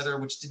cetera,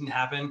 which didn't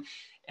happen.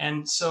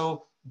 And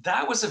so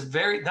that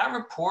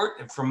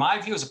report, from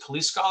my view as a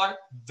police scholar,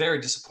 very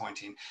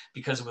disappointing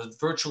because it was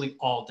virtually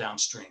all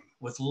downstream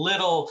with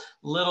little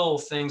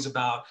things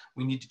about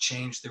we need to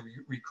change the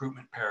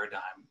recruitment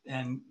paradigm.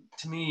 And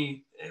to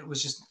me, it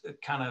was just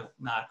kind of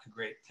not a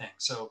great thing.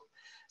 So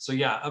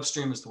yeah,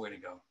 upstream is the way to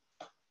go.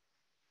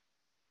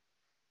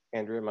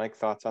 Andrea, Mike,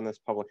 thoughts on this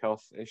public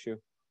health issue?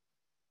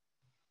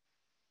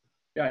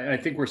 Yeah, I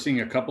think we're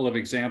seeing a couple of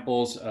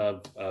examples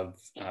of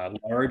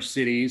large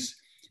cities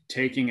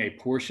taking a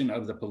portion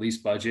of the police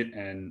budget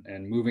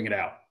and moving it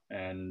out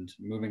and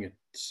moving it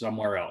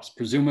somewhere else,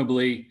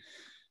 presumably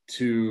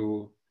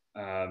to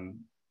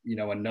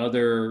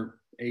another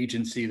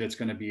agency that's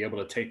going to be able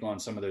to take on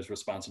some of those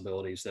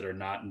responsibilities that are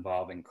not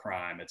involving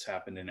crime. It's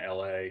happened in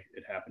LA,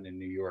 it happened in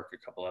New York, a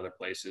couple other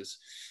places.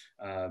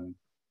 For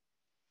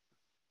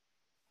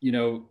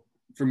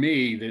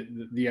me,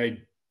 the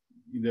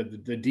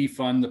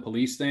defund the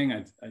police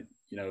thing,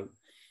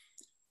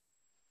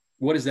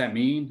 what does that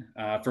mean?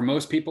 For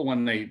most people,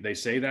 when they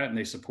say that and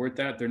they support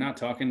that, they're not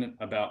talking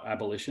about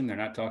abolition. They're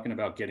not talking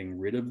about getting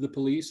rid of the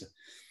police.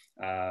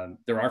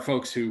 There are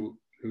folks who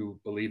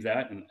believe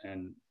that,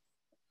 and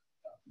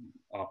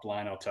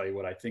offline, I'll tell you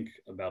what I think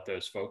about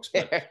those folks.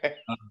 But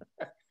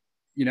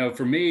you know,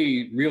 for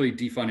me, really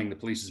defunding the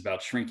police is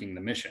about shrinking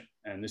the mission,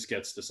 and this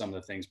gets to some of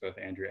the things both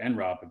Andrea and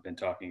Rob have been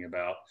talking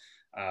about.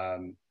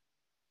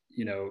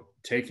 You know,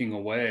 taking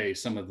away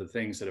some of the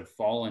things that have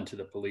fallen to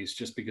the police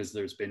just because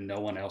there's been no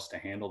one else to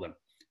handle them.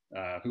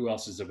 Who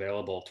else is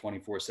available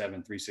 24/7,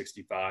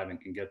 365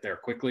 and can get there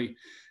quickly?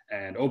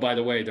 And oh, by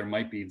the way, there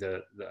might be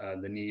the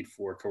need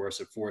for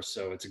coercive force,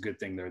 so it's a good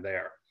thing they're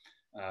there.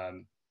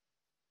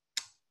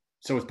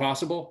 So it's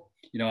possible.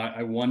 You know,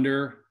 I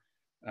wonder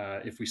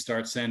if we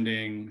start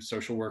sending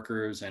social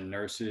workers and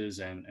nurses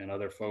and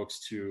other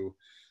folks to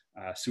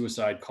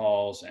suicide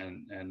calls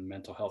and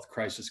mental health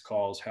crisis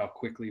calls, how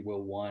quickly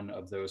will one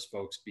of those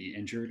folks be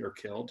injured or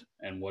killed?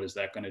 And what is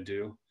that going to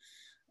do?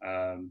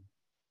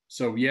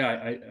 So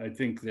yeah, I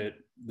think that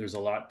there's a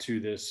lot to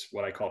this,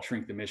 what I call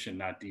shrink the mission,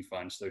 not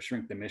defund. So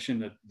shrink the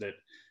mission that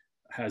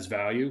has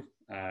value,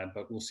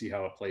 but we'll see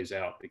how it plays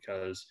out,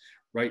 because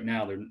right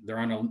now there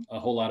aren't a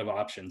whole lot of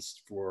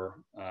options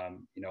for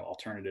you know,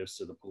 alternatives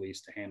to the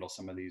police to handle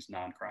some of these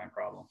non-crime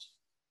problems.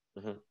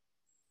 Mm-hmm.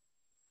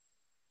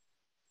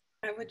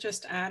 I would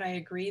just add, I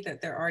agree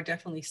that there are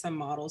definitely some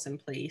models in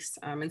place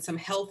and some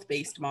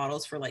health-based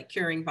models for like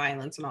curing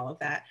violence and all of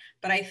that.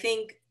 But I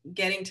think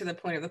getting to the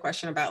point of the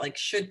question about like,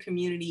 should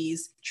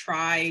communities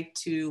try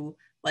to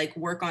like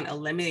work on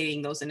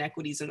eliminating those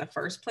inequities in the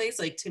first place?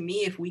 Like, to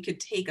me, if we could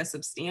take a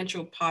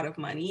substantial pot of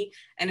money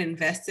and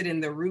invest it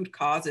in the root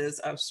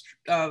causes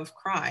of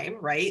crime,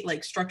 right?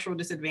 Like structural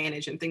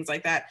disadvantage and things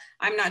like that,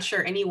 I'm not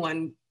sure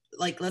anyone,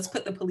 like, let's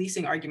put the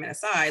policing argument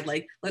aside.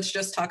 Like, let's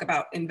just talk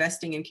about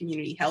investing in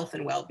community health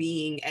and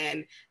well-being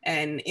and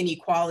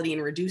inequality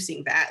and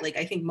reducing that. Like,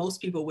 I think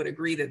most people would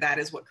agree that that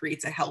is what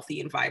creates a healthy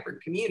and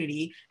vibrant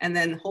community. And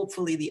then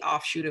hopefully the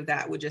offshoot of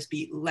that would just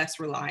be less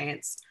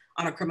reliance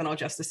on a criminal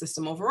justice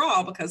system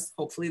overall, because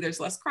hopefully there's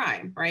less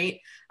crime, right?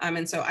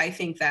 And so I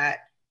think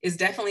that is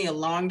definitely a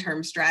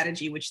long-term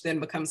strategy, which then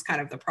becomes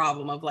kind of the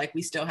problem of like,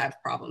 we still have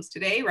problems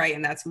today, right?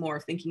 And that's more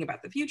of thinking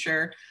about the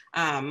future.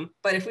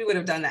 But if we would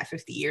have done that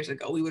 50 years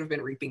ago, we would have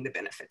been reaping the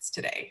benefits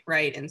today,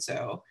 right? And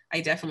so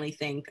I definitely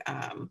think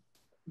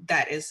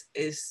that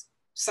is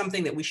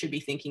something that we should be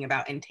thinking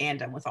about in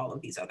tandem with all of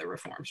these other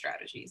reform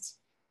strategies.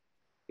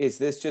 Is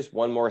this just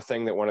one more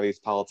thing that one of these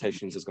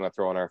politicians is going to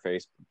throw in our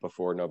face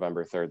before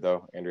November 3rd,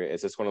 though, Andrea?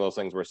 Is this one of those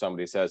things where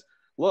somebody says,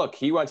 look,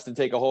 he wants to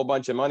take a whole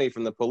bunch of money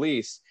from the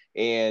police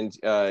and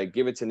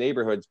give it to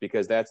neighborhoods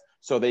because that's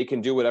so they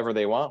can do whatever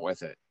they want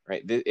with it,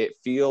 right? It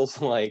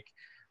feels like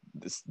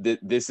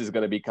this is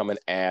going to become an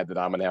ad that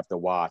I'm going to have to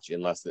watch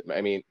unless, I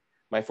mean,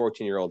 my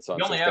 14-year-old son.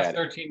 You only have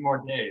 13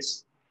 more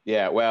days.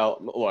 Yeah, well,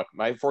 look,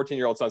 my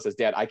 14-year-old son says,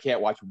 Dad, I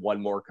can't watch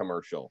one more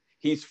commercial.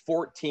 He's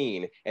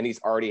 14 and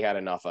he's already had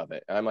enough of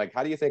it. And I'm like,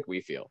 how do you think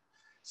we feel?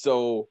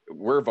 So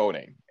we're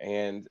voting.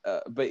 And,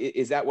 but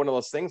is that one of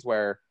those things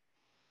where,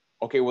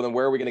 okay, well then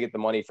where are we going to get the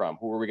money from?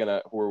 Who are we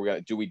going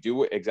to, do we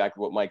do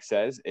exactly what Mike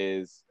says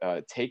is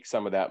take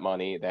some of that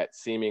money that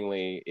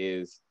seemingly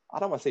is, I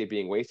don't want to say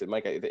being wasted.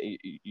 Mike,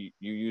 you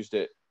used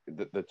it,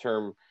 the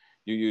term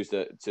you used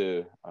it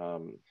to,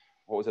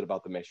 what was it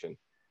about the mission?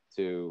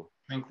 To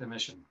shrink the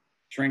mission.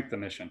 Shrink the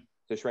mission.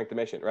 To shrink the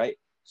mission, right?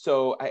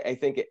 So I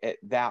think at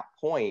that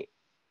point,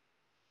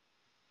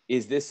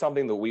 is this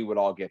something that we would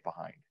all get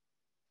behind?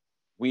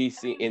 We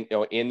see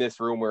in this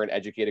room, we're an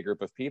educated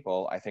group of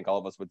people. I think all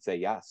of us would say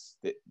yes,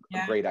 a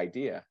great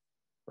idea,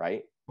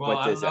 right? Well,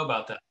 I don't know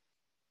about that.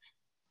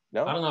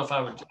 No, I don't know if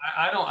I would.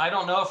 I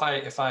don't know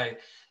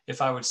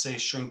if I would say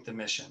shrink the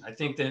mission. I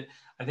think that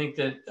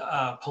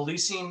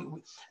policing.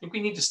 I think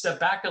we need to step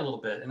back a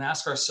little bit and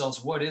ask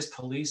ourselves, what is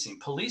policing?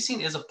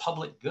 Policing is a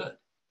public good.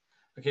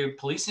 Okay,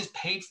 policing is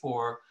paid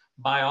for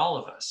by all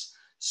of us.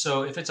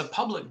 So if it's a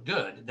public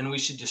good, then we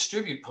should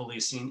distribute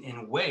policing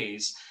in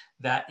ways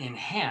that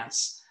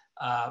enhance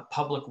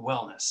public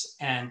wellness.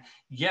 And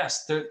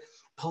yes, the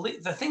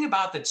thing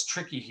about that's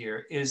tricky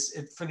here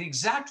is for the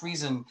exact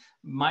reason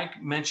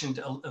Mike mentioned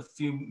a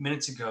few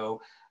minutes ago,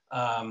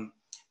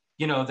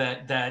 you know,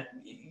 that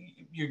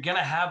you're going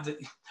to have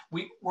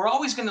we're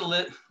always going to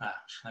live.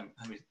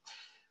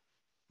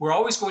 We're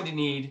always going to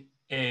need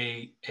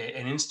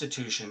an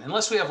institution,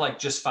 unless we have like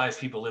just 5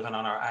 people living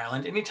on our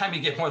island. Anytime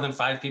you get more than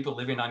 5 people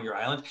living on your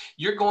island,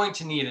 you're going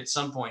to need at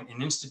some point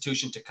an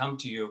institution to come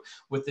to you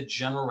with the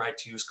general right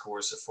to use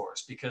coercive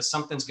force, because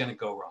something's going to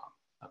go wrong.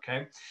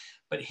 Okay.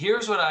 But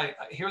here's what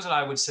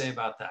I would say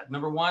about that.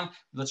 Number one,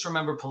 let's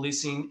remember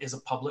policing is a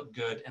public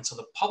good. And so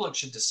the public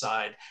should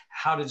decide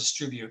how to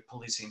distribute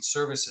policing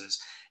services.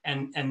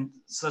 And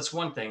so that's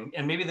one thing.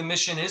 And maybe the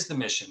mission is the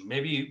mission.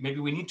 Maybe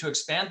we need to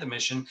expand the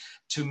mission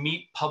to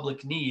meet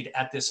public need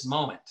at this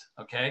moment,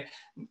 okay?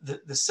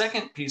 The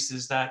second piece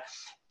is that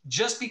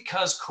just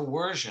because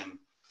coercion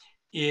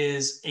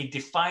is a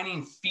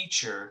defining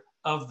feature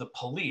of the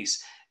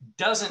police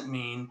doesn't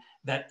mean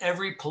that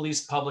every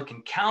police public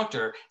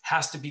encounter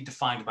has to be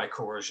defined by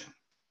coercion.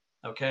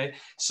 Okay,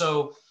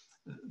 so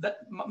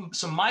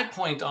my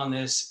point on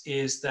this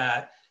is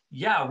that,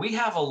 yeah, we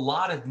have a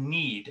lot of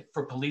need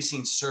for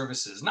policing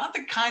services, not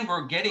the kind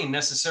we're getting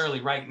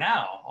necessarily right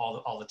now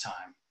all the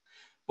time,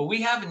 but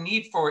we have a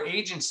need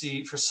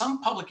for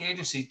some public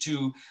agency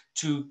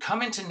to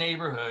come into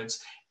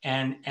neighborhoods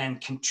and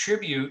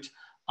contribute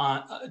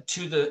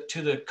to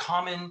the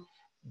common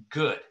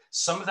good.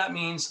 Some of that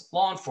means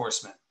law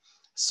enforcement.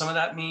 Some of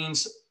that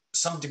means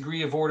some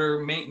degree of order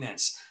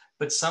maintenance,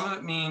 but some of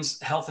it means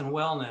health and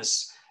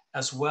wellness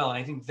as well. And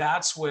I think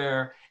that's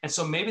where, and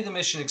so maybe the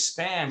mission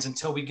expands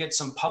until we get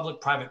some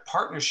public-private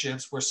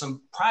partnerships where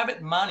some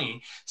private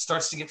money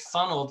starts to get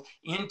funneled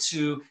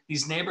into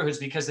these neighborhoods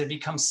because they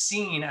become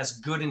seen as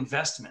good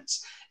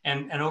investments.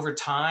 And over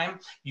time,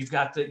 you've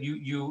got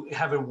you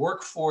have a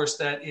workforce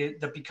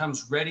that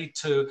becomes ready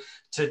to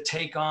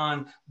take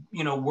on,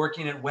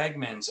 working at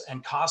Wegmans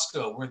and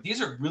Costco, where these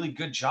are really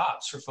good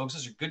jobs for folks.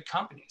 These are good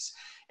companies.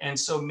 And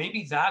so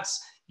maybe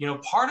that's,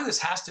 part of this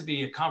has to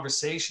be a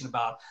conversation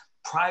about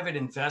private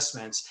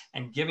investments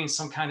and giving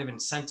some kind of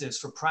incentives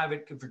for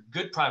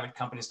good private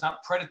companies,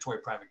 not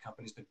predatory private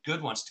companies, but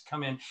good ones to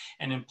come in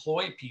and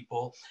employ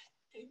people.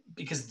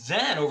 Because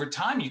then over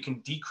time you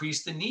can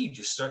decrease the need.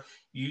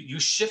 You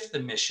shift the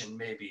mission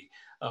maybe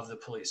of the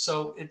police.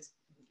 So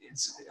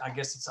I'm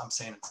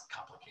saying it's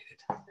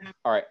complicated.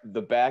 All right,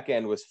 the back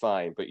end was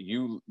fine, but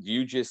you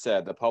just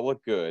said the public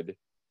good,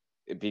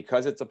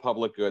 because it's a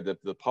public good,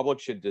 that the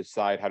public should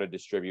decide how to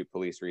distribute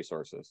police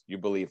resources. You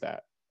believe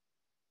that?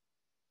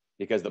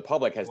 Because the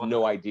public has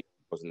no idea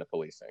what goes into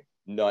policing.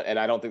 No, and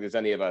I don't think there's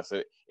any of us,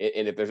 and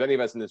if there's any of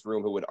us in this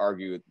room who would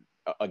argue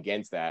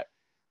against that,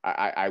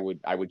 I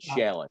would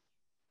challenge.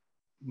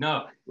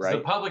 No, right?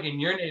 The public in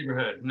your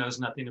neighborhood knows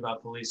nothing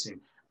about policing.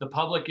 The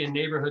public in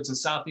neighborhoods in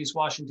Southeast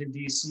Washington,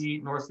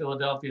 D.C., North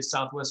Philadelphia,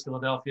 Southwest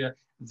Philadelphia,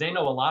 they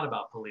know a lot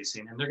about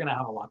policing, and they're going to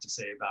have a lot to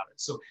say about it.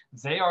 So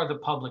they are the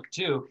public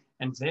too,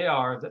 and they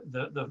are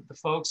the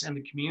folks and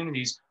the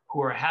communities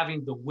who are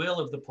having the will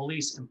of the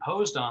police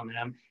imposed on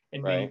them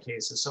in many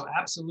cases. So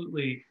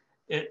absolutely,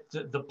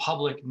 the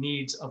public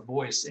needs a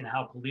voice in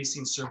how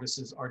policing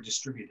services are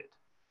distributed.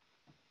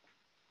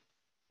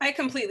 I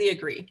completely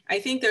agree. I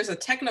think there's a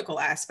technical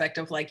aspect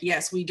of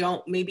yes,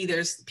 maybe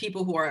there's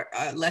people who are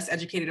less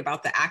educated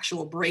about the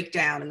actual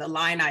breakdown and the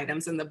line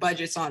items and the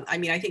budgets on,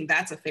 I think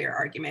that's a fair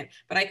argument,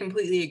 but I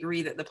completely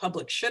agree that the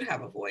public should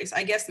have a voice.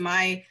 I guess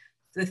the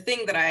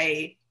thing that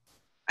I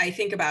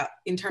think about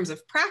in terms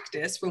of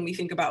practice, when we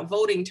think about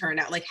voting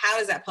turnout, how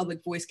does that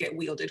public voice get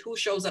wielded? Who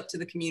shows up to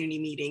the community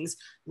meetings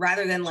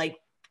rather than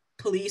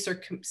police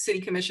or city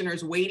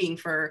commissioners waiting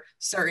for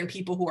certain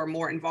people who are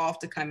more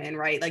involved to come in,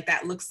 right?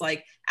 That looks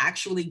like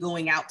actually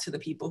going out to the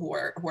people who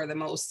are the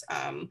most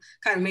kind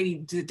of maybe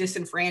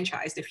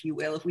disenfranchised, if you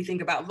will. If we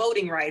think about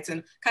voting rights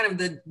and kind of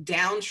the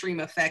downstream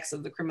effects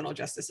of the criminal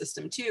justice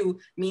system too,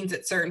 means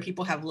that certain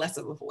people have less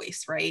of a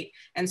voice, right?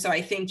 And so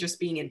I think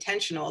just being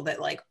intentional that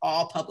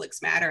all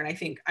publics matter. And I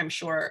think, I'm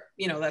sure,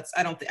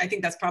 I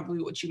think that's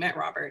probably what you meant,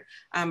 Robert.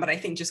 But I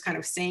think just kind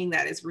of saying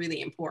that is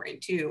really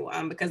important too,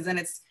 because then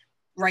it's,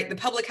 right, the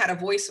public had a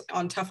voice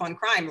on tough on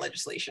crime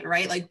legislation,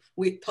 right?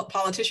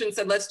 Politicians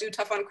said, let's do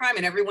tough on crime,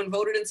 and everyone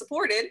voted and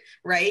supported,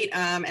 right?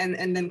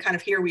 And then kind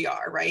of here we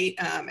are, right?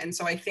 And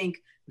so I think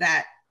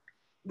that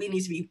we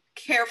need to be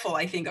careful,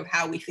 I think, of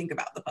how we think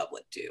about the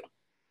public too.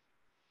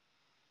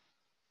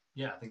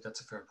 Yeah, I think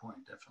that's a fair point,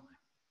 definitely.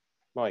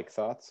 Mike,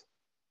 thoughts?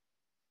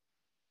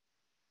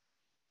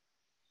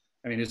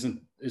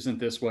 Isn't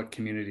this what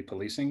community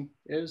policing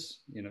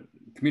is?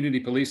 Community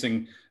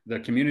policing, the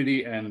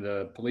community and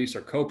the police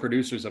are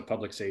co-producers of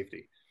public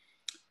safety.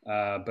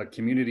 But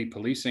community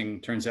policing,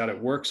 turns out it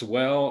works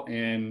well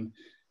in,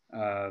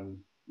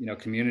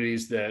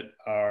 communities that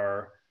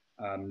are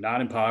not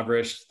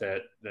impoverished,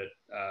 that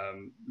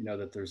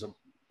there's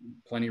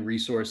plenty of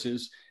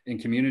resources, in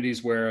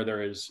communities where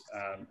there is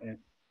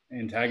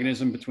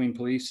antagonism between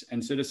police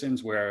and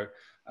citizens, where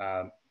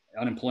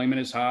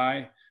unemployment is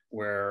high,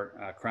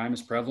 where crime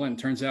is prevalent.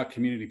 It turns out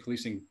community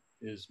policing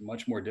is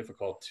much more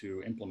difficult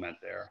to implement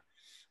there.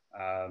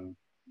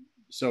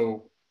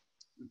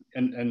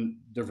 And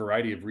the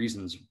variety of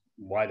reasons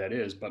why that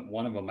is, but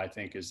one of them, I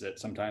think, is that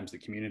sometimes the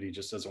community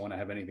just doesn't want to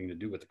have anything to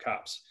do with the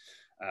cops.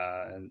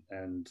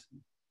 And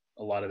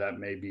a lot of that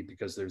may be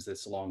because there's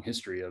this long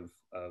history of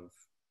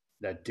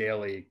that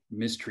daily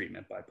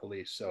mistreatment by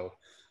police. So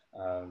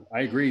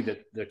I agree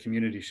that the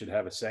community should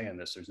have a say in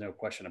this. There's no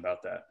question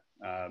about that.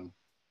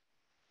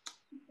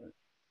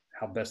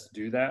 How best to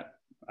do that,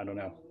 I don't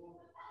know.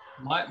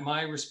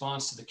 My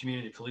response to the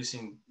community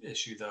policing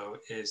issue, though,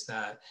 is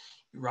that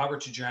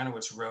Robert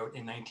Judranowicz wrote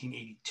in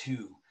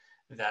 1982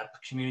 that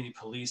community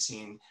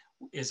policing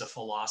is a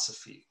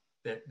philosophy,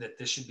 that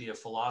this should be a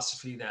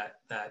philosophy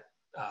that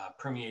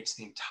permeates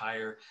the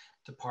entire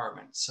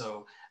department.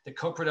 So the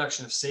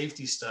co-production of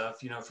safety stuff,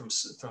 from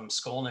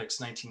Skolnick's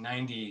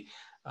 1990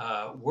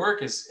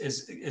 work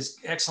is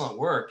excellent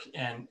work,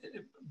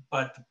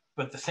 but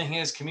But the thing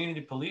is,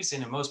 community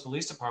policing in most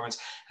police departments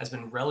has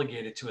been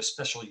relegated to a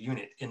special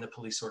unit in the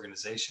police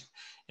organization.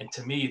 And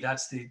to me,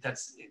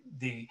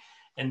 the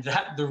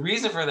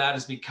reason for that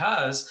is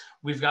because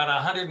we've got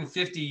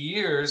 150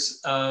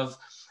 years of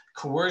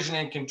coercion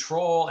and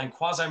control and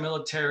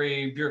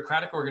quasi-military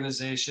bureaucratic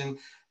organization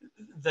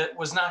that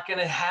was not going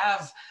to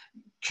have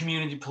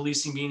community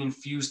policing being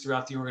infused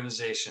throughout the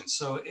organization.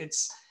 So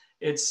it's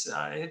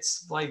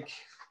like,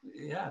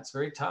 yeah, it's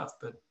very tough.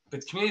 But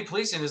community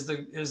policing is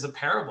the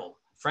parable,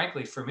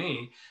 frankly, for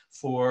me,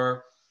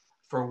 for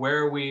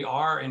where we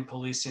are in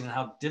policing and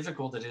how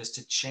difficult it is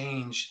to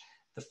change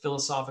the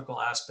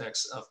philosophical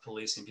aspects of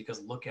policing.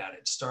 Because look at it,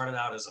 it started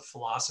out as a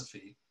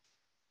philosophy,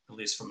 at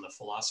least from the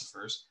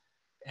philosophers,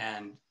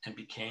 and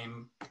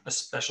became a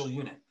special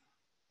unit.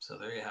 So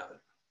there you have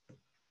it.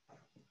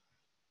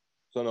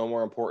 So no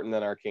more important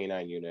than our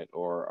K-9 unit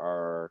or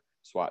our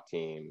SWAT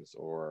teams,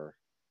 or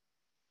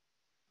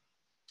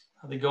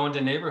they go into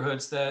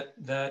neighborhoods that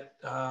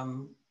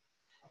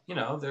you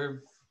know,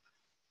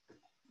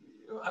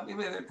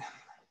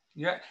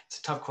 yeah, it's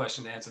a tough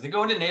question to answer. They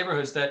go into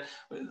neighborhoods that,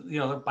 you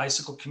know, the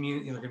bicycle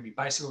community, they're going to be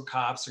bicycle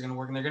cops, they're going to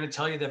work, and they're going to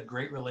tell you they have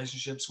great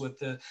relationships with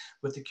the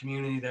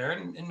community there,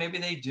 and maybe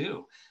they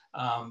do,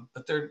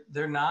 but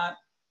they're not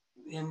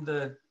in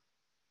the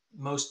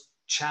most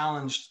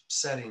challenged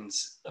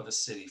settings of a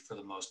city for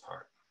the most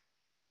part.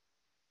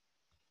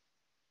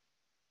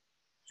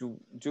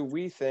 Do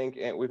we think,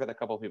 and we've had a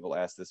couple of people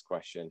ask this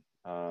question,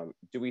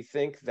 do we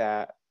think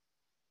that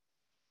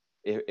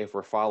if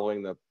we're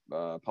following the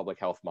public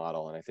health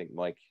model, and I think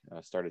Mike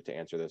started to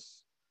answer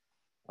this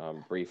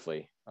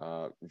briefly,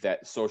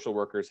 that social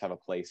workers have a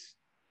place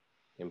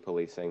in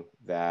policing,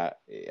 that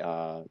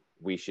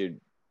we should,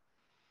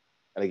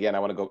 and again, I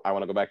want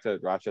to go back to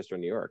Rochester,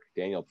 New York.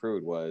 Daniel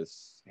Prude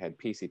had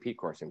PCP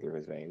coursing through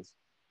his veins,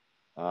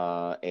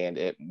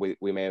 and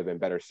we may have been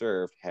better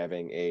served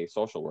having a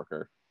social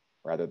worker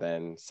rather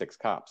than 6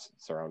 cops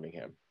surrounding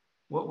him.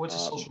 What's a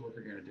social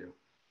worker going to do?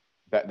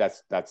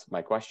 That's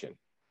my question,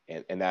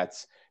 and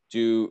that's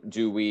do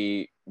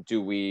we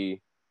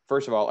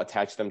first of all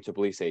attach them to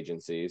police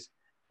agencies,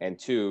 and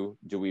 2,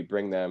 do we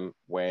bring them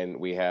when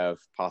we have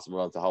possible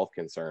mental health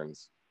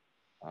concerns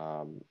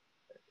on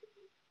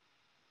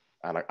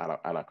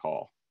a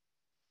call?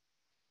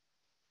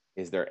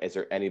 Is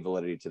there any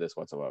validity to this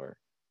whatsoever?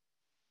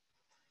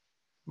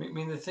 I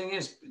mean, the thing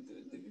is,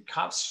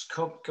 cops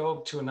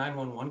go to a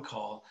 911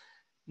 call.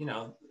 You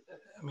know,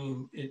 I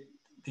mean,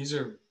 these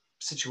are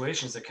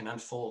situations that can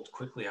unfold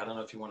quickly. I don't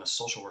know if you want a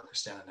social worker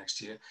standing next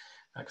to you,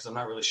 because I'm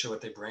not really sure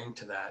what they bring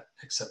to that,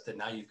 except that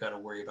now you've got to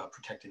worry about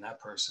protecting that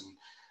person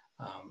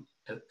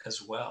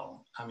as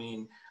well. I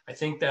mean, I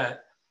think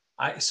that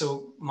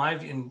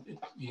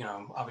you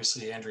know,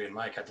 obviously Andrea and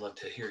Mike, I'd love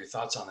to hear your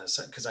thoughts on this,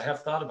 because I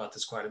have thought about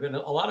this quite a bit. A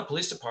lot of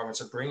police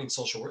departments are bringing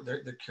social work.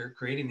 They're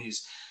creating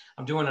these.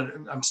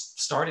 I'm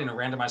starting a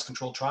randomized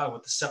controlled trial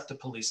with the SEPTA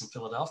police in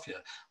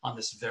Philadelphia on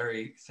this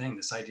very thing,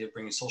 this idea of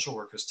bringing social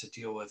workers to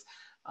deal with,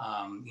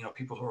 you know,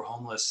 people who are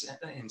homeless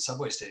in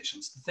subway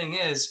stations. The thing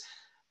is,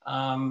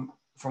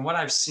 from what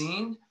I've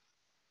seen,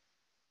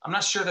 I'm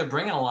not sure they're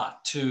bringing a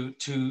lot to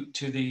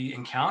the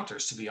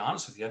encounters, to be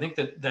honest with you. I think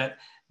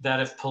that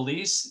if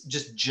police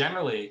just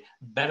generally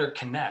better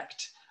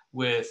connect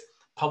with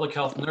public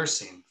health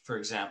nursing, for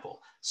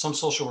example, some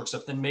social work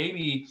stuff, then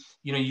maybe,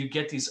 you know, you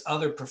get these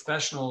other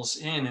professionals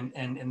in,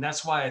 and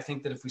that's why I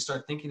think that if we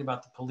start thinking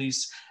about the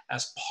police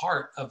as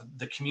part of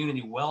the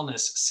community wellness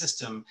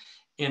system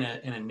in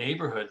a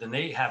neighborhood, then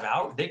they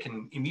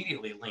can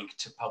immediately link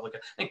to public. I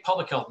think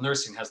public health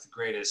nursing has the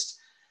greatest.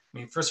 I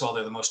mean, first of all,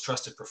 they're the most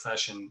trusted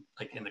profession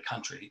like in the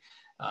country,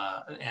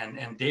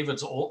 and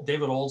David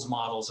Old's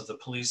models of the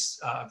police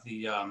of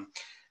the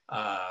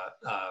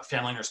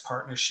family nurse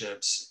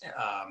partnerships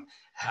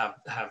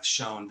have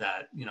shown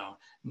that, you know,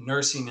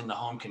 nursing in the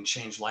home can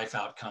change life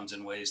outcomes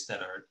in ways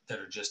that are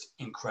just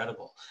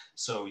incredible.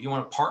 So you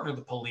want to partner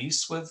the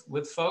police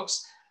with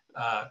folks.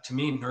 To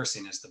me,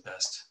 nursing is the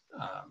best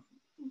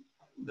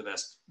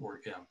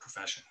work,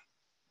 profession.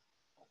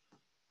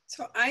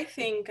 So I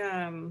think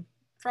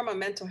from a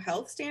mental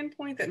health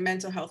standpoint, that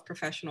mental health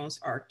professionals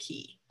are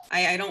key.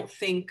 I don't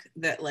think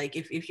that, like,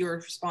 if you're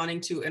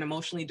responding to an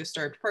emotionally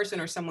disturbed person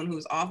or someone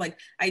who's off, like,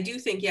 I do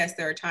think, yes,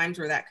 there are times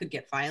where that could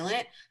get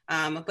violent.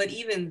 But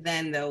even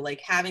then, though, like,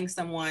 having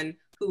someone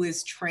who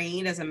is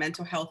trained as a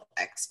mental health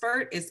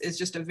expert is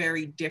just a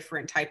very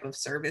different type of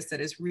service that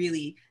is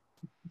really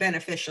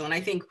beneficial. And I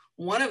think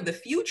one of the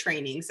few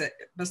trainings that,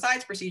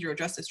 besides procedural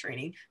justice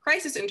training,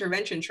 crisis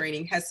intervention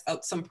training has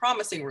some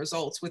promising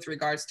results with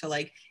regards to,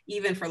 like,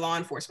 even for law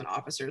enforcement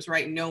officers,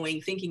 right?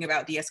 Thinking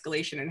about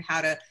de-escalation and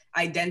how to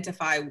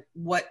identify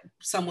what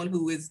someone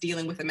who is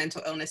dealing with a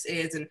mental illness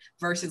is, and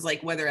versus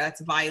like whether that's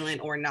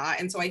violent or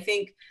not. And so I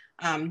think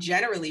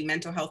generally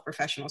mental health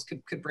professionals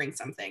could bring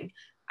something.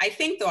 I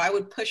think though, I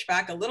would push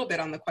back a little bit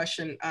on the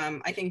question.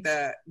 I think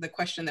the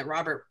question that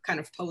Robert kind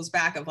of posed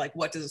back of like,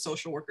 what does a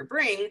social worker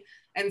bring?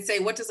 And say,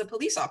 what does a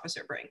police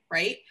officer bring,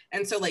 right?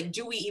 And so like,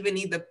 do we even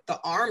need the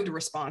armed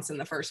response in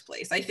the first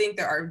place? I think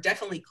there are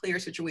definitely clear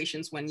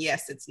situations when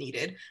yes, it's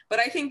needed, but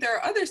I think there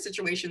are other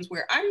situations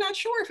where I'm not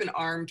sure if an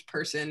armed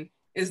person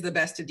is the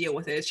best to deal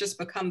with it. It's just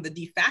become the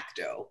de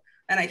facto.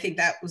 And I think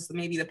that was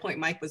maybe the point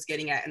Mike was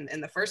getting at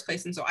in the first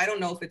place. And so I don't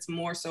know if it's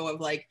more so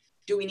of like,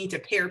 do we need to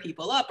pair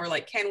people up, or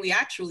like, can we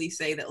actually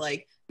say that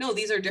like, no,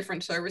 these are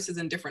different services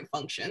and different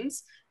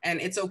functions,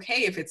 and it's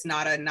okay if it's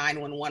not a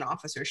 911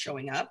 officer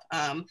showing up.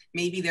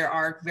 Maybe there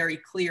are very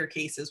clear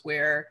cases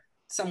where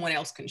someone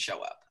else can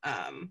show up.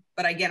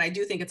 But again, I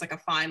do think it's like a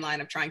fine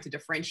line of trying to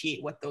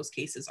differentiate what those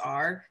cases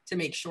are to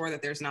make sure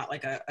that there's not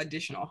like a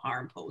additional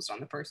harm posed on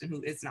the person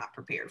who is not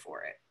prepared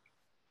for it.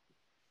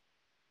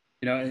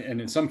 You know, and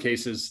in some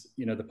cases,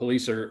 you know, the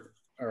police are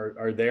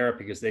there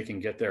because they can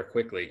get there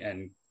quickly,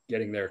 and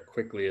getting there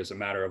quickly is a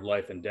matter of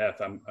life and death.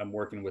 I'm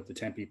working with the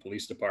Tempe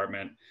Police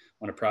Department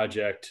on a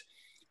project.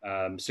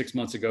 6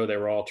 months ago, they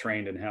were all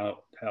trained in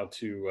how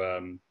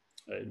to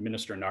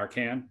administer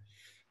Narcan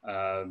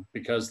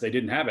because they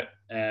didn't have it,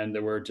 and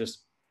there were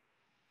just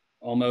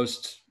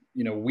almost,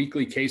 you know,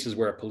 weekly cases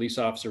where a police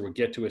officer would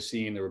get to a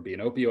scene. There would be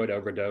an opioid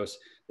overdose.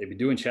 They'd be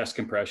doing chest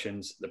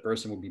compressions. The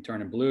person would be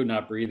turning blue,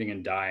 not breathing,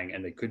 and dying,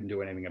 and they couldn't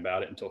do anything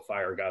about it until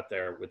fire got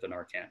there with the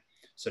Narcan.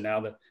 So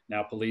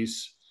now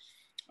police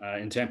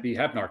in Tempe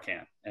have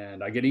Narcan,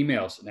 and I get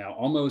emails now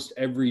almost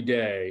every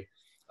day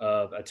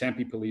of a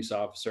Tempe police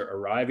officer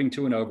arriving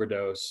to an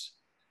overdose.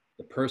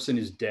 The person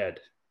is dead.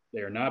 They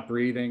are not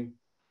breathing,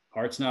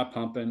 heart's not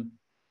pumping.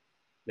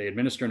 They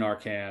administer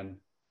Narcan,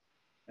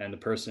 and the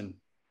person,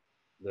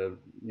 the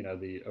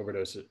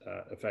overdose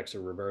effects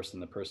are reversed,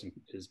 and the person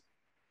is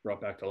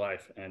brought back to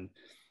life. And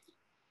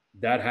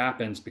that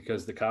happens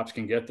because the cops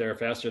can get there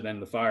faster than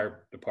the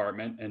fire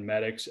department and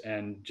medics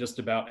and just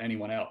about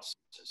anyone else.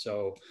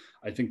 So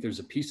I think there's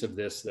a piece of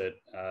this that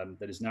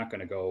is not going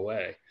to go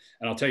away.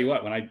 And I'll tell you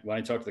what, when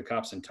I talked to the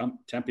cops in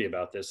Tempe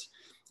about this,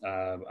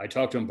 I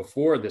talked to them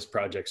before this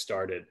project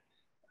started,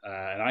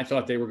 and I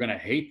thought they were going to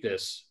hate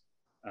this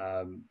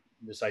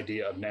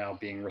idea of now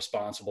being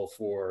responsible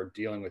for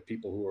dealing with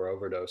people who are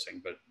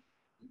overdosing. But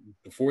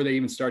before they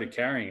even started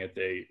carrying it,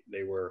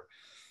 they were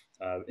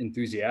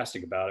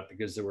enthusiastic about it,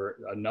 because there were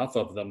enough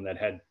of them that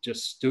had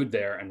just stood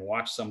there and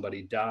watched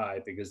somebody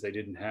die because they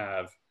didn't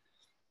have,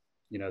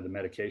 you know, the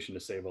medication to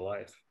save a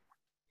life.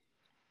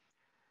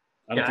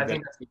 I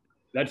think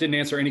that didn't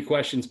answer any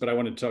questions, but I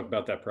wanted to talk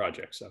about that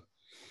project. So,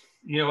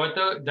 you know what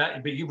though,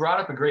 but you brought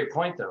up a great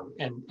point though,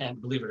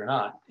 and believe it or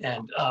not,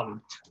 and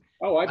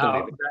oh, I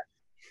believe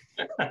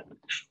it.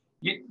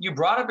 You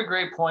brought up a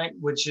great point,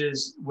 which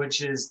is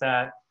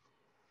that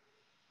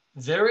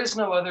there is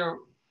no other.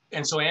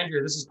 And so,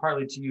 Andrea, this is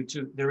partly to you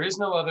too. There is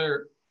no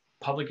other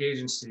public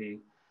agency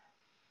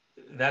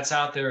that's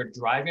out there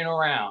driving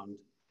around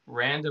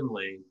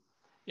randomly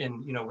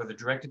in, you know, with a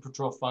directed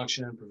patrol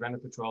function and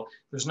preventive patrol.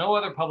 There's no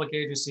other public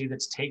agency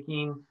that's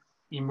taking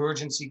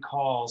emergency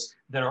calls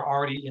that are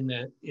already in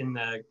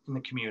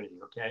the community.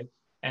 Okay,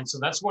 and so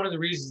that's one of the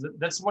reasons.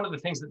 That's one of the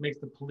things that makes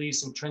the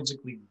police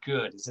intrinsically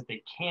good, is that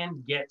they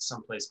can get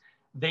someplace.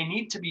 They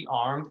need to be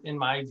armed, in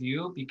my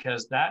view,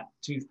 because that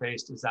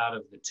toothpaste is out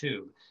of the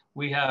tube.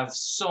 We have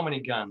so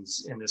many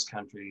guns in this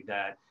country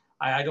that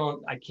I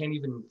can't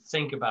even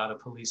think about a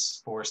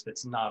police force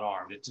that's not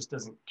armed. It just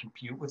doesn't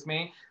compute with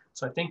me.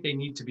 So I think they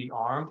need to be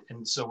armed.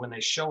 And so when they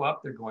show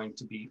up, they're going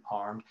to be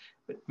armed.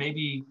 But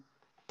maybe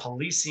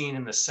policing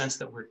in the sense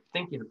that we're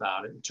thinking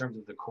about it in terms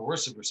of the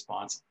coercive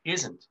response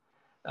isn't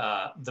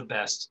the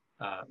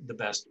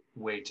best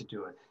way to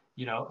do it.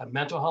 You know, a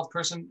mental health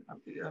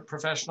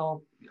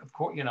professional, of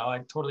course, you know, I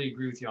totally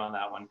agree with you on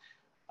that one.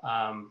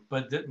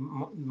 But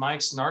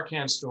Mike's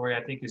Narcan story,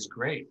 I think, is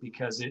great,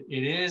 because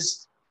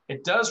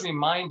it does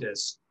remind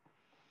us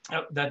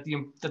that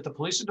the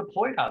police are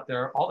deployed out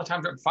there all the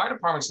time. The fire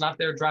department's not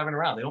there driving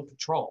around; they don't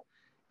patrol,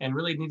 and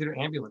really neither do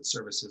ambulance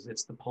services.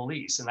 It's the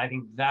police, and I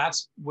think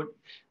that's what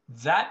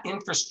that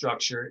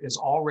infrastructure is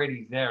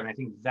already there, and I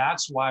think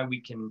that's why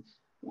we can.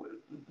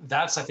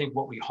 That's, I think,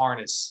 what we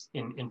harness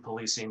in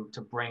policing to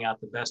bring out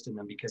the best in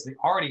them, because they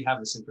already have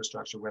this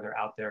infrastructure where they're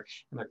out there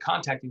and they're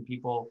contacting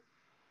people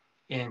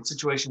in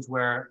situations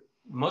where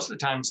most of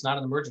the time it's not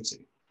an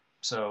emergency.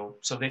 So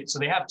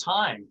they have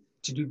time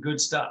to do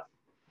good stuff.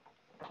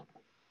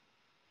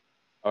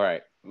 All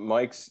right,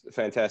 Mike's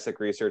fantastic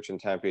research in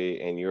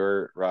Tempe and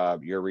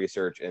Rob, your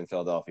research in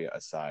Philadelphia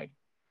aside,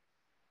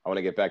 I want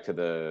to get back to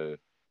the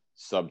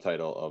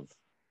subtitle of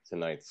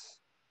tonight's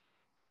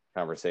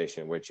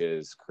conversation, which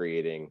is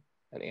creating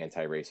an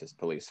anti-racist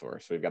police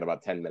force. We've got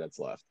about 10 minutes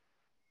left.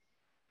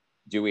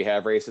 Do we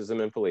have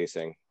racism in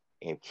policing,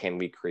 and can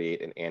we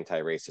create an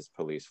anti-racist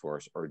police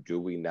force, or do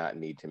we not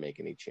need to make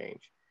any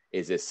change?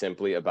 Is this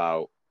simply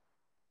about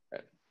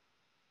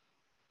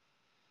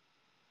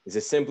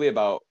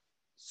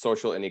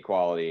social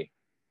inequality?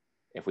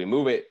 If we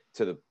move it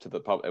to the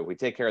public, if we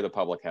take care of the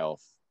public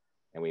health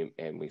and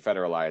we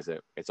federalize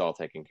it, it's all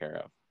taken care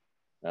of.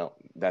 Now,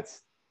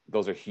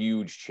 those are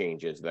huge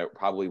changes that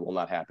probably will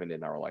not happen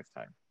in our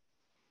lifetime.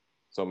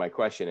 So my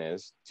question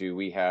is, do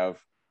we have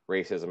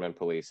racism in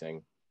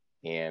policing,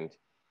 and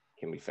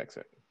can we fix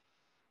it?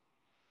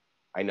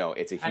 I know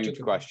it's a huge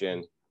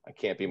question. I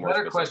can't be more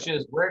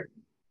specific.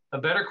 A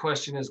better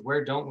question is,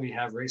 where don't we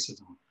have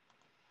racism?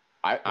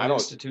 I don't.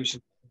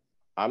 Institution.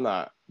 I'm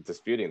not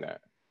disputing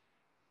that.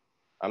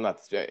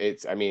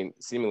 I mean,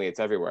 seemingly it's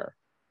everywhere.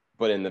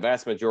 But in the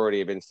vast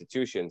majority of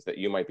institutions that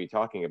you might be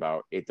talking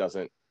about, it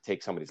doesn't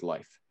take somebody's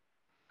life.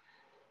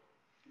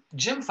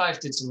 Jim Fife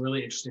did some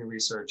really interesting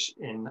research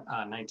in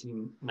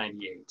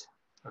 1998.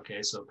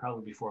 Okay, so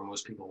probably before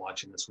most people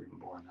watching this were even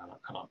born. I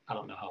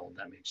don't know how old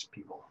that makes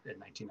people in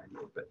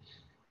 1998. But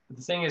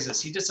the thing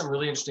is he did some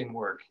really interesting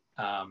work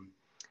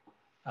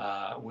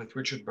with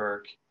Richard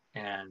Burke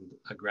and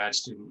a grad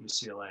student at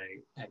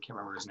UCLA. I can't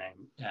remember his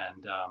name.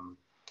 And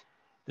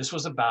this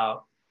was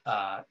about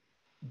canine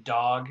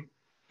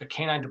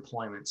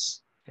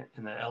deployments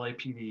in the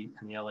LAPD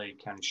and the LA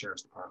County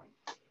Sheriff's Department.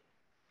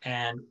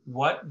 And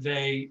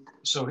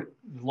it's a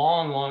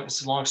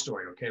long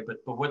story, okay?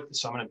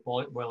 So I'm gonna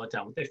boil it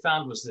down. What they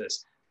found was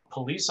this: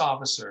 police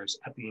officers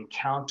at the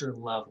encounter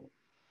level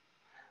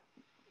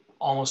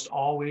almost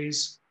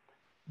always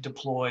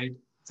deployed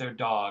their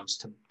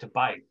dogs to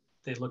bite.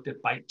 They looked at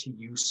bite to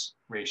use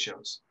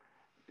ratios.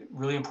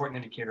 Really important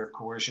indicator of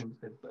coercion.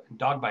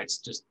 Dog bites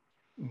just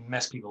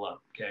mess people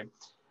up, okay?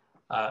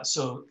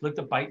 So looked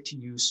at bite to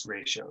use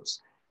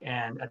ratios.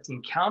 And at the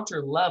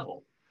encounter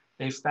level,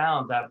 they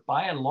found that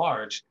by and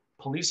large,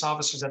 police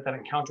officers at that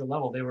encounter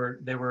level,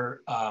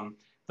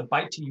 the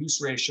bite to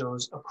use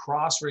ratios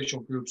across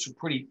racial groups were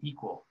pretty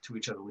equal to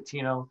each other: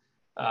 Latino,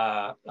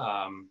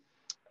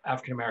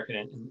 African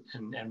American,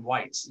 and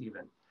whites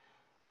even.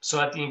 So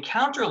at the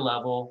encounter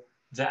level,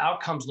 the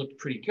outcomes looked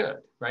pretty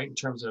good, right, in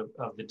terms of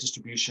the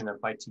distribution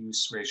of bite to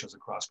use ratios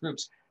across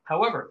groups.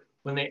 However,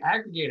 when they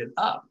aggregated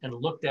up and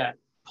looked at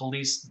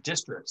police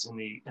districts in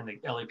the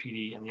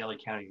LAPD and the LA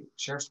County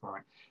Sheriff's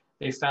Department,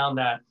 they found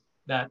that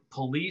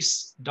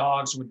police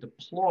dogs were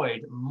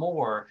deployed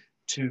more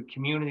to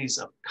communities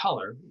of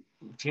color,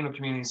 Latino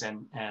communities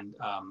and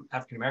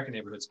African American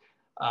neighborhoods,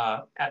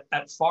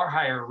 at far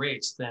higher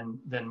rates than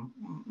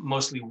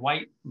mostly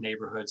white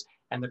neighborhoods.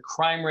 And the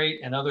crime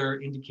rate and other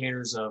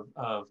indicators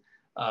of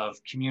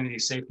community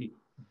safety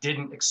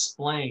didn't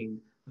explain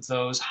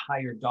those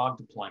higher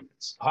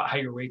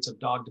rates of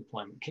dog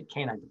deployment,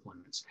 canine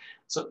deployments.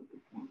 So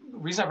the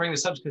reason I bring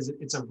this up is because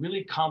it's a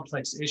really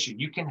complex issue.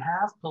 You can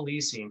have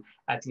policing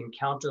at the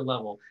encounter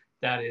level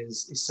that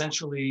is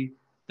essentially,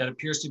 that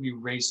appears to be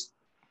I'm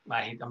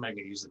not going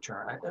to use the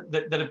term,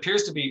 that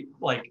appears to be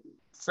like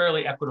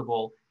fairly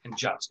equitable and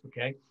just,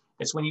 okay?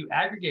 It's when you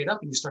aggregate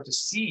up and you start to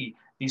see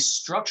these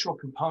structural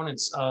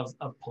components of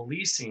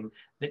policing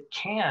that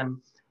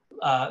can,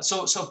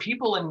 so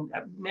people in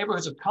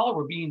neighborhoods of color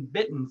were being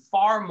bitten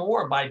far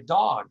more by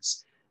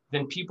dogs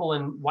than people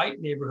in white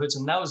neighborhoods.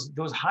 And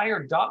those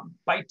higher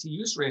bite to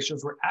use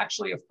ratios were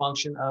actually a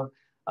function of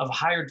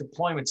higher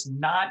deployments,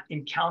 not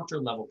encounter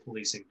level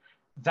policing.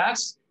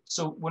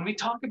 So when we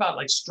talk about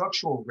like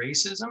structural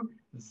racism,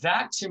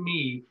 that to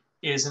me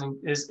is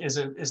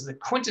the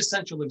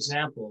quintessential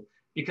example,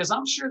 because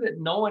I'm sure that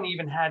no one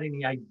even had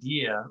any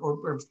idea,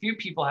 or few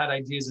people had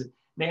ideas that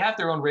they have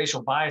their own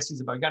racial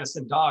biases about, you got to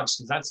send dogs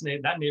because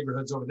that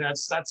neighborhood's over there.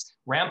 That's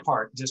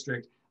Rampart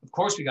District. Of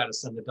course, we got to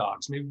send the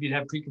dogs. Maybe we'd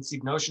have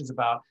preconceived notions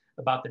about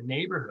the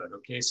neighborhood.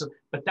 Okay, so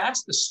but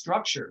that's the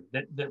structure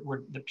that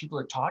people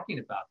are talking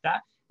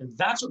about. And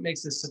that's what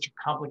makes this such a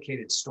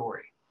complicated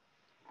story.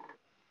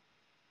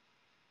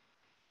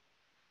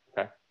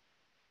 Okay,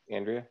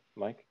 Andrea,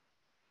 Mike.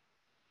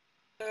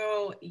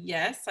 So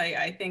yes,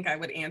 I think I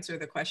would answer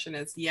the question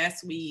as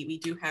yes, we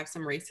do have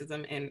some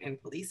racism in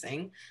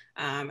policing.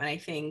 And I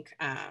think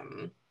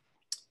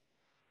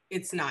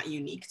it's not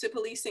unique to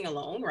policing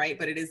alone, right?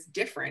 But it is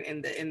different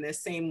in the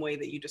same way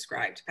that you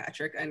described,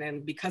 Patrick, and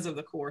then because of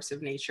the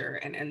coercive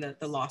nature and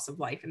the loss of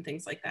life and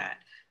things like that.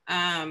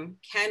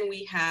 Can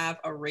we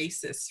have a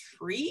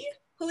racist-free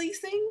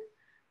policing?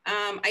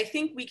 I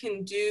think we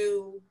can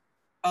do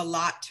a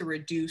lot to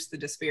reduce the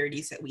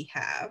disparities that we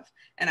have.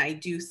 And I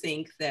do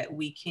think that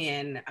we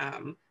can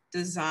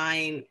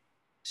design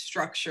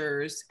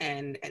structures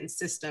and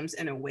systems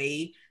in a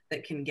way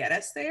that can get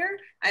us there.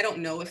 I don't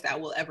know if that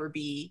will ever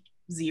be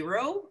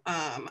zero.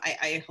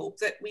 I hope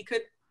that we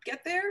could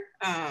get there.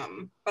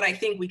 But I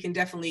think we can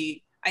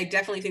I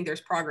definitely think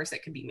there's progress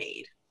that can be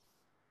made.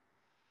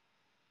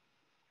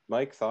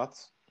 Mike,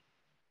 thoughts?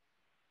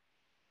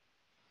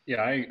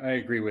 Yeah, I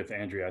agree with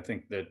Andrea. I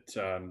think that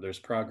there's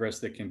progress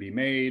that can be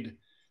made.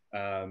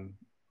 Are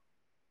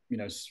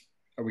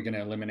we going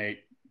to eliminate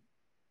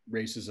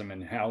racism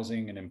in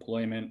housing and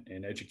employment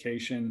and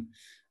education,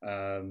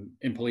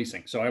 in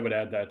policing? So I would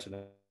add that to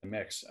the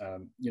mix. I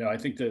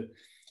think that,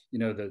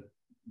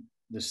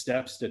 the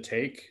steps to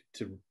take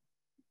to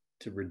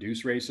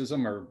reduce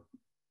racism are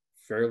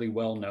fairly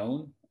well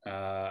known.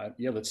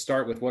 Let's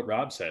start with what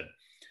Rob said.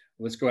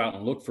 Let's go out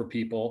and look for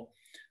people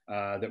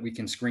that we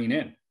can screen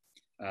in.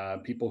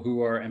 people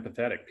who are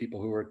empathetic,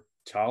 people who are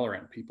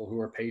tolerant, people who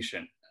are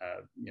patient,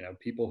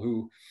 people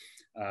who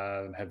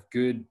have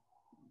good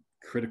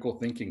critical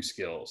thinking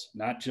skills,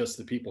 not just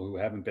the people who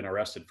haven't been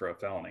arrested for a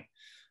felony.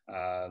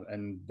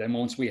 And then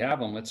once we have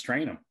them, let's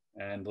train them.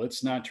 And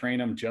let's not train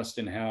them just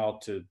in how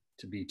to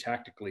be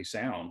tactically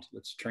sound.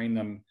 Let's train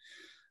them,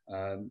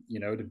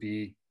 to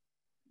be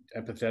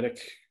empathetic,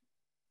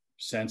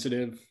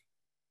 sensitive,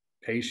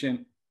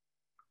 patient,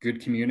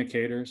 good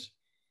communicators.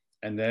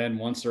 And then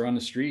once they're on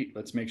the street,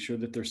 let's make sure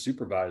that they're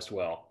supervised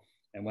well.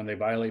 And when they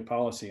violate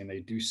policy and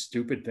they do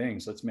stupid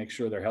things, let's make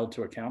sure they're held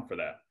to account for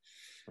that.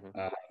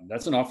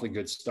 That's an awfully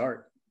good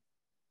start.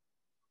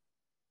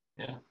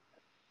 Yeah.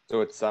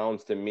 So it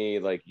sounds to me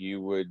like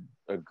you would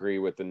agree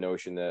with the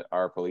notion that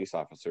our police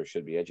officers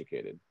should be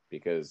educated,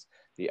 because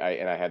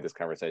and I had this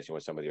conversation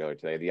with somebody earlier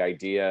today, the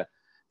idea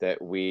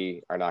that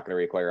we are not going to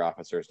require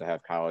officers to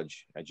have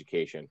college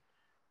education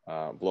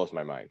blows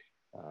my mind.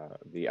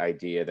 The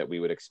idea that we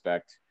would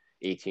expect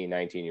 18,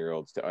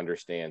 19-year-olds to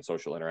understand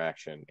social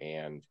interaction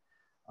and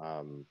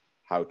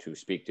how to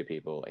speak to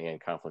people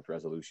and conflict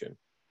resolution.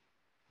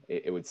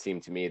 It would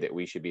seem to me that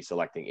we should be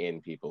selecting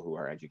in people who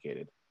are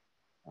educated.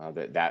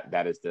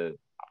 That is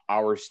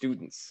our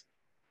students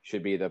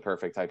should be the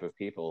perfect type of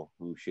people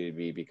who should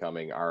be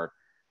becoming our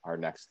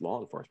next law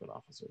enforcement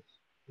officers.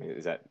 I mean,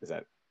 is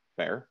that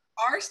fair?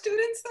 Our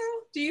students, though,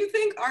 do you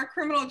think our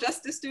criminal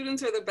justice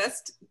students are the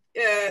best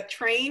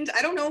trained?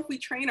 I don't know if we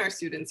train our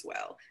students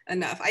well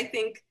enough. I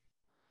think,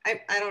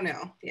 I don't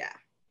know. Yeah.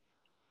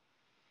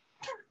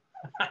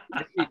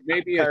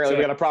 Maybe apparently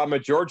we got a problem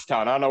at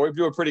Georgetown. I don't know. We're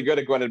doing pretty good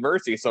at Gwynedd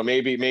Mercy, so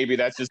maybe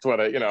that's just what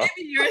Maybe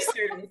your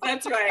students.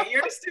 That's right.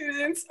 Your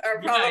students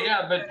are probably.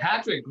 Yeah. But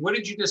Patrick, what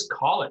did you just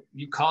call it?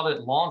 You called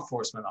it law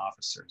enforcement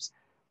officers.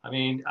 I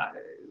mean,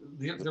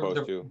 they're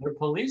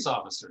police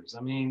officers.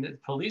 I mean,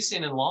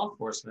 policing and law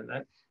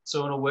enforcement.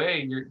 So in a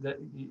way,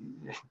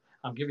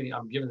 I'm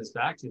giving this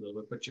back to you a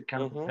little bit, but you're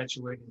kind of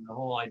perpetuating the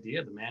whole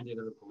idea. The mandate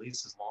of the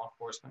police is law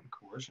enforcement and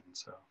coercion.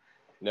 So.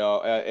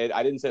 No,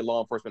 I didn't say law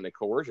enforcement and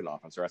coercion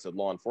officer. I said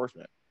law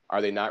enforcement.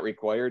 Are they not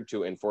required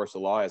to enforce the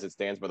law as it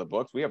stands by the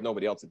books? We have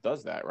nobody else that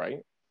does that,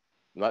 right?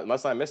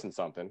 Unless I'm missing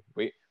something.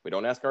 We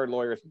don't ask our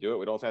lawyers to do it.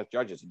 We don't ask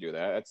judges to do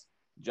that. That's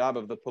the job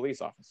of the police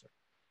officer.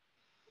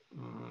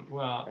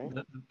 Well,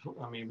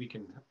 right? We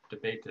can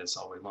debate this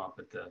all we want,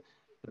 but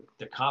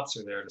the cops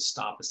are there to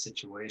stop a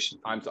situation.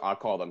 I'll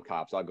call them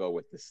cops. I'll go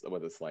with this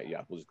with a slight.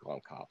 Yeah, we'll just call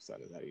them cops.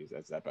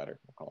 Is that better?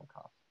 We'll call them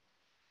cops.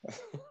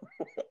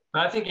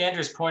 I think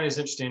Andrew's point is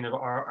interesting of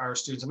our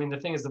students. I mean, the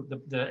thing is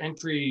the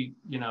entry,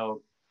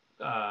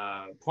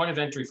 point of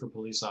entry for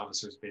police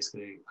officers,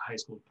 basically a high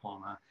school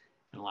diploma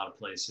in a lot of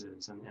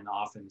places, and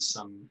often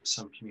some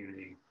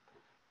community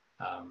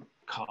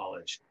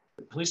college.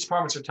 Police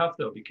departments are tough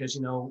though, because,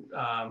 a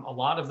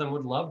lot of them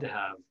would love to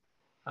have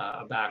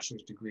a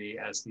bachelor's degree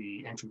as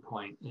the entry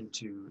point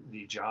into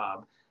the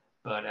job.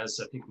 But as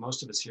I think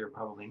most of us here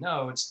probably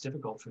know, it's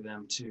difficult for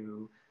them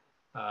to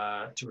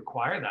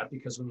require that,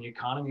 because when the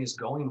economy is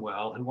going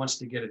well, who wants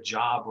to get a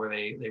job where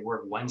they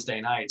work Wednesday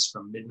nights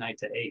from midnight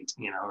to 8,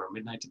 or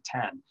midnight to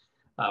 10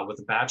 with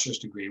a bachelor's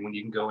degree, when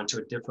you can go into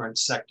a different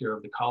sector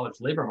of the college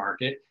labor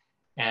market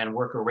and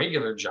work a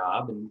regular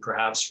job and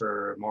perhaps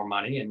for more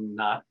money and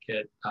not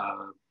get,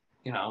 have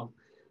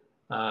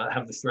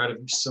the threat of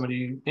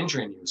somebody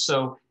injuring you.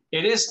 So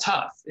it is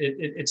tough.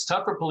 It's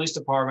tough for police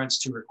departments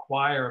to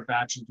require a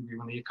bachelor's degree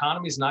when the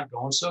economy is not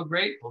going so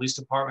great. Police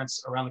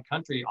departments around the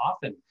country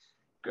often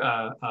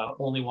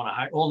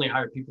only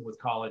hire people with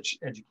college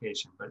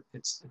education, but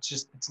it's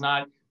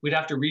not. We'd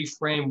have to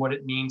reframe what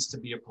it means to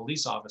be a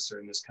police officer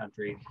in this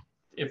country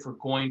if we're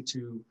going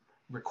to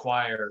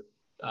require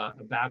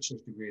a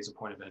bachelor's degree as a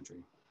point of entry.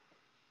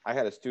 I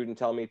had a student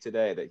tell me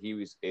today that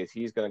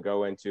he's going to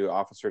go into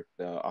officer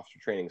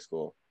training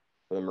school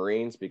for the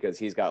Marines because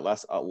he's got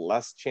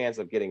less chance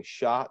of getting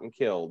shot and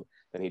killed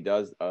than he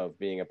does of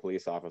being a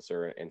police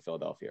officer in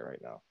Philadelphia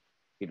right now.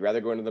 He'd rather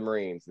go into the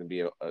Marines than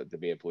be a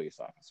police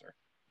officer.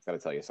 Got to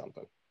tell you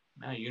something.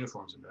 Now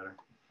uniforms are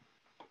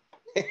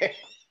better.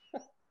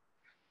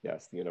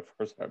 Yes, the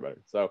uniforms are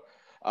better. So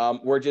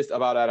we're just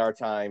about at our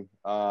time.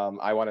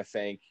 I want to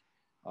thank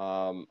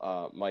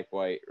Mike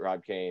White,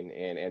 Rob Kane,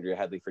 and Andrea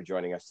Headley for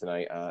joining us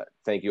tonight.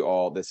 Thank you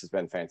all. This has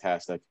been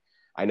fantastic.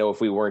 I know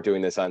if we weren't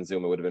doing this on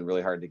Zoom, it would have been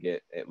really hard to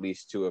get at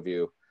least two of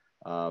you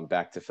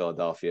back to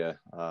Philadelphia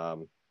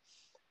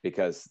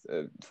because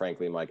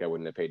frankly, Mike, I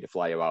wouldn't have paid to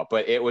fly you out,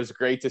 but it was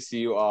great to see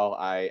you all.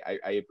 I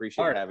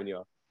appreciate having you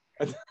all.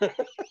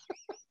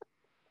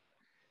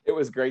 It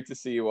was great to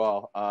see you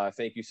all.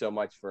 Thank you so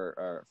much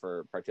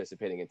for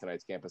participating in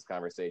tonight's campus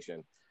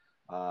conversation.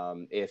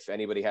 If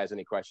anybody has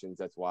any questions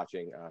that's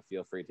watching,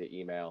 feel free to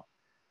email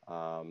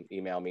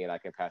me and I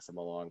can pass them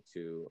along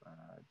to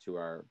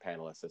our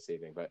panelists this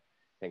evening. But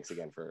thanks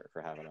again for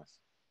having us.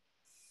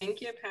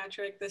 Thank you,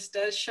 Patrick. This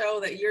does show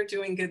that you're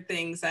doing good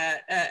things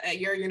at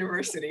your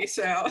university.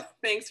 So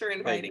thanks for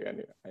inviting. Thank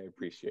you, I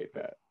appreciate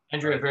that.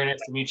 Andrea, very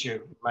nice to meet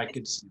you. Mike,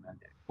 good to see you, man.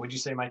 What'd you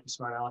say, Mike, you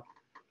smart aleck?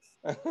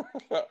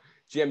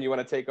 Jim, you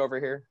want to take over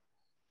here?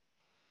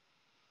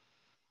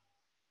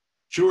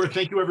 Sure.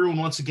 Thank you, everyone,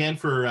 once again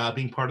for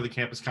being part of the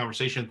campus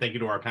conversation. Thank you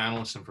to our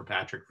panelists and for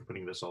Patrick for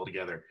putting this all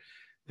together.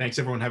 Thanks,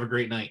 everyone. Have a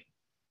great night.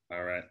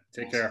 All right.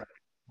 Take care.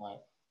 Bye.